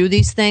or they do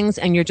these things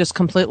and you're just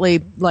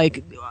completely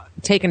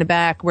taken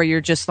aback where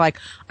you're just like,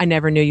 I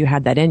never knew you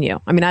had that in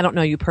you. I don't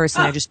know you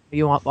personally. I just knew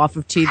you off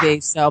of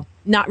TV. So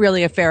not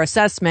really a fair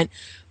assessment.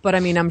 But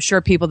I'm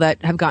sure people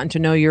that have gotten to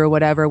know you or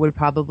whatever would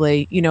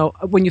probably,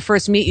 when you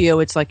first meet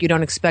you, it's like you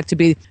don't expect to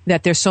be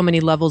that there's so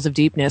many levels of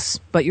deepness.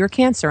 But you're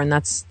Cancer, and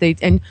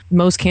and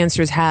most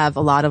Cancers have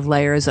a lot of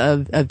layers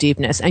of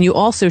deepness. And you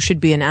also should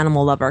be an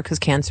animal lover because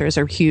Cancers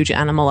are huge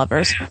animal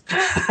lovers.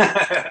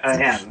 I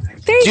am.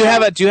 Do you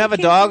have a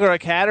dog or a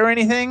cat or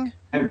anything?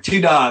 I have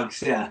 2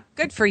 dogs. Yeah.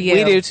 Good for you.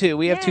 We do too.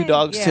 We have 2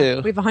 dogs too.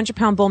 We have a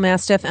 100-pound bull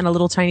mastiff and a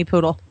little tiny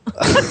poodle.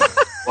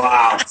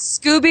 Wow.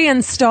 Scooby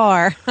and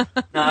Star.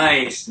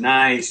 Nice.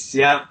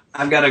 Yep.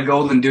 I've got a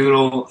golden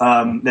doodle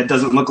that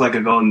doesn't look like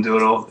a golden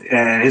doodle.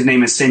 His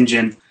name is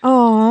Sinjin.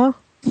 Aww.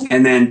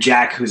 And then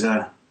Jack, who's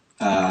a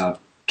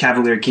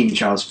Cavalier King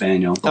Charles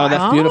Spaniel. Oh,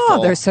 that's beautiful.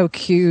 Oh, they're so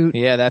cute.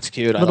 Yeah, that's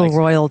cute. Little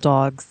royal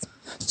dogs.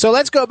 So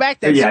let's go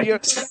back then. Yeah.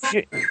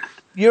 So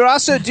you're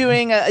also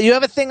doing you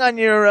have a thing on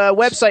your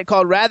website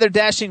called Rather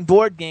Dashing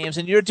Board Games,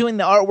 and you're doing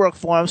the artwork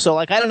for them. So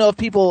I don't know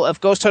if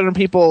Ghost Hunter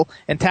people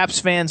and Taps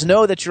fans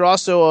know that you're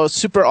also a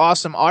super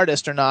awesome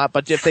artist or not,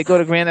 but if they go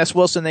to Grant S.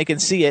 Wilson, they can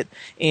see it.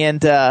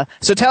 And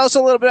so tell us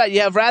a little bit about,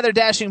 you have Rather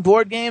Dashing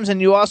Board Games, and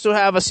you also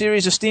have a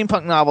series of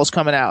steampunk novels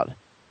coming out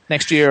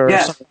next year or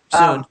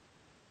soon.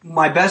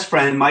 My best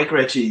friend, Mike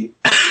Ritchie,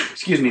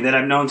 that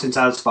I've known since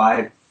I was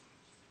 5,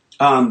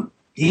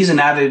 he's an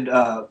avid,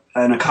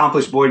 an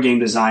accomplished board game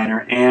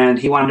designer, and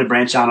he wanted to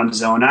branch out on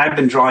his own. And I've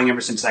been drawing ever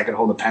since I could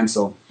hold a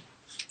pencil.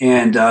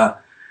 And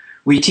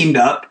we teamed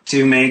up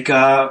to make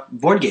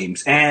board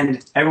games.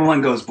 And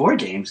everyone goes, board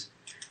games?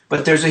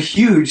 But there's a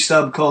huge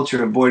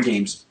subculture of board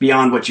games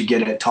beyond what you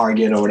get at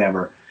Target or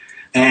whatever.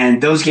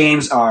 And those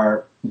games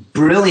are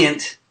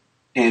brilliant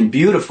and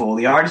beautiful.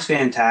 The art is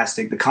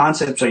fantastic. The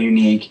concepts are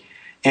unique.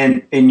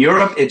 And in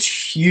Europe,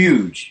 it's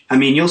huge.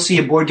 You'll see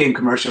a board game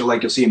commercial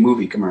like you'll see a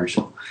movie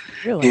commercial.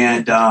 Really?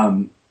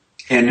 And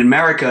in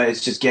America,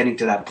 it's just getting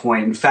to that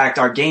point. In fact,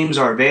 our games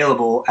are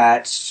available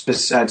at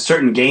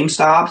certain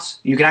GameStops.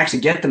 You can actually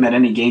get them at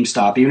any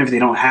GameStop. Even if they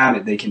don't have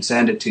it, they can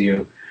send it to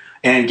you.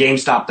 And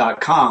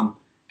GameStop.com,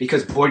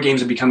 because board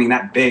games are becoming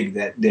that big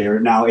that they're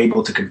now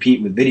able to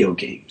compete with video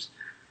games.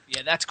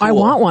 Yeah, that's cool. I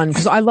want one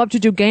because I love to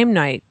do game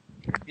night.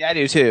 Yeah, I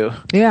do too.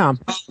 Yeah.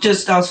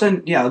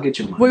 I'll get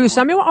you one. Will you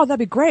send me one? Oh, that'd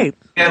be great.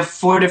 We have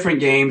 4 different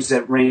games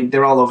that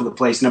they're all over the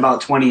place, and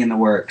about 20 in the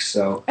works.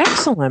 So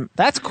excellent.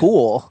 That's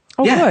cool.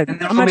 Oh, good.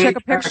 I'm going to take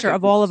a picture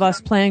of all of us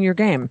playing your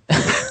game.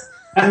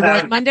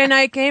 Monday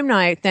night game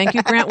night. Thank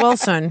you, Grant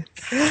Wilson.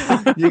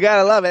 You got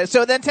to love it.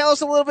 So then tell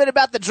us a little bit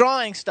about the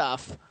drawing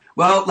stuff.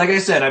 Well, like I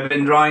said, I've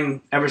been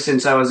drawing ever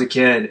since I was a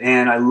kid,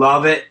 and I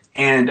love it.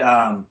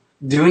 And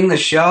doing the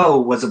show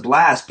was a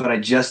blast, but I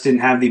just didn't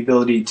have the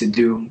ability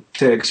to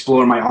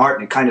explore my art,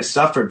 and it kind of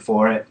suffered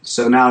for it.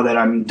 So now that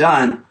I'm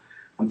done,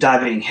 I'm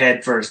diving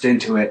headfirst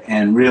into it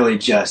and really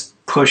just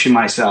pushing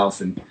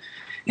myself and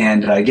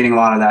getting a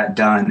lot of that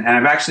done. And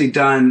I've actually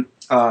done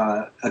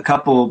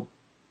some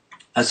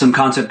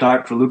concept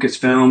art for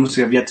Lucasfilms.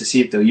 We have yet to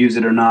see if they'll use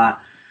it or not.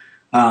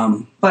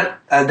 But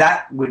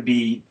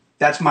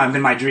that's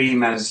been my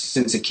dream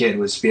since a kid,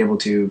 was to be able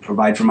to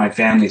provide for my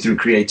family through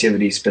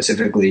creativity,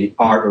 specifically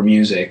art or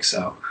music.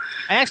 So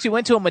I actually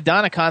went to a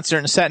Madonna concert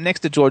and sat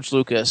next to George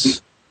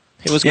Lucas.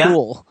 It was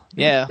cool.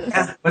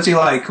 Yeah. What's he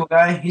like? Cool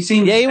guy?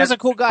 He was a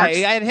cool guy.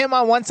 I had him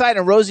on one side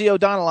and Rosie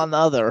O'Donnell on the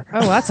other.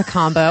 Oh, that's a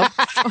combo.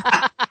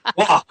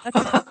 Wow.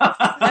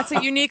 That's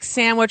a unique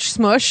sandwich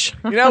smush.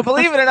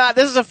 Believe it or not,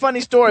 this is a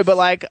funny story, but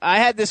I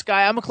had this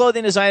guy, I'm a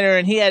clothing designer,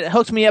 and he had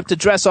hooked me up to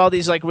dress all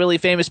these really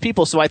famous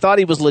people, so I thought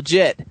he was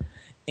legit.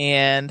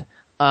 And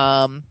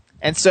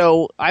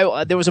so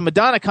there was a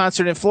Madonna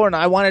concert in Florida,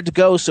 and I wanted to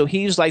go, so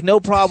he was like, no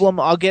problem,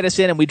 I'll get us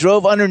in. And we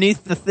drove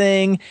underneath the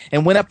thing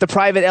and went up the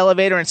private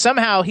elevator, and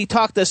somehow he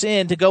talked us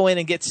in to go in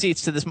and get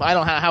seats to this. I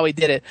don't know how he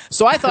did it.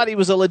 So I thought he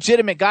was a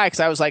legitimate guy, because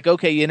I was like,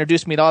 okay, you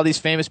introduced me to all these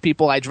famous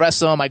people. I dress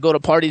them. I go to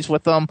parties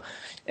with them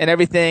and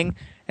everything.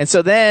 And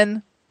so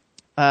then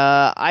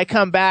I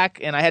come back,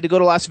 and I had to go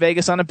to Las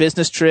Vegas on a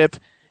business trip,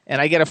 and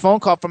I get a phone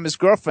call from his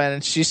girlfriend,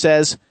 and she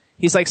says,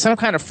 he's like some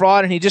kind of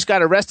fraud, and he just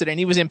got arrested, and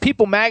he was in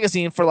People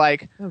magazine for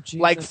like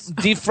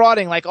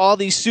defrauding like all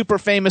these super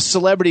famous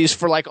celebrities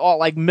for like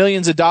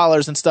millions of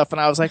dollars and stuff. And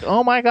I was like,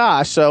 oh my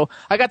gosh! So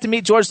I got to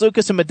meet George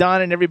Lucas and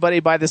Madonna and everybody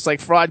by this like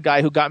fraud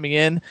guy who got me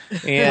in,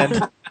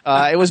 and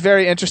it was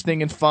very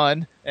interesting and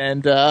fun,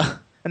 and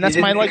that's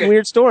my like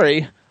weird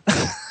story.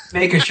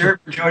 Make a shirt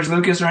for George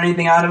Lucas or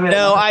anything out of it?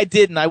 No, I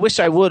didn't. I wish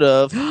I would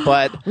have,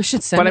 but we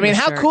should send. But I mean,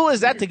 how cool is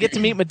that to get to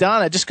meet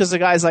Madonna just because the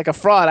guy's like a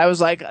fraud? I was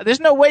like, there's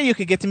no way you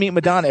could get to meet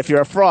Madonna if you're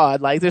a fraud.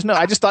 Like,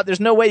 I just thought there's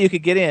no way you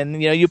could get in.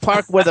 You know, you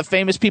park where the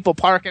famous people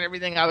park and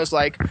everything. I was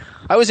like,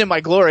 I was in my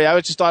glory. I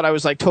just thought I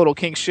was like total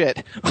king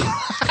shit.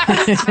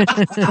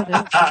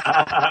 I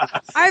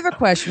have a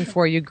question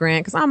for you,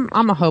 Grant, because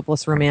I'm a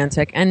hopeless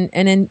romantic, and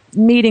in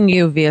meeting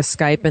you via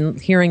Skype and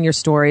hearing your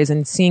stories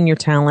and seeing your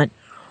talent,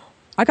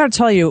 I got to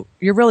tell you,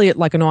 you're really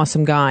like an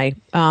awesome guy.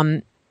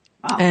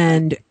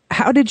 And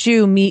how did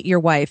you meet your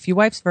wife? Your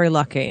wife's very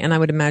lucky, and I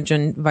would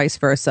imagine vice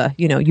versa.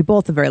 You know, you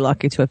both are very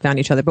lucky to have found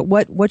each other. But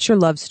what's your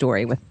love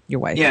story with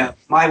your wife? Yeah,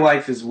 my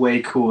wife is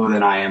way cooler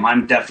than I am.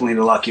 I'm definitely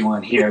the lucky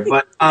one here.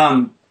 But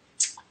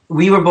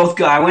we were both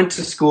I went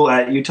to school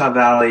at Utah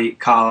Valley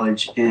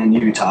College in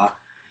Utah.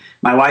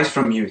 My wife's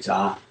from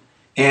Utah,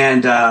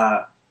 and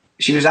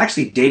she was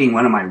actually dating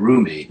one of my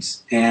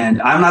roommates.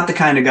 And I'm not the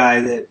kind of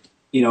guy that,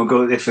 you know,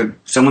 go if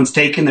someone's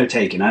taken, they're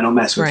taken. I don't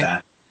mess with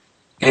that.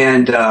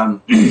 And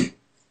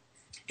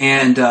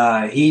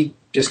he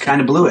just kind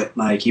of blew it.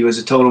 Like, he was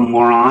a total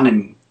moron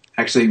and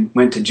actually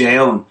went to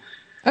jail.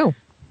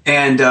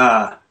 And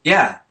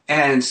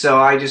so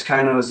I just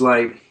kind of was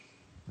like,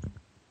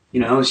 you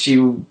know, she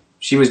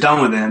was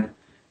done with him,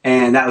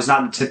 and that was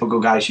not the typical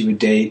guy she would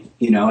date.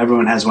 You know,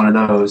 everyone has one of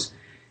those.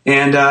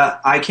 And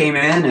I came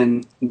in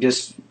and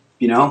just,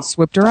 you know,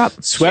 swept her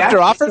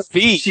off her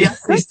feet. She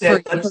actually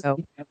said,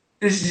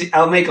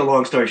 I'll make a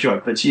long story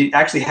short, but she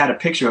actually had a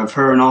picture of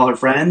her and all her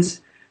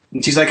friends.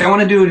 And she's like, I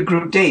want to do a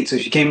group date. So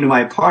she came to my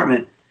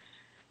apartment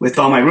with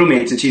all my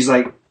roommates, and she's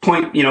like,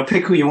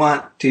 pick who you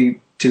want to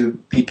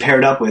be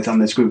paired up with on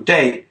this group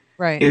date.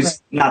 Right.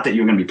 It's not that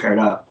you're going to be paired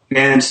up.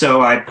 And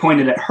so I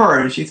pointed at her,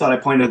 and she thought I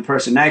pointed at the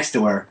person next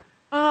to her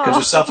because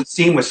her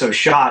self-esteem was so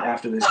shot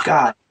after this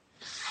guy.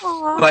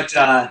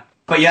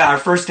 But yeah, our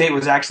first date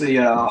was actually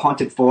a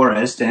haunted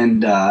forest,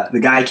 and the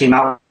guy came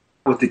out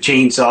with the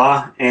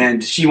chainsaw,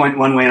 and she went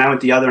one way and I went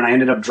the other, and I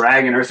ended up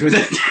dragging her through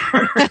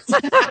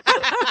the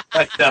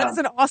That's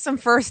an awesome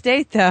first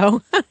date,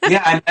 though.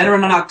 Yeah, I met her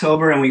in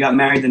October, and we got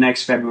married the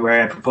next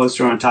February. I proposed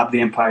to her on top of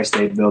the Empire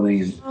State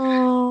Building.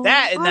 And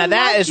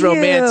that is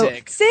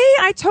romantic. See,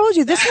 I told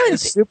you this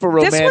one's super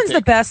romantic. This one's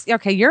the best.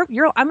 Okay, you're.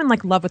 I'm in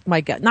like love with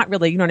my guest. Not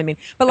really, you know what I mean.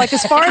 But like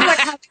as far as like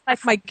having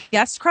like my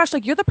guest crush,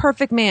 like you're the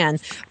perfect man.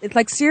 It's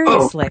like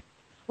seriously.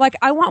 Like,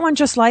 I want one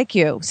just like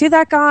you. See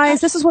that,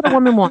 guys? This is what a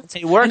woman wants.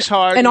 He works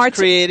hard. He's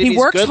creative. He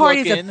works hard.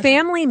 Looking. He's a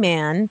family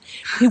man.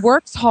 He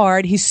works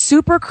hard. He's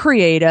super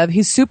creative.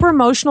 He's super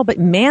emotional, but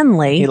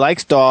manly. He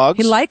likes dogs.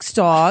 He likes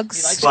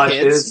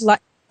kids.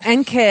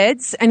 And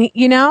kids. And,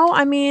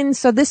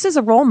 so this is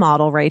a role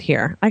model right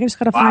here. I just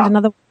got to find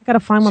another. I got to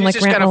find one like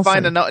Grant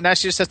Wilson. Now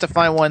she just has to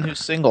find one who's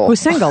single. Who's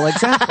single,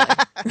 exactly.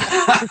 Do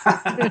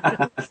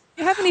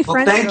you have any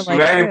friends? Thank you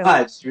very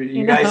much.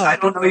 You guys, I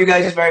don't know you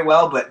guys very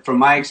well, but from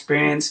my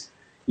experience,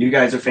 you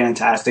guys are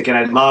fantastic, and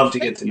I'd love to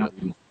get to know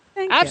you.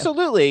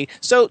 Absolutely.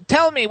 So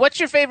tell me, what's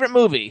your favorite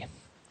movie?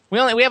 We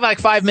have like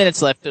 5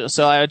 minutes left,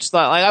 so I just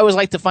thought I always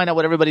like to find out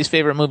what everybody's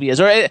favorite movie is,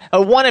 or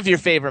one of your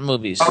favorite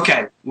movies.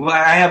 Okay,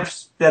 well,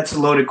 that's a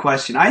loaded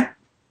question. I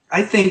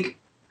think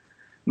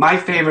my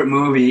favorite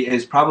movie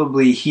is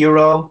probably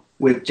Hero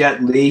with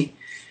Jet Li.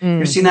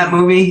 You seen that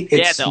movie?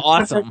 It's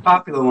awesome. It's a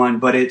popular one,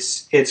 but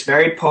it's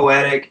very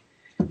poetic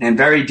and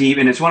very deep,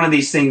 and it's one of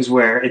these things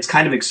where it's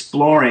kind of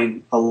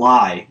exploring a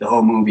lie, the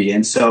whole movie.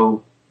 And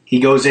so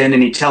he goes in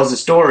and he tells a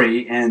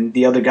story, and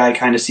the other guy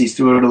kind of sees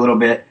through it a little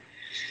bit.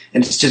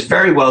 And it's just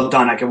very well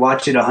done. I could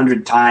watch it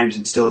 100 times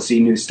and still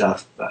see new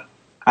stuff. But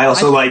I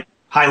also like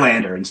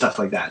Highlander and stuff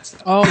like that. So.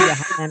 Oh, yeah,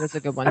 Highlander's a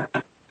good one.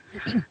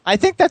 I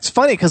think that's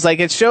funny because like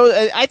it shows.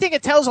 I think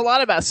it tells a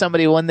lot about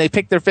somebody when they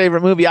pick their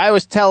favorite movie. I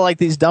always tell like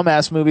these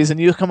dumbass movies, and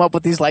you come up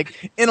with these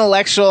like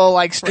intellectual,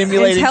 like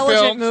stimulating,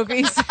 intelligent films.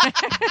 movies.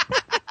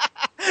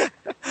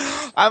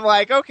 I'm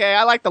like, okay,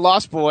 I like The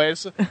Lost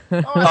Boys. I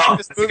like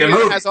this movie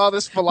that has all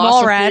this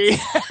philosophy.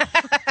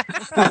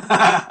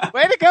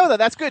 Way to go, though.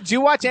 That's good. Do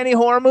you watch any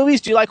horror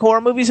movies? Do you like horror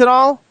movies at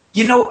all?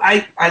 You know,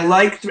 I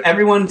like,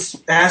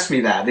 everyone's asked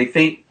me that. They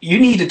think, you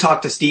need to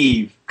talk to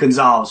Steve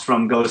Gonzalez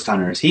from Ghost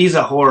Hunters. He's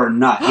a horror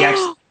nut. He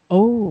actually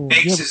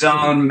makes his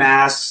own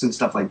masks and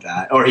stuff like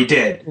that. Or he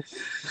did.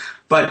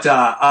 But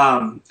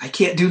I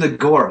can't do the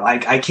gore.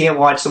 Like, I can't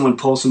watch someone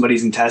pull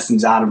somebody's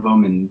intestines out of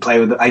them and play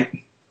with it. I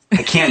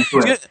can't do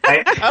it.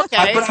 But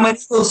I'm a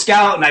little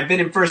scout, and I've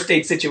been in first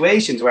date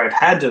situations where I've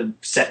had to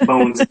set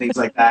bones and things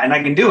like that, and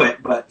I can do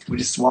it, but we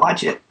just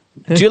watch it.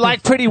 Do you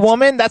like Pretty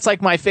Woman? That's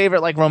like my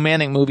favorite like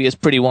romantic movie is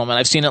Pretty Woman.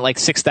 I've seen it like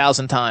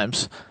 6,000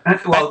 times.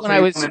 Well, when I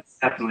was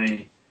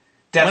definitely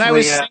definitely. When I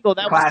was single,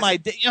 that was my.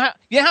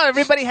 You know how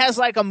everybody has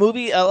like a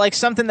movie, like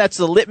something that's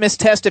the litmus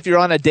test if you're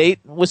on a date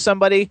with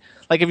somebody.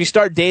 Like if you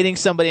start dating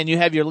somebody and you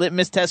have your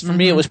litmus test. For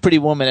me, it was Pretty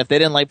Woman. If they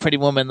didn't like Pretty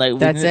Woman, like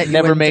That's it. You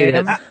never wouldn't made date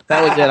it. them?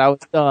 That was it. I was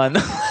done.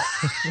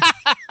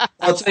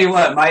 I'll tell you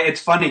what,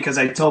 it's funny because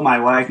I told my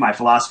wife my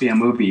philosophy on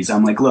movies.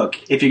 I'm like, look,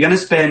 if you're going to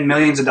spend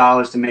millions of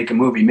dollars to make a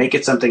movie, make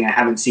it something I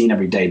haven't seen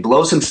every day.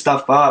 Blow some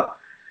stuff up,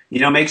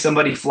 make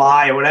somebody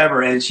fly or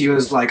whatever. And she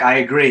was like, I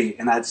agree.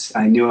 And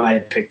I knew I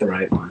had picked the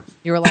right one.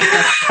 You were like,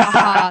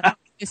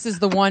 this is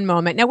the one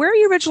moment. Now, where are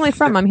you originally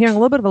from? I'm hearing a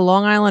little bit of a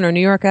Long Island or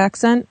New York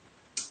accent.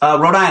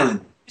 Rhode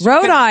Island.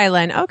 Rhode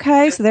Island.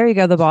 Okay, so there you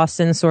go, the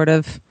Boston sort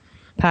of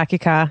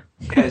pack-a-car.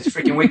 Yeah, it's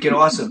freaking wicked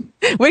awesome.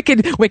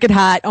 Wicked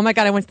hot. Oh my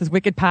God, I went to this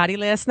wicked party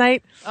last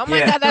night. Oh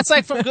my God, that's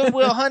like from Good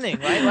Will Hunting,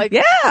 right? Like,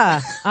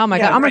 yeah. Oh my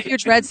God, I'm a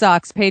huge Red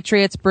Sox,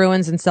 Patriots,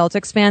 Bruins, and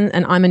Celtics fan,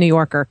 and I'm a New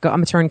Yorker.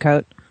 I'm a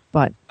turncoat.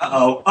 But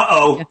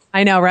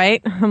I know,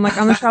 right? I'm like,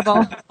 I'm in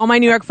trouble. All my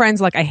New York friends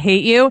are like, I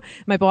hate you.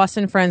 My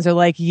Boston friends are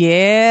like,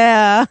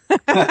 yeah. You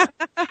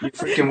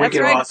freaking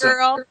wicked right, awesome.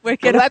 Girl.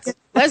 Wicked.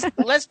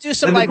 Let's do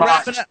some like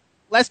wrapping up.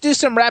 Let's do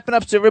some wrapping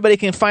up so everybody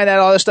can find out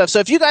all this stuff. So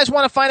if you guys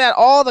want to find out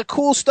all the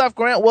cool stuff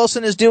Grant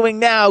Wilson is doing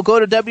now,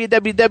 go to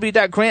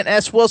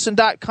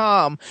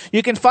www.grantswilson.com.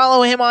 You can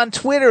follow him on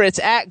Twitter. It's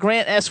at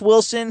Grant S.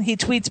 Wilson. He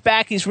tweets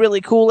back. He's really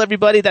cool,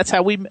 everybody. That's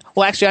how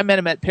actually I met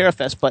him at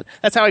Parafest, but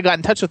that's how I got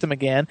in touch with him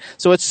again.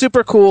 So it's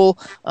super cool.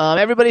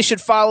 Everybody should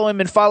follow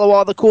him and follow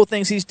all the cool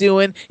things he's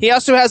doing. He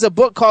also has a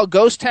book called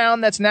Ghost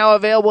Town that's now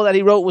available that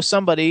he wrote with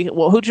somebody.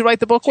 Well, who'd you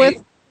write the book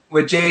with?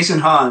 With Jason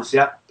Hans,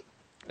 yeah.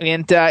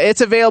 And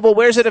it's available.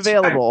 Where's it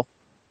available?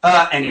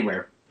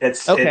 Anywhere.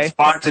 It's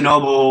Barnes &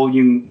 Noble,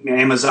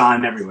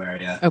 Amazon, everywhere,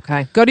 yeah.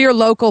 Okay. Go to your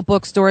local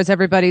bookstores,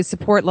 everybody.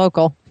 Support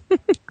local.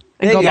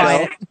 And go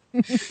buy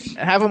it.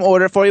 Have them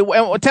order for you.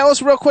 And tell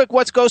us real quick,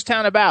 what's Ghost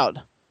Town about?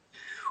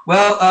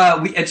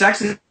 Well, it's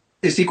actually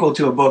a sequel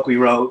to a book we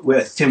wrote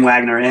with Tim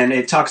Wagner, and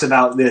it talks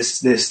about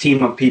this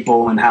team of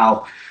people and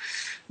how,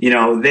 you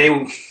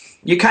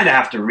kind of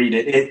have to read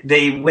it.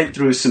 They went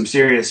through some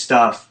serious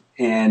stuff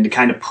and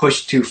kind of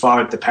pushed too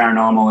far at the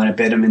paranormal, and it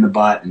bit him in the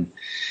butt, and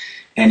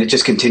it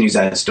just continues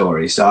that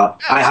story. So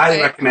I highly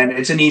recommend it.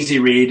 It's an easy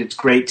read. It's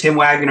great. Tim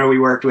Wagner, we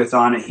worked with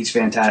on it. He's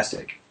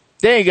fantastic.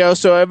 There you go.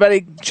 So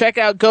everybody check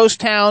out Ghost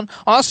Town.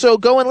 Also,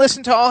 go and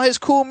listen to all his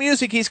cool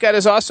music. He's got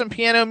his awesome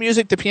piano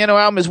music. The piano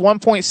album is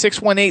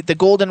 1.618, the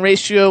golden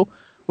ratio,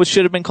 which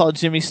should have been called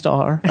Jimmy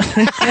Star.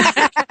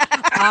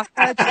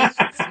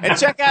 And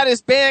check out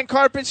his band,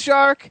 Carpet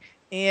Shark.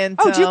 And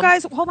do you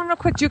guys, hold on real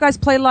quick, do you guys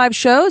play live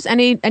shows?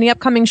 Any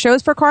upcoming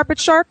shows for Carpet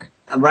Shark?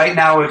 Right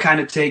now, we're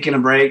kind of taking a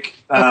break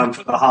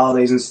for the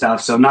holidays and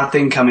stuff, so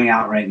nothing coming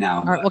out right now.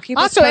 All right, we'll keep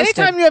also,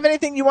 anytime you have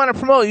anything you want to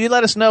promote, you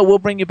let us know. We'll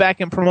bring you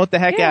back and promote the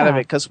heck out of it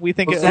because we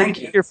think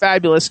you're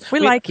fabulous. We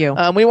like you.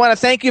 We want to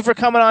thank you for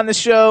coming on the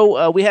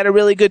show. We had a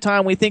really good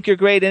time. We think you're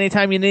great.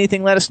 Anytime you need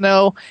anything, let us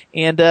know,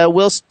 and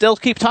we'll still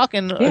keep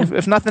talking. Yeah.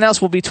 If nothing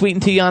else, we'll be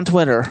tweeting to you on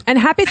Twitter. And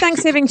happy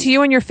Thanksgiving to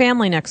you and your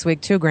family next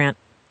week too, Grant.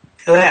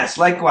 Yes,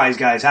 likewise,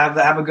 guys. Have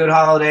a good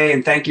holiday,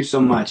 and thank you so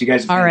much. You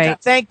guys are fantastic. All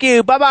right. Thank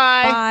you.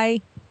 Bye-bye.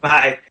 Bye.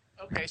 Bye.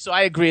 Okay, so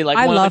I agree.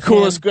 Like, one of the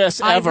coolest guests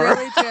ever. I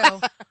really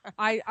do.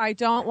 I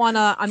don't want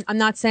to. I'm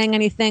not saying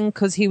anything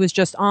because he was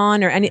just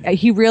on or any.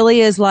 He really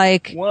is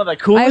like one of the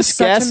coolest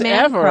guests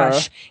ever.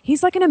 Crush.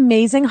 He's like an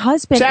amazing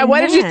husband. Chad,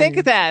 what did you think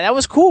of that? That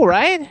was cool,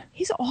 right?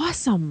 He's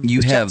awesome.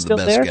 You have the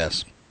best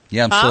guest.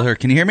 Yeah, I'm still here.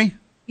 Can you hear me?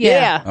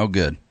 Yeah. Oh,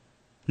 good.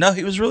 No,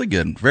 he was really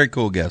good. Very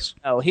cool guest.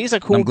 Oh, he's a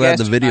cool guest. I'm glad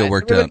the video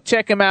worked out.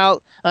 Check him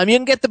out. You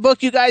can get the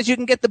book, you guys. You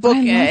can get the book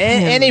in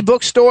any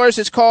bookstores.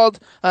 It's called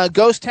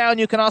Ghost Town.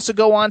 You can also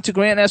go on to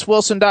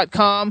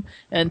grantswilson.com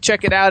and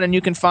check it out, and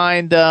you can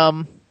find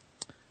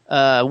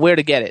where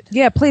to get it.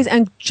 Yeah, please.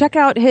 And check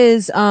out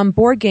his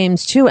board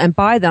games, too, and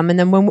buy them. And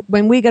then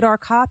when we get our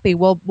copy,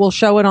 we'll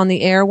show it on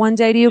the air one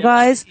day to you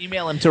guys.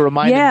 Email him to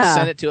remind him to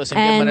send it to us and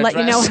give him an let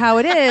address. You know how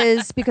it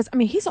is because, I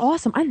mean, he's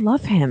awesome. I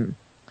love him.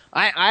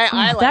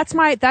 I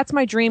that's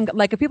my dream.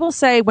 Like if people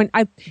say when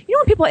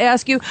people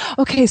ask you,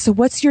 okay, so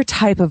what's your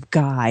type of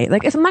guy?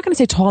 Like I'm not going to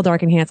say tall,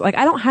 dark, and handsome. Like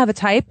I don't have a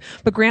type,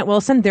 but Grant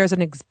Wilson, there's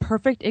an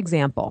perfect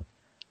example.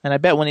 And I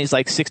bet when he's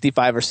like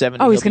 65 or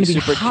 70, he's going to be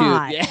super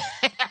hot. cute.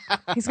 Yeah.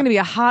 He's going to be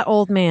a hot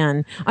old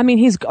man. I mean,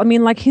 he's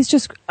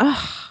just. I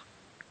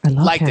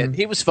liked him. it.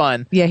 He was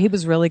fun. Yeah, he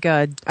was really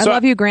good. I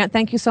love you, Grant.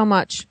 Thank you so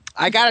much.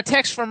 I got a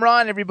text from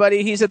Ron.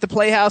 Everybody, he's at the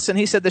Playhouse, and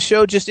he said the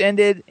show just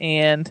ended,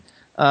 and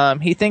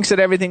he thinks that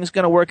everything's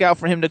going to work out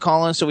for him to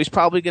call in, so he's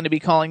probably going to be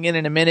calling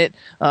in a minute.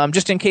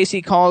 Just in case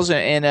he calls,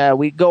 and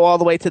we go all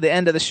the way to the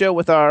end of the show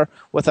with our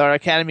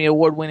Academy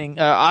Award-winning,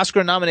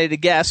 Oscar-nominated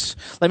guests.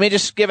 Let me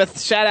just give a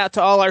shout-out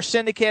to all our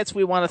syndicates.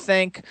 We want to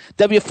thank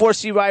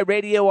W4CY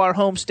Radio, our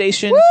home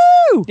station.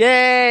 Woo!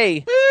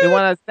 Yay! Woo! We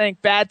want to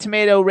thank Bad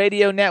Tomato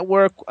Radio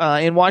Network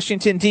in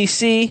Washington,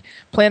 D.C.,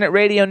 Planet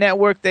Radio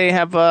Network. They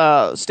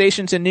have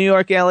stations in New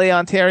York, L.A.,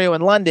 Ontario,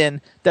 and London.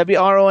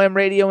 WROM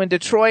Radio in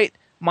Detroit.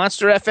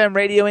 Monster FM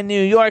Radio in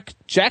New York,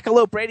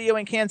 Jackalope Radio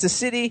in Kansas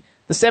City,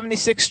 the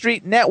 76th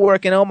Street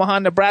Network in Omaha,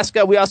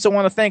 Nebraska. We also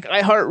want to thank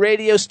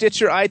iHeartRadio,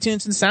 Stitcher,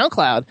 iTunes, and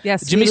SoundCloud.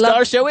 Yes, the Jimmy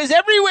Star Show is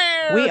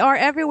everywhere. We are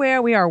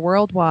everywhere. We are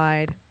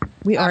worldwide.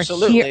 We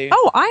Absolutely. are here.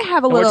 Oh, I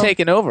have a and little. We're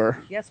taking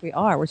over. Yes, we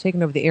are. We're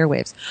taking over the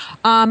airwaves.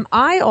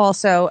 I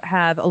also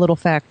have a little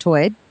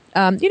factoid.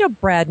 You know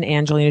Brad and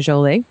Angelina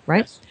Jolie,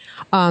 right?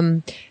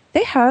 Yes.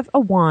 They have a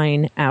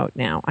wine out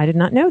now. I did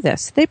not know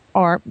this. They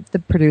are the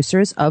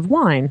producers of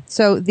wine.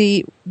 So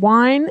the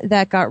wine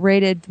that got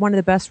rated one of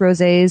the best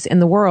rosés in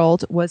the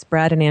world was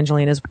Brad and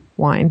Angelina's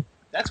wine.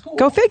 That's cool.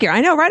 Go figure. I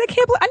know, right? I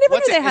can't believe. I never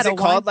knew they had a wine. Is it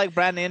called like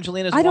Brad and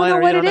Angelina's wine? I don't know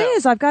what it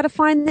is. I've got to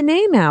find the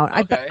name out.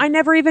 Okay. I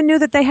never even knew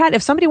that they had.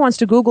 If somebody wants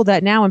to Google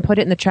that now and put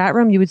it in the chat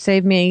room, you would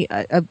save me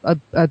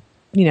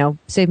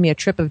save me a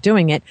trip of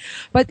doing it.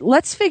 But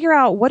let's figure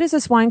out, what is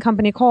this wine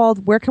company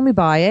called? Where can we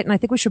buy it? And I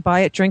think we should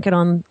buy it, drink it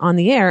on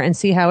the air, and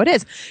see how it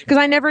is. Because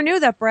I never knew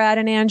that Brad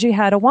and Angie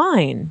had a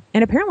wine.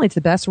 And apparently it's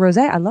the best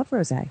rosé. I love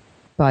rosé.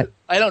 But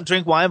I don't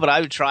drink wine, but I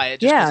would try it.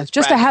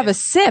 Just to have a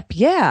sip.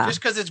 Yeah.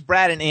 Just because it's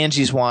Brad and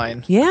Angie's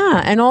wine.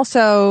 Yeah. And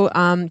also,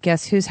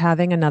 guess who's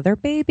having another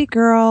baby,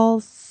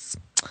 girls?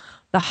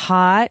 The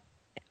hot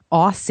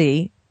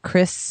Aussie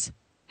Chris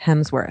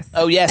Hemsworth.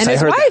 Oh yes, and I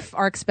his heard wife that.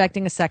 are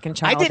expecting a second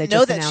child. I didn't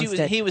know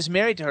that he was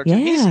married to her. Too.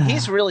 Yeah.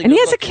 He's really and good he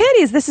has looking.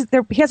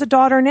 a kid. He has a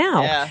daughter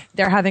now. Yeah.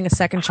 They're having a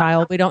second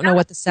child. We don't know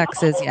what the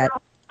sex is yet.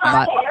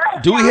 But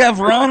Do we have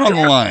Ron on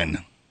the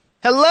line?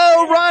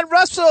 Hello, Ron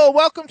Russell.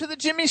 Welcome to the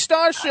Jimmy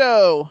Star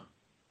Show.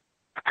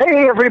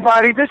 Hey,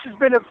 everybody. This has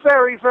been a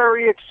very,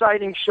 very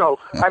exciting show.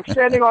 I'm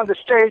standing on the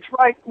stage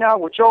right now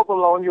with Joe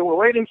Bologna. We're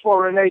waiting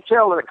for Renee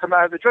Taylor to come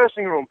out of the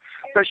dressing room.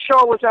 The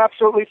show was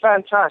absolutely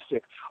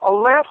fantastic. A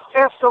laugh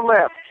after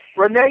laugh.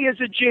 Renee is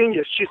a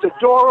genius. She's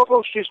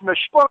adorable. She's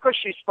mishpucha.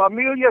 She's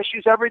familia.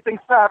 She's everything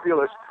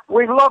fabulous.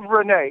 We love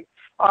Renee.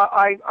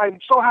 I'm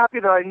so happy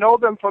that I know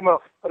them from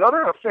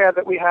another affair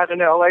that we had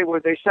in L.A.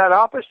 where they sat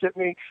opposite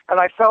me, and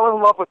I fell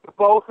in love with the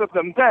both of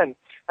them then.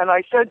 And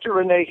I said to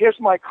Renee, here's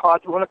my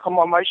card. Do you want to come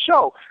on my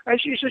show? And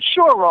she said,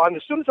 sure, Ron,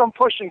 as soon as I'm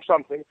pushing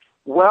something.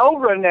 Well,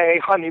 Renee,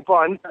 honey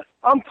bun,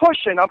 I'm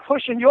pushing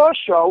your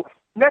show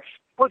next,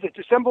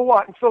 December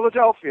what, in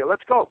Philadelphia.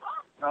 Let's go.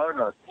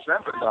 No,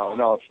 December.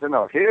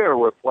 No. Here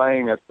we're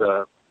playing at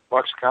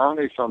Bucks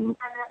County for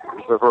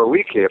a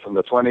week here from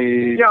the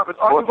 20. Yeah, but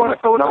are you going to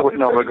Philadelphia?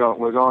 No, we're going to.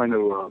 We're going to.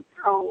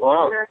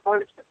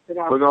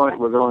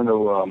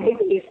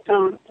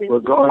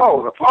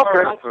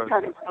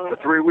 For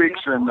 3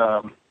 weeks and.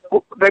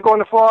 They're going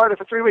to Florida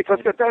for 3 weeks.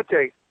 Let's get that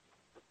date.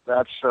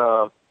 That's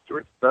January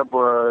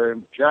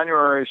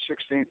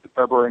 16th to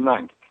February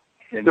 9th.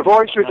 The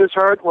voice you just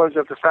heard was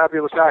of the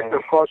fabulous actor,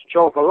 of course,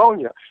 Joe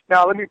Bologna.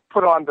 Now, let me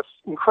put on the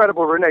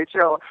incredible Renee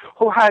Taylor,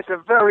 who has a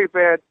very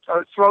bad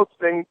throat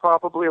thing,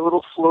 probably a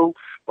little flu,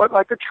 but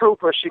like a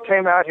trooper, she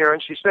came out here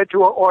and she said to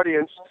her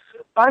audience,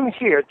 I'm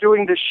here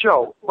doing this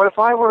show, but if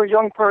I were a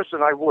young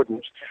person, I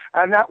wouldn't.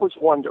 And that was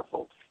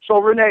wonderful. So,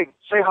 Renee,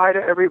 say hi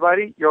to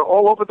everybody. You're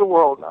all over the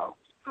world now.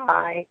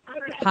 Hi.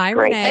 Hi,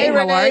 Renee. Hey, How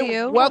Renee. are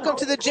you? Welcome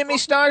to the Jimmy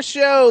Star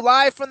Show,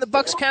 live from the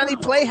Bucks County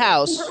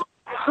Playhouse.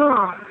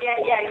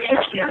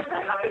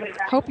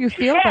 Hope you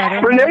feel better.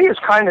 Renee is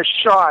kind of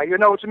shy. You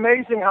know, it's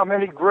amazing how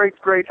many great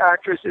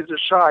actresses are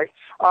shy.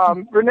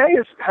 Renee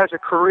has a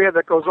career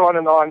that goes on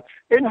and on.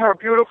 In her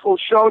beautiful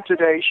show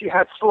today, she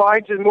had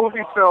slides in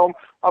movie film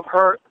of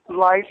her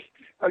life.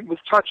 It was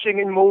touching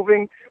and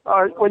moving.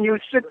 When you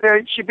sit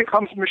there, she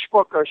becomes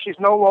mishpucha. She's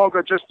no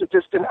longer just a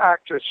distant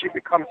actress. She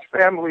becomes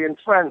family and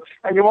friend.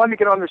 And you want to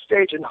get on the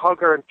stage and hug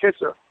her and kiss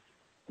her.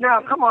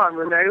 Now, come on,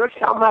 Renee. Let's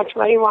How much?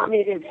 What do you want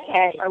me to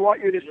say? I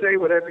want you to say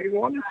whatever you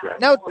want to say.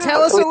 Now,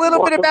 tell us a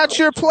little bit about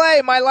your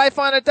play, My Life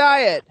on a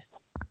Diet.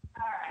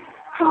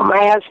 Oh, my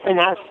husband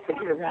has to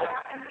do that.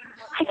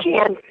 I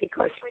can't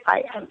because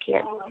I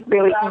can't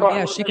really talk.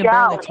 Yeah, she can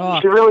barely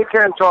talk. She really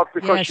can't talk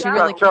because Yeah, she's she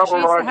really got can. She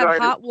several used to have laryngitis.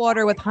 hot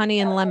water with honey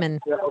and lemon.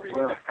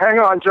 Hang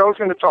on, Joe's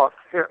going to talk.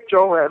 Here,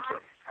 Joe,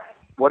 answer.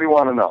 What do you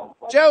want to know?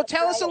 Joe,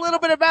 tell us a little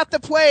bit about the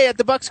play at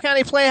the Bucks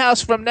County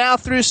Playhouse from now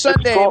through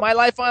Sunday, My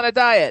Life on a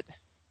Diet.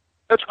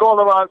 It's called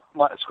My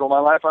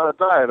Life on a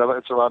Diet.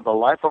 It's about the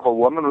life of a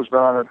woman who's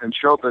been in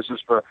show business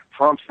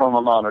from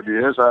a lot of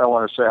years. I don't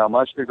want to say how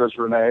much because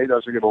Renee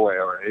doesn't give away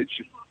her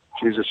age.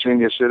 She's a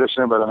senior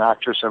citizen, but an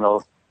actress in her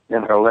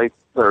late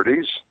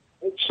 30s.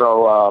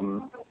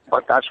 So,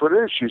 but that's what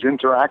it is. She's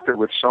interacted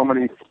with so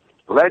many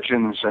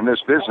legends in this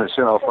business,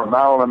 you know, from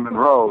Marilyn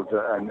Monroe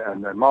and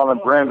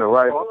Marlon Brando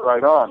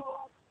right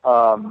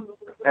on.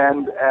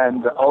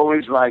 And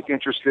always like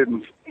interested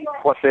in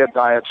what their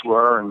diets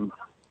were and,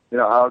 you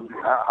know,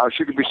 how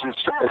she could be as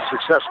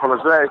successful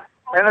as they.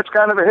 And it's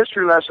kind of a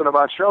history lesson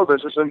about show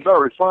business and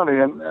very funny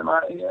and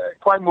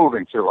quite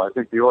moving, too. I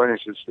think the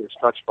audience is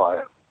touched by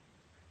it.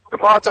 The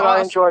part that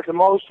I enjoyed the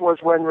most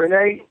was when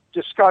Renee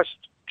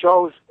discussed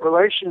Joe's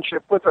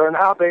relationship with her and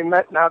how they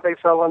met and how they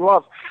fell in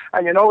love.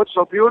 And you know, it's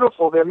so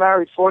beautiful. They're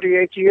married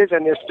 48 years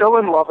and they're still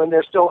in love and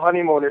they're still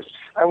honeymooners.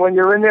 And when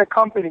you're in their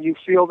company, you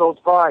feel those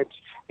vibes.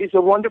 He's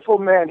a wonderful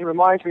man. He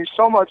reminds me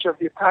so much of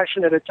the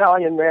passionate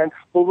Italian man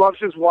who loves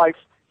his wife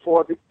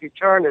for the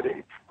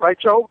eternity. Right,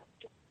 Joe?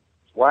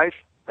 Wife,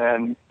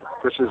 and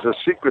this is a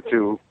secret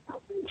to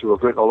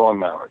a long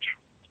marriage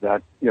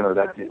that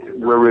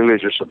we're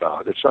religious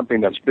about. It's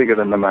something that's bigger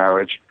than the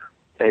marriage,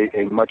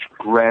 a much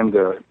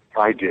grander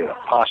idea.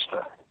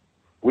 Pasta.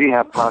 We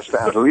have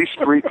pasta at least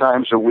 3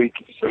 times a week.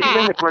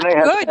 Even if Renee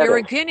has Good, you're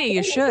a guinea.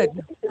 You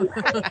should.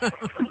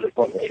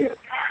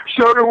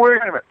 So do we.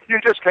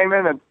 You just came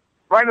in and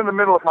right in the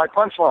middle of my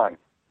punchline.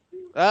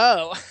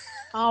 Oh.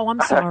 Oh,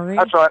 I'm sorry.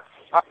 That's all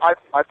right.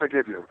 I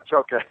forgive you. It's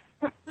okay.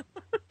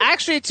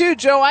 Actually, too,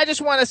 Joe, I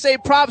just want to say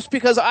props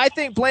because I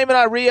think Blame It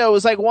on Rio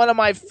was like one of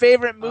my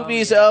favorite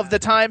movies of the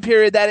time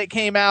period that it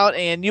came out,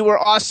 and you were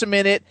awesome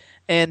in it.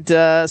 And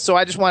so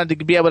I just wanted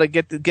to be able to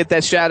get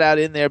that shout out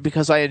in there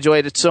because I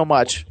enjoyed it so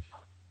much.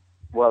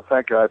 Well,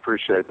 thank you. I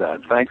appreciate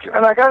that. Thank you.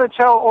 And I got to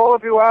tell all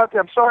of you out there,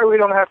 I'm sorry we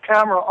don't have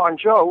camera on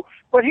Joe,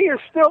 but he is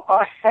still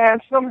a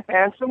handsome,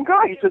 handsome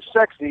guy. He's a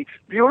sexy,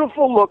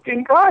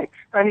 beautiful-looking guy,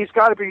 and he's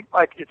got to be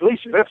like at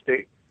least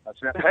 50. That's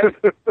it.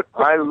 Hey,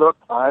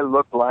 I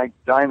look like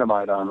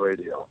dynamite on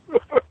radio.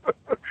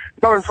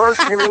 No, in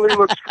person he really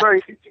looks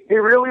great. He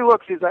really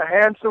looks. He's a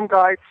handsome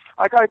guy.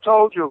 Like I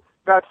told you,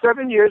 about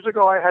 7 years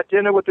ago, I had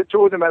dinner with the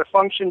two of them at a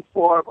function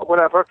for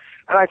whatever,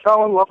 and I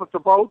fell in love with the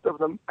both of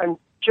them. And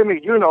Jimmy,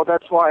 you know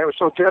that's why I was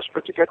so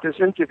desperate to get this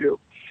interview,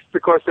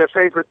 because they're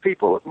favorite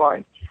people of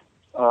mine.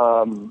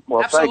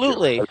 Well,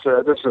 absolutely. Thank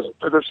you. This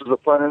is a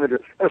fun interview.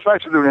 It's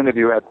nice to do an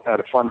interview at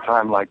a fun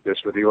time like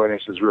this, where the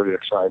audience is really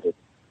excited,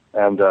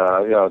 and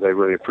they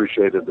really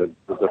appreciated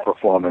the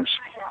performance.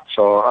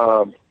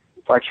 So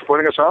thanks for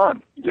putting us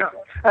on. Yeah,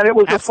 and it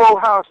was a full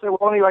house. There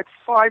were only like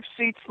 5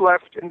 seats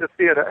left in the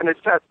theater, and it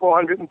sat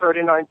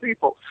 439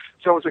 people.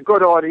 So it was a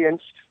good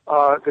audience.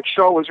 The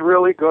show was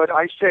really good.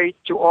 I say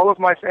to all of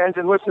my fans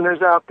and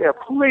listeners out there,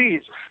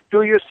 please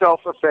do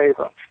yourself a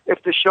favor.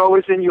 If the show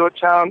is in your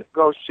town,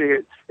 go see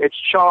it. It's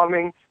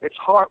charming. It's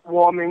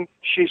heartwarming.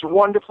 She's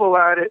wonderful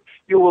at it.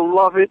 You will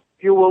love it.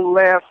 You will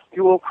laugh.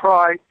 You will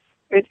cry.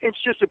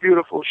 It's just a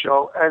beautiful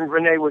show, and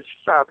Renee was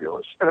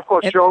fabulous. And, of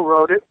course, Joe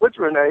wrote it with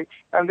Renee,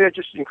 and they're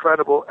just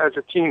incredible as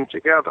a team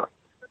together.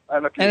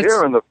 And if you're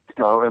here in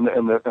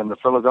the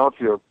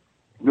Philadelphia,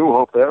 New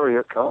Hope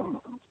area,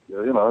 come.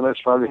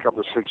 There's probably a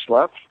couple of seats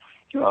left.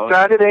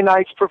 Saturday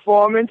night's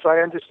performance, I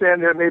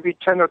understand there may be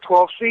 10 or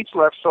 12 seats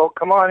left, so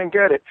come on and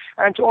get it.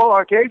 And to all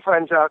our gay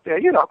friends out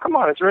there, come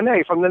on, it's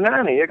Renee from The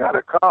Nanny. You got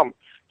to come.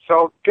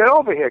 So get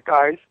over here,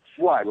 guys.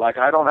 Why? Like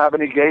I don't have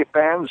any gay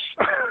fans?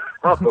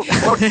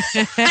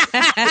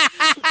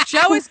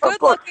 Joe is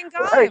good-looking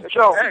guy. Hey,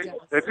 Joe,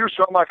 if you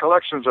saw my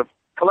collection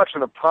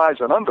of ties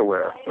and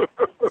underwear,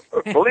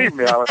 believe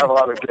me, I would have a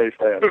lot of gay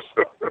fans.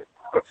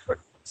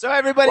 So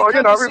everybody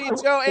come to see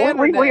Joe and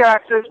Renee.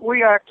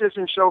 We actors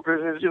in show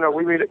business,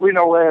 we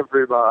know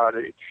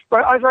everybody.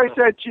 But as I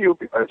said to you,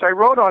 as I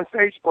wrote on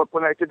Facebook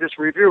when I did this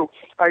review,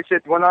 I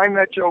said when I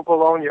met Joe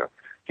Bologna,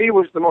 he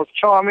was the most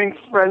charming,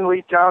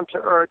 friendly,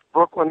 down-to-earth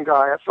Brooklyn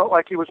guy. I felt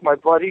like he was my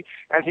buddy,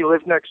 and he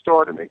lived next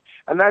door to me.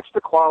 And that's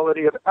the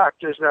quality of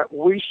actors that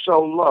we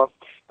so love.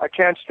 I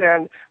can't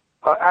stand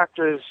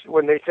actors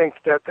when they think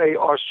that they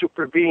are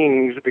super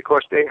beings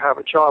because they have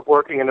a job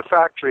working in a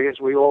factory,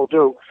 as we all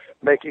do,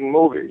 making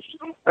movies.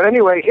 But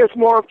anyway, here's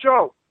more of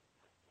Joe.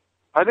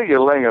 I think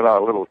you're laying it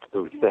out a little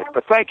too thick,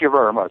 but thank you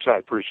very much. I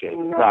appreciate it.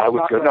 No, it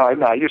was good.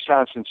 No, you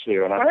sound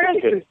sincere, and I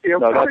appreciate it.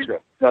 No, that's good.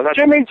 No, that's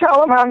Jimmy,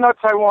 tell him how nuts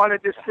I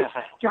wanted this.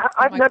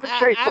 I've never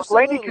chased.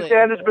 Lainey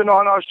Kazan has been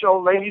on our show.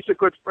 Lainey's a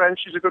good friend.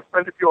 She's a good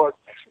friend of yours.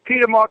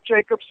 Peter Mark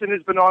Jacobson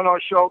has been on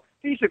our show.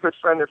 He's a good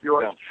friend of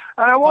yours.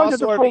 Yeah. And I wanted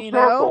the full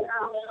circle.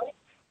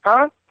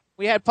 Huh?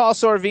 We had Paul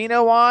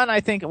Sorvino on, I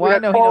think. Well,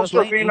 we had Paul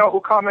Sorvino,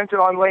 who commented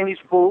on Lainey's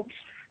boobs,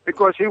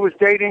 because he was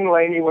dating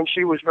Lainey when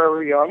she was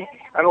very young,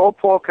 and all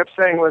Paul kept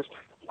saying was,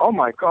 "Oh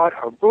my God,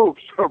 her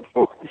boobs, her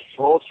boobs."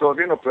 Paul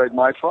Sorvino played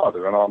my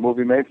father in our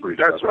movie Made for Each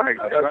Other.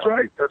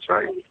 That's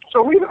right.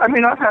 So we've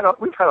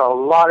had a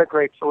lot of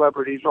great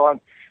celebrities on,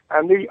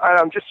 and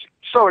I'm just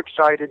so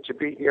excited to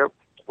be here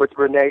with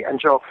Renee and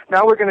Joe.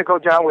 Now we're going to go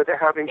down where they're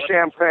having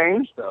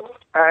champagne,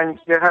 and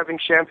they're having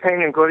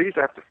champagne and goodies.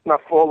 I have to not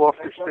fall off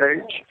the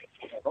stage.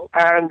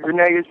 And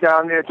Renee is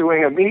down there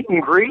doing a meet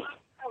and greet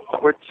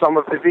with some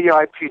of the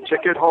VIP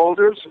ticket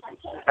holders,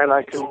 and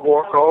I can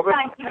walk over.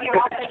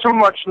 If it's too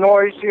much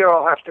noise here,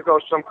 I'll have to go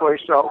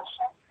someplace else.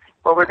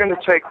 But we're going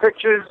to take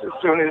pictures as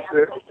soon as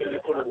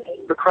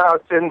the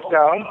crowd thins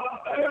down.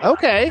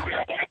 Okay.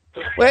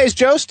 Wait, is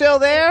Joe still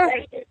there?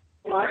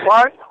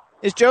 What?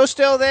 Is Joe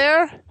still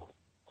there?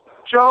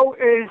 Joe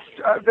is,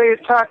 they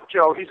attacked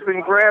Joe. He's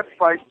been grabbed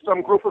by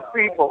some group of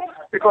people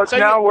because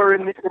now we're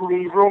in the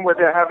room where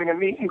they're having a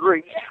meet and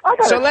greet. I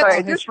got to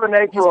say, this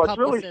Renee Broad's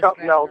really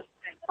something else.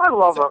 I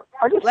love her.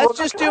 Let's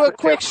just do a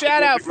quick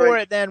shout out for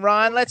it then,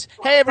 Ron.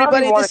 Hey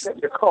everybody,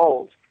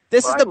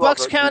 this is the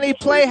Bucks County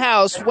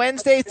Playhouse,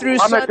 Wednesday through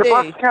Sunday. I'm at the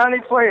Bucks County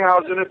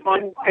Playhouse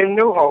in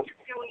New Hope.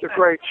 It's a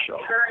great show.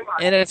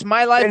 And it's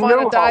My Life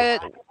on a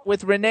Diet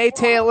with Renee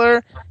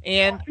Taylor.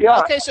 And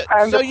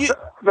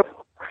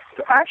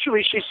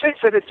actually she sits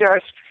at a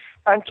desk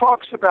and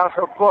talks about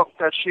her book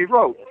that she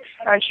wrote.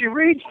 And she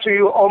reads to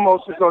you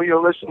almost as though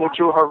you're listening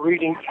to her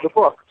reading the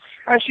book.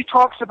 And she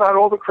talks about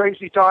all the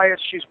crazy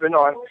diets she's been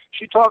on.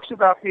 She talks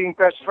about being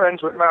best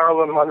friends with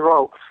Marilyn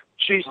Monroe.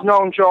 She's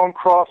known Joan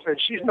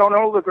Crawford. She's known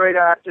all the great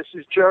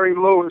actresses, Jerry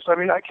Lewis. I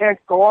mean, I can't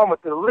go on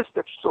with the list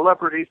of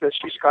celebrities that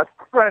she's got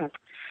friends.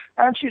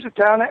 And she's a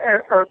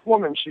down-to-earth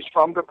woman. She's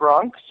from the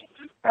Bronx.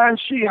 And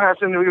she has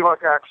a New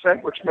York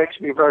accent, which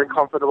makes me very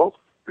comfortable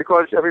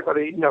because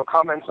everybody,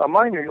 comments on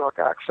my New York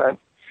accent.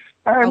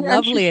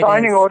 And she's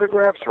signing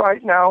autographs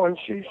right now, and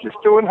she's just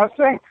doing her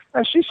thing.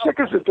 And she's sick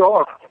as a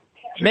dog.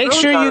 Make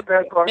sure you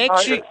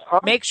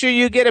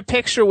get a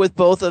picture with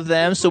both of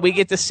them so we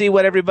get to see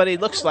what everybody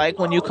looks like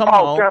when you come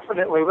home. Oh,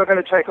 definitely. We're going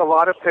to take a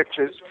lot of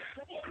pictures.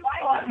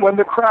 When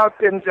the crowd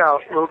thins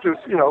out, we'll do,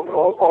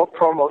 all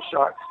promo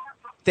shots.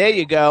 There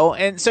you go.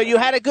 And so you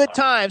had a good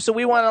time, so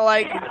we want to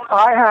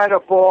I had a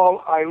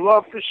ball. I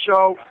love the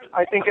show.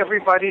 I think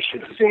everybody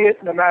should see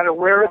it no matter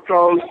where it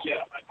goes.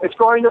 It's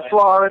going to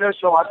Florida,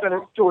 so I'm going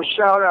to do a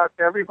shout-out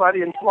to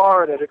everybody in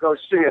Florida to go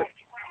see it.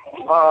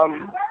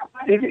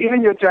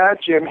 Even your dad,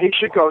 Jim, he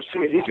should go see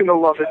it. He's going to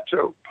love it,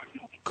 too.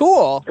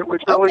 Cool. It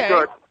was really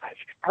good.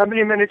 How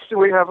many minutes do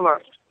we have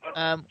left?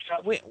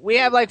 We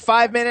have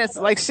 5 minutes,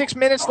 6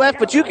 minutes left,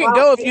 but you can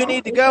go if you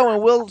need to go,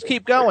 and we'll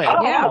keep going.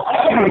 Yeah.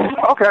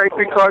 Okay,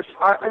 because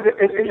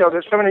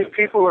there's so many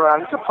people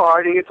around. It's a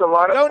party. It's a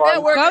lot of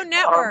fun.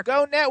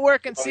 Go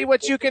network and see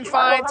what you can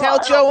find. Tell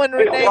Joe and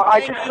Renee. Well, I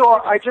just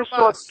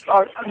saw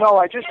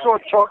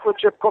chocolate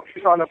chip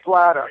cookies on a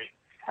platter.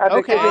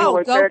 Okay.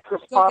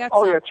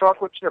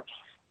 Chocolate chips.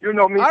 You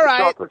know me for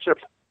chocolate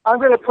chips. I'm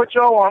going to put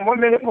Joe on 1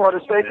 minute more to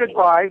say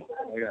goodbye,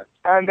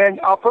 and then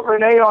I'll put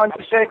Renee on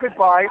to say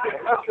goodbye.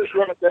 Let's just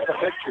run a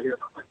picture here.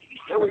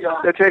 Here we go.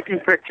 They're taking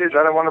pictures.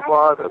 I don't want to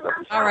bother them.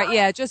 All right,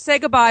 yeah, just say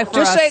goodbye for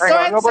us. Wait.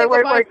 They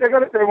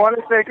want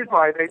to say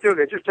goodbye. They do.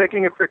 They're just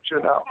taking a picture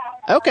now.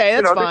 Okay,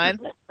 that's fine.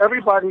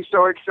 Everybody's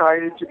so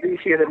excited to be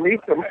here to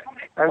meet them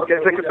and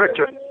take a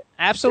picture.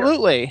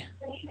 Absolutely.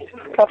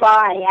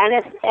 Bye-bye.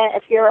 And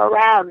if you're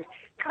around,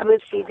 come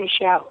and see the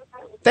show.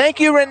 Thank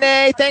you,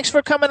 Renee. Thanks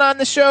for coming on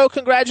the show.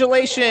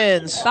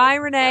 Congratulations. Bye,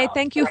 Renee.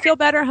 Thank you. Feel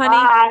better, honey.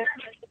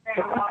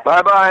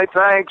 Bye-bye.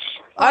 Thanks.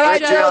 All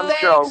right, Joe.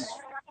 Thanks.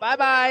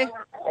 Bye-bye.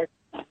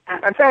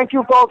 And thank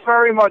you both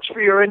very much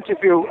for your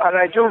interview. And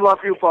I do love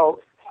you both.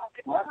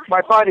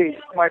 My buddies,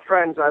 my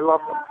friends, I love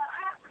them.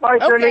 Bye,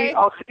 Jenny.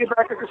 I'll see you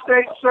back at the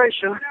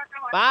station.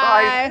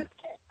 Bye.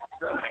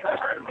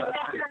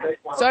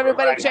 So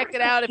everybody check it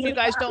out if you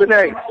guys don't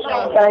Renee,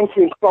 thank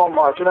you so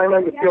much. And I know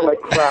you feel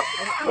like crap.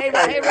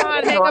 Hey,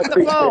 Ron, hang up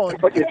the phone.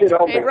 But you did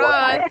Hey,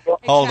 Ron.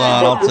 Hold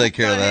on, I'll take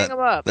care of that. Hang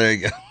him up. There you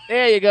go.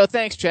 There you go.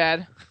 Thanks,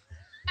 Chad.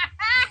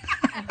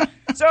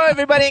 So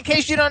everybody, in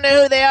case you don't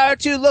know who they are,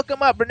 too, look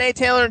them up. Renee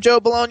Taylor and Joe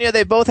Bologna.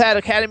 They both had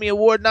Academy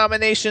Award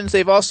nominations.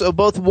 They've also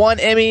both won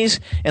Emmys.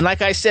 And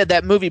like I said,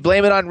 that movie,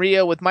 Blame It on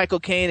Rio, with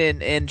Michael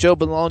Caine and Joe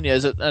Bologna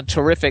is a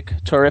terrific,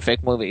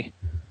 terrific movie.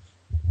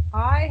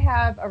 I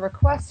have a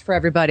request for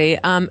everybody.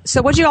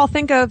 So what do you all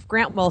think of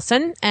Grant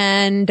Wilson?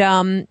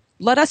 And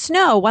let us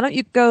know. Why don't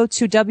you go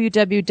to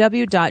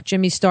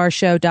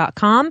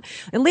www.jimmystarshow.com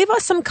and leave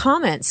us some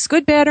comments,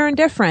 good, bad, or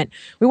indifferent.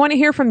 We want to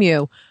hear from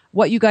you.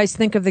 What you guys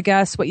think of the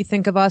guests, what you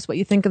think of us, what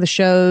you think of the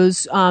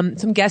shows,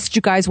 some guests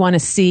you guys want to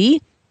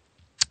see.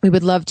 We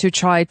would love to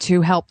try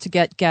to help to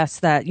get guests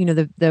that,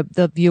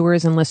 the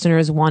viewers and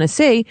listeners want to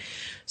see.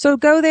 So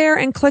go there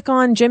and click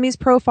on Jimmy's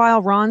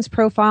profile, Ron's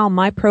profile,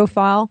 my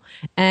profile,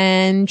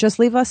 and just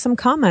leave us some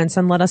comments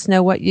and let us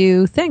know what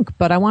you think.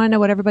 But I want to know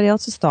what everybody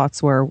else's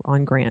thoughts were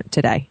on Grant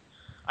today.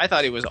 I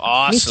thought he was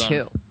awesome. Me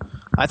too.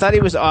 I thought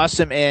he was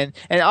awesome. And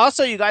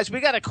also, you guys, we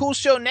got a cool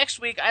show next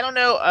week. I don't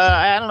know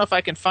if I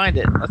can find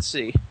it. Let's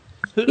see.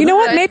 You know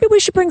what? Maybe we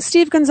should bring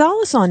Steve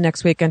Gonzalez on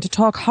next weekend to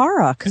talk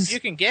horror. If you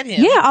can get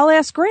him. Yeah, I'll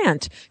ask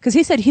Grant because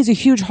he said he's a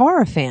huge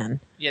horror fan.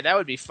 Yeah, that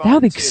would be fun. That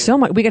would be so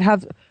much. We could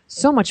have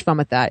so much fun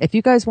with that. If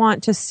you guys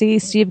want to see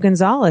Steve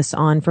Gonzalez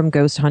on from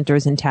Ghost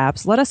Hunters and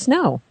Taps, let us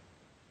know.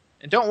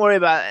 And don't worry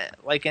about it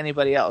like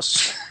anybody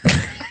else.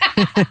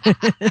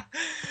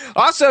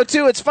 Also,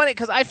 too, it's funny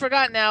because I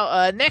forgot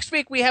now. Next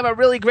week we have a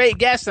really great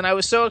guest, and I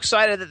was so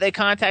excited that they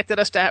contacted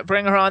us to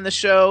bring her on the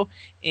show.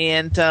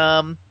 And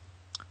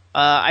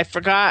I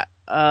forgot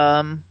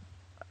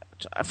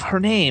her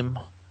name.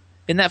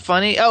 Isn't that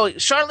funny? Oh,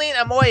 Charlene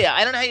Amoya.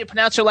 I don't know how you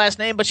pronounce her last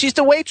name, but she's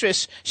the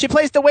waitress. She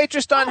plays the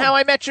waitress on How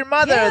I Met Your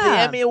Mother, the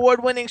Emmy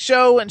Award-winning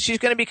show, and she's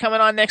going to be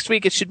coming on next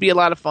week. It should be a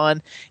lot of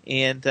fun.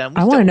 And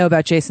I want to know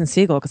about Jason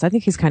Segel because I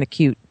think he's kind of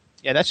cute.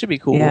 Yeah, that should be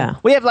cool. Yeah.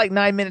 We have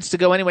 9 minutes to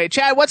go anyway.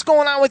 Chad, what's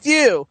going on with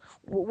you?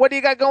 What do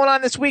you got going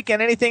on this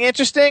weekend? Anything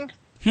interesting?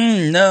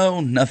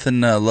 No,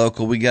 nothing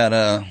local.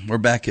 We're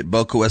back at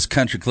Boca West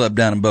Country Club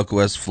down in Boca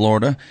West,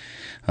 Florida,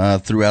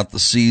 throughout the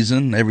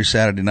season, every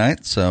Saturday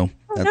night. So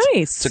nice.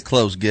 It's a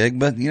closed gig,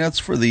 but it's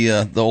for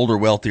the older,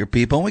 wealthier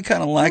people. And we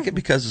kind of like it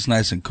because it's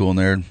nice and cool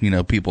in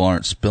there. People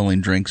aren't spilling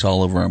drinks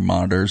all over our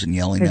monitors and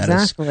yelling at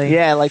us.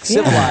 Yeah, like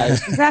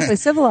civilized. Exactly,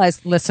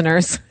 civilized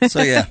listeners.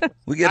 So yeah,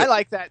 I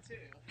like that too.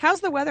 How's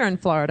the weather in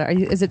Florida?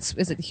 Is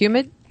it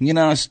humid? You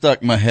know, I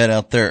stuck my head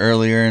out there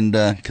earlier, and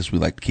because we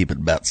like to keep it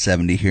about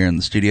 70 here in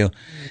the studio,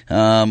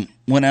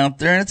 went out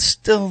there, and it's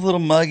still a little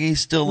muggy,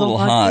 still a little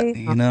hot.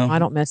 You know, I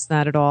don't miss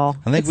that at all.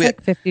 I think it's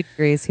like 50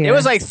 degrees here. It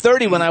was like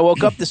 30 when I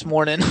woke up this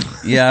morning.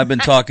 Yeah, I've been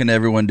talking to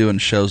everyone doing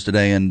shows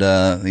today, and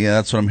yeah,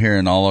 that's what I'm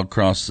hearing all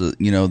across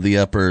the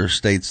upper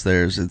states.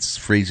 It's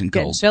freezing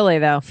cold. Getting chilly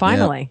though.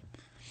 Finally.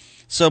 Yeah.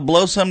 So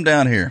blow some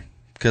down here.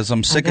 Because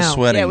I'm sick of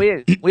sweating.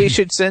 Yeah, we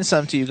should send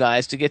some to you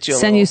guys to get you.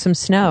 You some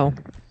snow.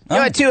 You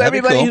know, too.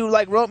 Everybody cool.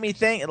 who wrote me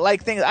things.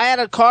 I had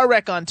a car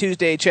wreck on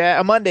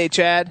Monday,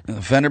 Chad.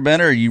 Fender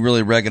bender, or you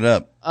really wreck it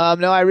up?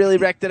 No, I really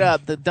wrecked it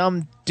up. The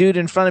dumb dude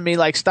in front of me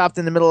stopped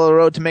in the middle of the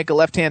road to make a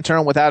left-hand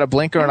turn without a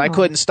blinker, and I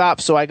couldn't stop,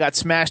 so I got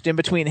smashed in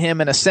between him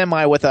and a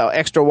semi with an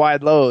extra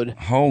wide load.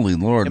 Holy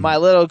Lord! In my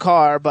little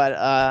car,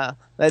 but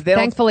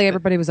thankfully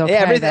everybody was okay.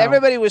 Yeah,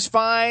 everybody was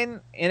fine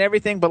and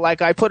everything, but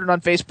I put it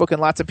on Facebook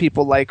and lots of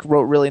people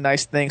wrote really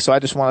nice things, so I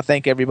just want to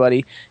thank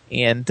everybody.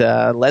 And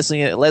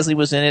Leslie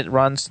was in it,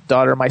 Ron's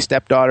daughter, my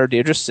stepdaughter,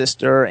 Deirdre's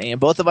sister, and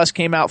both of us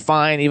came out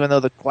fine, even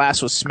though the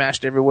glass was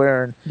smashed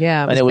everywhere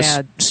and it was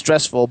bad.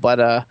 Stressful, but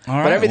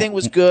right. everything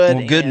was good.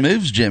 Well, good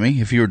moves, Jimmy,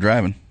 if you were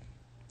driving.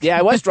 Yeah,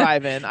 I was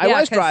driving.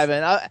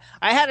 I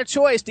had a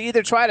choice to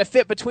either try to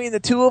fit between the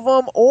two of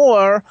them,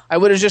 or I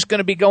would have just going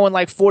to be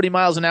going 40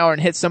 miles an hour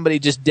and hit somebody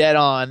just dead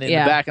on in the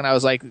back. And I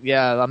was like,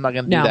 yeah, I'm not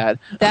going to do that.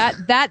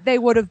 That they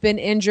would have been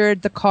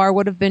injured, the car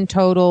would have been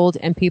totaled,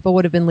 and people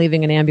would have been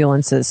leaving in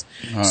ambulances.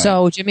 Right.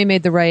 So Jimmy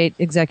made the right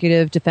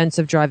executive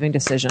defensive driving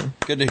decision.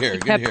 Good to hear.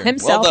 Kept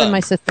himself and my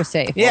sister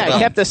safe. Yeah, he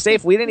kept us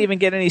safe. We didn't even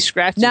get any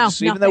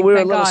scratches, even though we were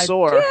a little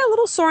sore. Yeah, a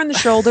little sore in the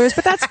shoulders,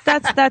 but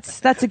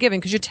that's a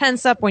given because you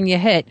tense up when you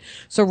hit.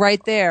 So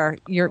right there,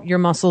 your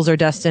muscles are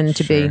destined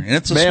to be. And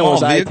it's a small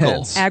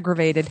vehicle.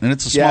 Aggravated. And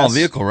it's a small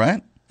vehicle,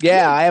 right?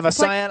 Yeah, I have a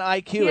Scion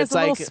IQ. It's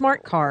like a little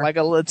smart car.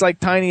 It's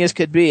tiny as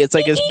could be. It's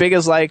as big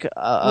as a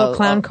little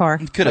clown car.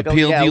 It could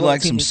appeal to you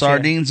like some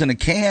sardines in a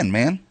can,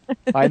 man.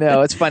 I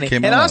know, it's funny.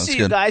 And also,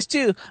 you guys,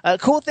 too, a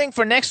cool thing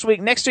for next week.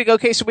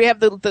 Okay, so we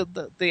have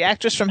the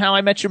actress from How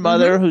I Met Your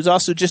Mother, who's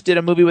also just did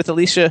a movie with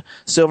Alicia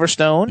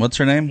Silverstone. What's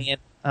her name?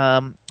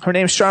 Her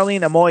name's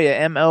Charlene Amoya,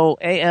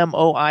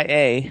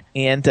 Amoia.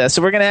 And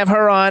so we're going to have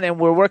her on, and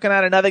we're working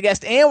on another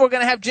guest. And we're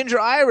going to have Ginger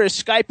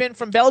Irish Skype in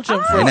from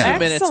Belgium for a few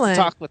minutes to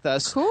talk with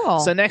us.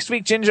 Cool. So next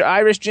week, Ginger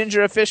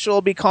Official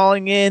will be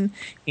calling in,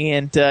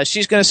 and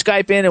she's going to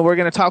Skype in, and we're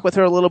going to talk with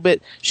her a little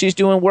bit. She's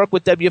doing work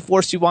with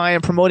W4CY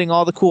and promoting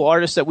all the cool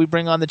artists that we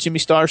bring on the Jimmy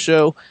Star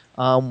Show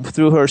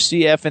through her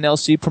CF and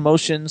LC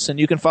Promotions. And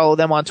you can follow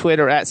them on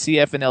Twitter at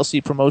CF and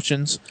LC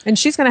Promotions. And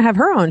she's going to have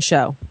her own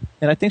show.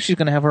 And I think she's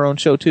going to have her own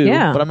show, too.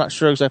 Yeah. But I'm not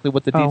sure exactly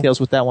what the details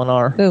with that one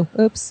are.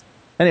 Oops.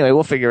 Anyway,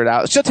 we'll figure it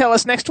out. She'll tell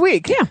us next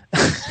week. Yeah.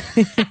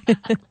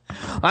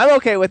 I'm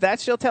okay with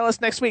that. She'll tell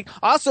us next week.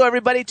 Also,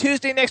 everybody,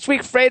 Tuesday next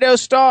week, Fredo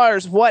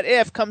Stars, What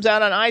If, comes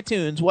out on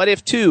iTunes. What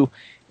If 2.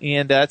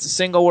 And it's a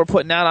single we're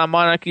putting out on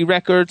Monarchy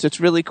Records. It's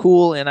really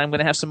cool, and I'm going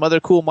to have some other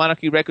cool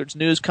Monarchy Records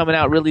news coming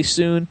out really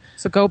soon.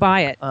 So go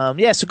buy it.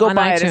 So go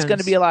buy it. It's going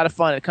to be a lot of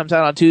fun. It comes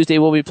out on Tuesday.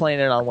 We'll be playing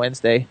it on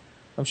Wednesday.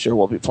 I'm sure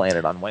we'll be playing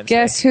it on Wednesday.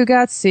 Guess who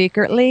got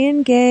secretly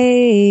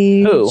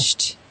engaged? Who?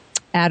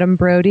 Adam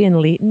Brody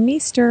and Leighton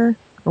Meester.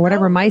 Or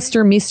whatever,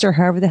 Meester,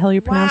 however the hell you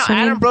pronounce her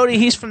name. Adam Brody,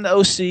 he's from the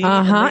OC.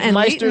 And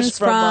Meister's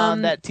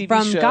from that TV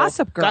from show.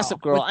 Gossip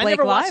Girl. I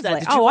never watched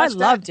that. Did you I watch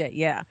loved it,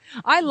 yeah.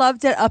 I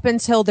loved it up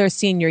until their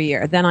senior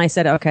year. Then I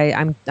said, okay,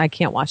 I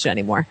can't watch it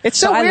anymore. It's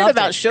so weird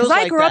about shows like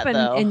that, I grew up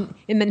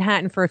in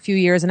Manhattan for a few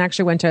years and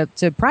actually went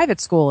to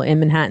private school in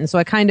Manhattan. So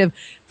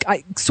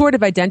I sort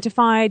of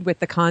identified with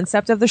the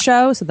concept of the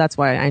show. So that's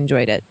why I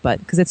enjoyed it. But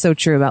because it's so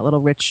true about little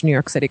rich New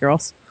York City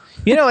girls.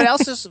 You know what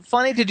else is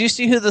funny? Did you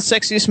see who the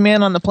sexiest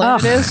man on the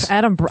planet is?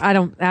 Adam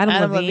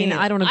Levine.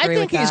 I don't agree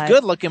with that. I think he's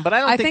good looking, but I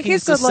don't think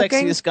he's the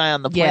sexiest guy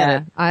on the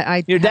planet.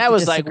 Yeah, your dad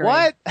was like,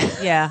 "What?"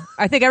 Yeah,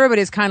 I think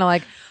everybody's kind of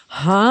like,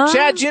 huh?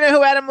 Chad, do you know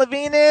who Adam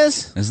Levine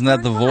is? Isn't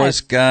that the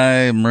voice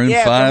guy, Maroon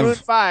 5? Maroon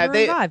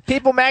 5.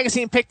 People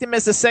magazine picked him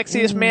as the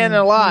sexiest man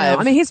alive.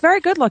 No. I mean, he's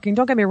very good looking.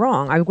 Don't get me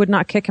wrong. I would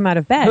not kick him out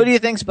of bed. Who do you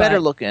think's better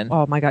looking?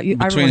 Oh my God!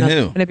 Between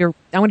who?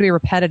 I'm going to be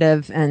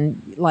repetitive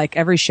and like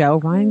every show.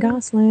 Ryan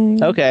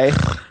Gosling. Okay.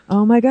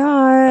 Oh my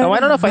God. Oh, I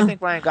don't know if I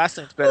think Ryan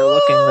Gosling's better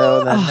looking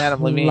though than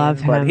Adam Levine.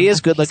 Love him. But he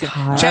is good looking.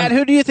 Chad,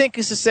 who do you think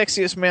is the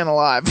sexiest man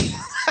alive?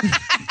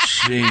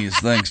 Jeez,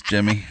 thanks,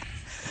 Jimmy.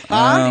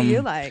 Who do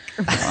you like?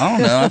 I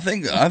don't know. I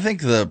think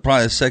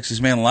probably the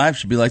sexiest man alive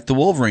should be like the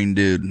Wolverine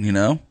dude, you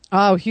know?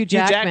 Oh, Hugh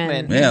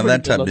Jackman. Yeah,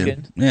 that type of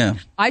dude. Yeah.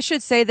 I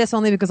should say this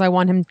only because I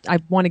want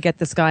to get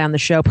this guy on the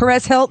show.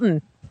 Perez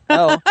Hilton.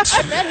 Oh,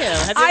 I met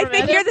him. I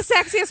think you're the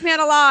sexiest man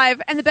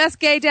alive and the best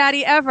gay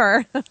daddy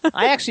ever.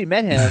 I actually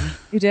met him.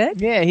 You did?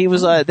 Yeah, he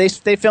was.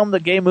 They filmed a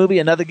gay movie,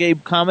 another gay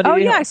comedy. Oh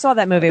yeah, I saw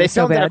that movie. They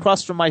filmed it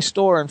across from my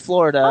store in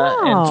Florida,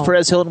 and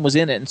Perez Hilton was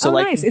in it. And so,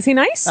 nice. Is he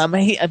nice?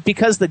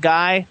 Because the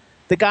guy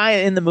the guy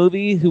in the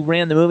movie who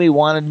ran the movie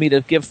wanted me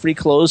to give free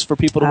clothes for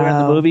people to wear in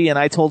the movie, and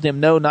I told him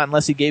no, not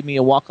unless he gave me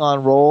a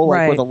walk-on role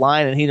with a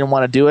line, and he didn't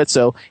want to do it,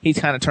 so he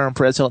kind of turned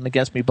Perez Hilton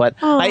against me. But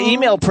I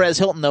emailed Perez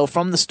Hilton, though,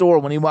 from the store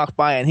when he walked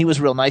by, and he was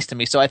real nice to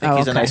me, so I think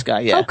he's a nice guy.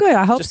 Yeah. Oh, good.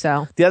 I hope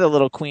so. The other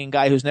little queen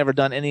guy who's never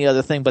done any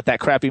other thing but that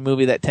crappy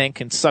movie that Tank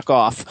can suck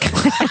off.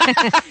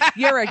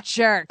 You're a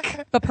jerk.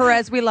 But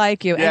Perez, we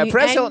like you. Yeah,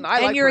 Perez Hilton, I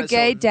like and you're Perez a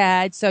gay Hilton.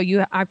 dad, so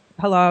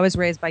I was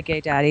raised by gay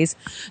daddies,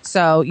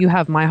 so you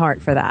have my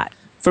heart for that.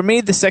 For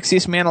me, the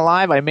sexiest man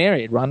alive, I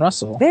married Ron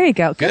Russell. There you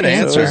go. Good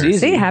answer. It was easy.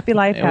 See, happy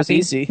life, It was happy.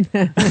 easy.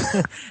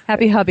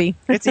 Happy hubby.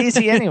 It's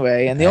easy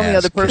anyway. And the only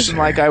other person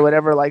I would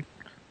ever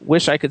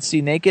wish I could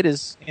see naked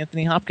is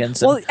Anthony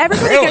Hopkins. Well,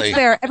 everybody gets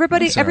there.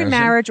 Every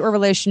marriage or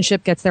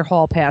relationship gets their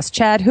hall pass.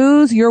 Chad,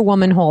 who's your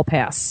woman hall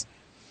pass?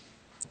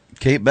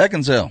 Kate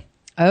Beckinsale.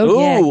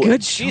 Oh, yeah.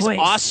 Good She's choice.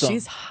 awesome.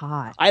 She's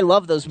hot. I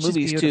love those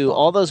movies, too.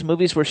 All those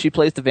movies where she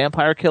plays the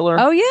vampire killer.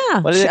 Oh, yeah.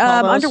 What do they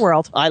call those?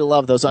 Underworld. I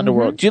love those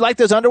Underworld. Do you like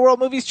those Underworld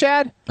movies,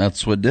 Chad?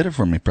 That's what did it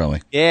for me,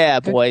 probably.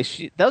 Yeah, boy.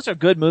 Those are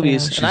good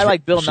movies. And I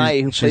like Bill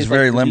Nighy, who plays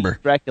very the limber.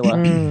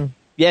 Dracula.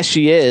 Yes,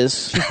 she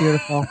is. She's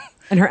beautiful.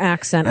 And her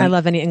accent. I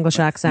love any English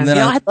accent. Then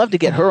I'd love to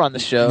get her on the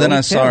show. Then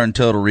I saw her in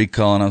Total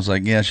Recall, and I was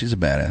like, yeah, she's a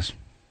badass.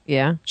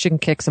 Yeah, she can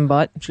kick some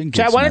butt.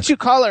 Chad, why don't you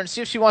call her and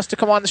see if she wants to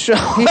come on the show?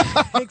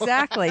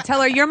 Exactly.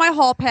 Tell her you're my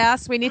hall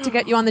pass. We need to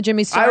get you on the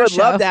Jimmy Star I would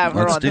show. love to have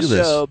her Let's on the do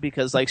this. show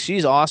because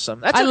she's awesome.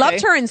 That's I okay.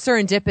 loved her in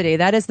Serendipity.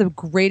 That is the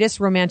greatest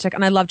romantic.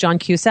 And I love John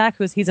Cusack,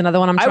 he's another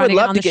one I'm I trying would to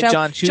get love on to the get show.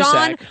 John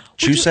Cusack. John,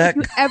 Cusack?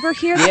 you ever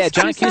hear Yeah, this?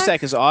 John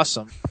Cusack is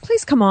awesome.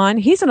 Please come on.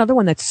 He's another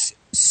one that's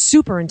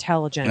super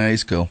intelligent. Yeah,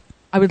 he's cool.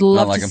 I would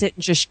love like to him. sit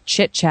and just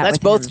chit chat. Let's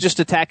with both him. just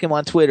attack him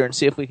on Twitter and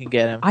see if we can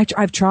get him.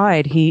 I've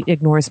tried. He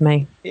ignores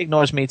me. He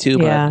ignores me too,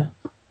 Yeah.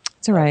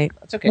 It's all right.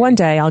 That's okay. One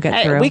day I'll get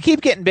Hey, through. we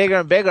keep getting bigger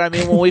and bigger. I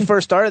mean, when we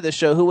first started this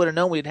show, who would have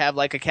known we'd have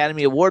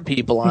Academy Award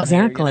people on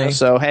Exactly. here,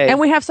 So, hey.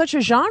 And we have such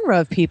a genre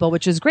of people,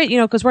 which is great,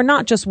 because we're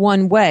not just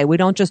one way. We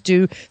don't just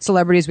do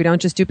celebrities. We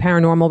don't just do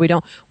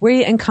paranormal.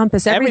 We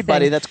encompass everything.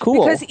 Everybody, that's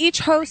cool. Because each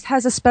host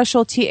has a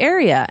specialty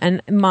area.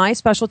 And my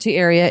specialty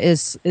area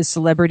is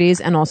celebrities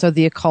and also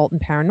the occult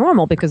and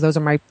paranormal, because those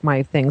are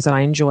my things that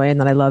I enjoy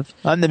and that I love.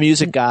 I'm the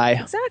music guy.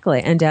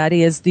 Exactly. And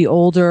Daddy is the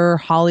older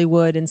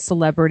Hollywood and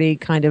celebrity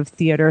kind of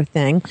theater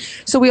thing.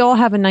 So we all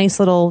have a nice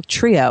little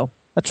trio.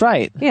 That's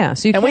right. Yeah.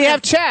 So we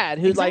have Chad,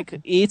 who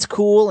eats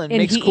cool and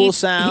makes cool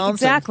sounds.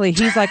 Exactly.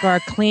 He's like our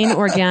clean,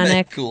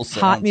 organic, Cool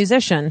sounds. hot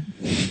musician.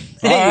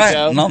 There All you right.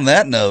 go. And on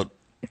that note,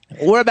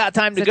 We're about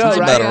time to go, it's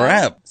right? about a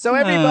wrap. So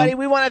everybody,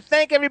 we want to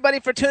thank everybody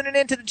for tuning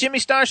in to the Jimmy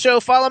Star Show.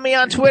 Follow me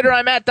on Twitter.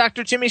 I'm at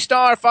Dr. Jimmy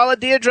Star. Follow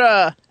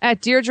Deirdre.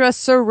 At Deirdre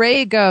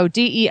Sorego,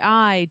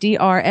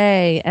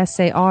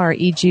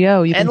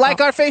 DeidraSarego. And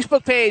like our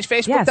Facebook page,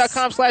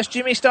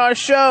 facebook.com/Jimmy Star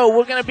Show.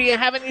 We're going to be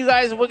having you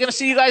guys, we're going to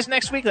see you guys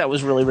next week. That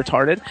was really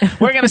retarded.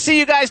 We're going to see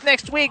you guys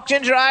next week.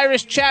 Ginger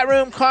Irish, chat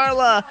room,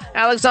 Carla,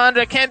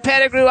 Alexandra, Ken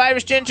Pettigrew,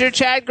 Irish Ginger,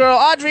 Chad Girl,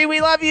 Audrey,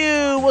 we love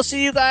you. We'll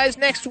see you guys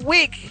next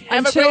week.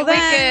 Have Until a great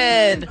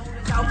then. weekend.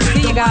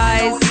 See you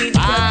guys.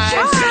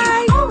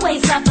 Bye.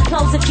 Always love the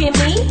clothes of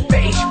Jimmy.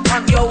 Bitch,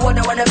 I'm your one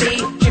I wanna be.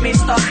 Jimmy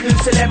Star, new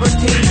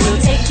celebrity.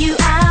 We'll take you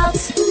out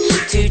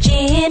to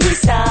Jimmy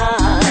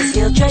Stars.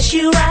 He'll dress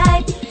you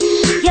right.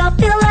 You'll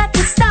feel like